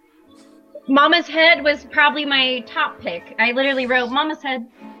head. Mama's head was probably my top pick. I literally wrote Mama's head.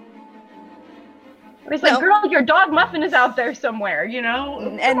 I was like, girl, your dog Muffin is out there somewhere, you know?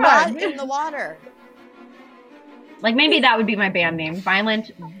 And not in the water. Like, maybe that would be my band name.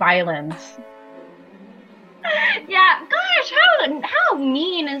 Violent Violence. Yeah, gosh, how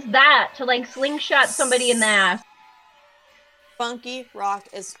mean is that to, like, slingshot somebody in the ass? Funky rock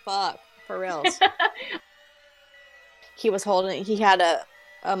as fuck, for reals. He had a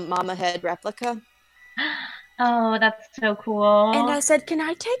mama head replica. Oh, that's so cool. And I said, can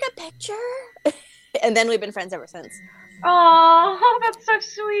I take a picture? And then we've been friends ever since. Oh, that's so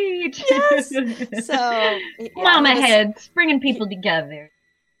sweet. Yes. So, yeah, Mama heads, bringing people together.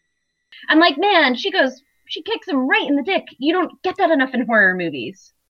 I'm like, man, she kicks him right in the dick. You don't get that enough in horror movies.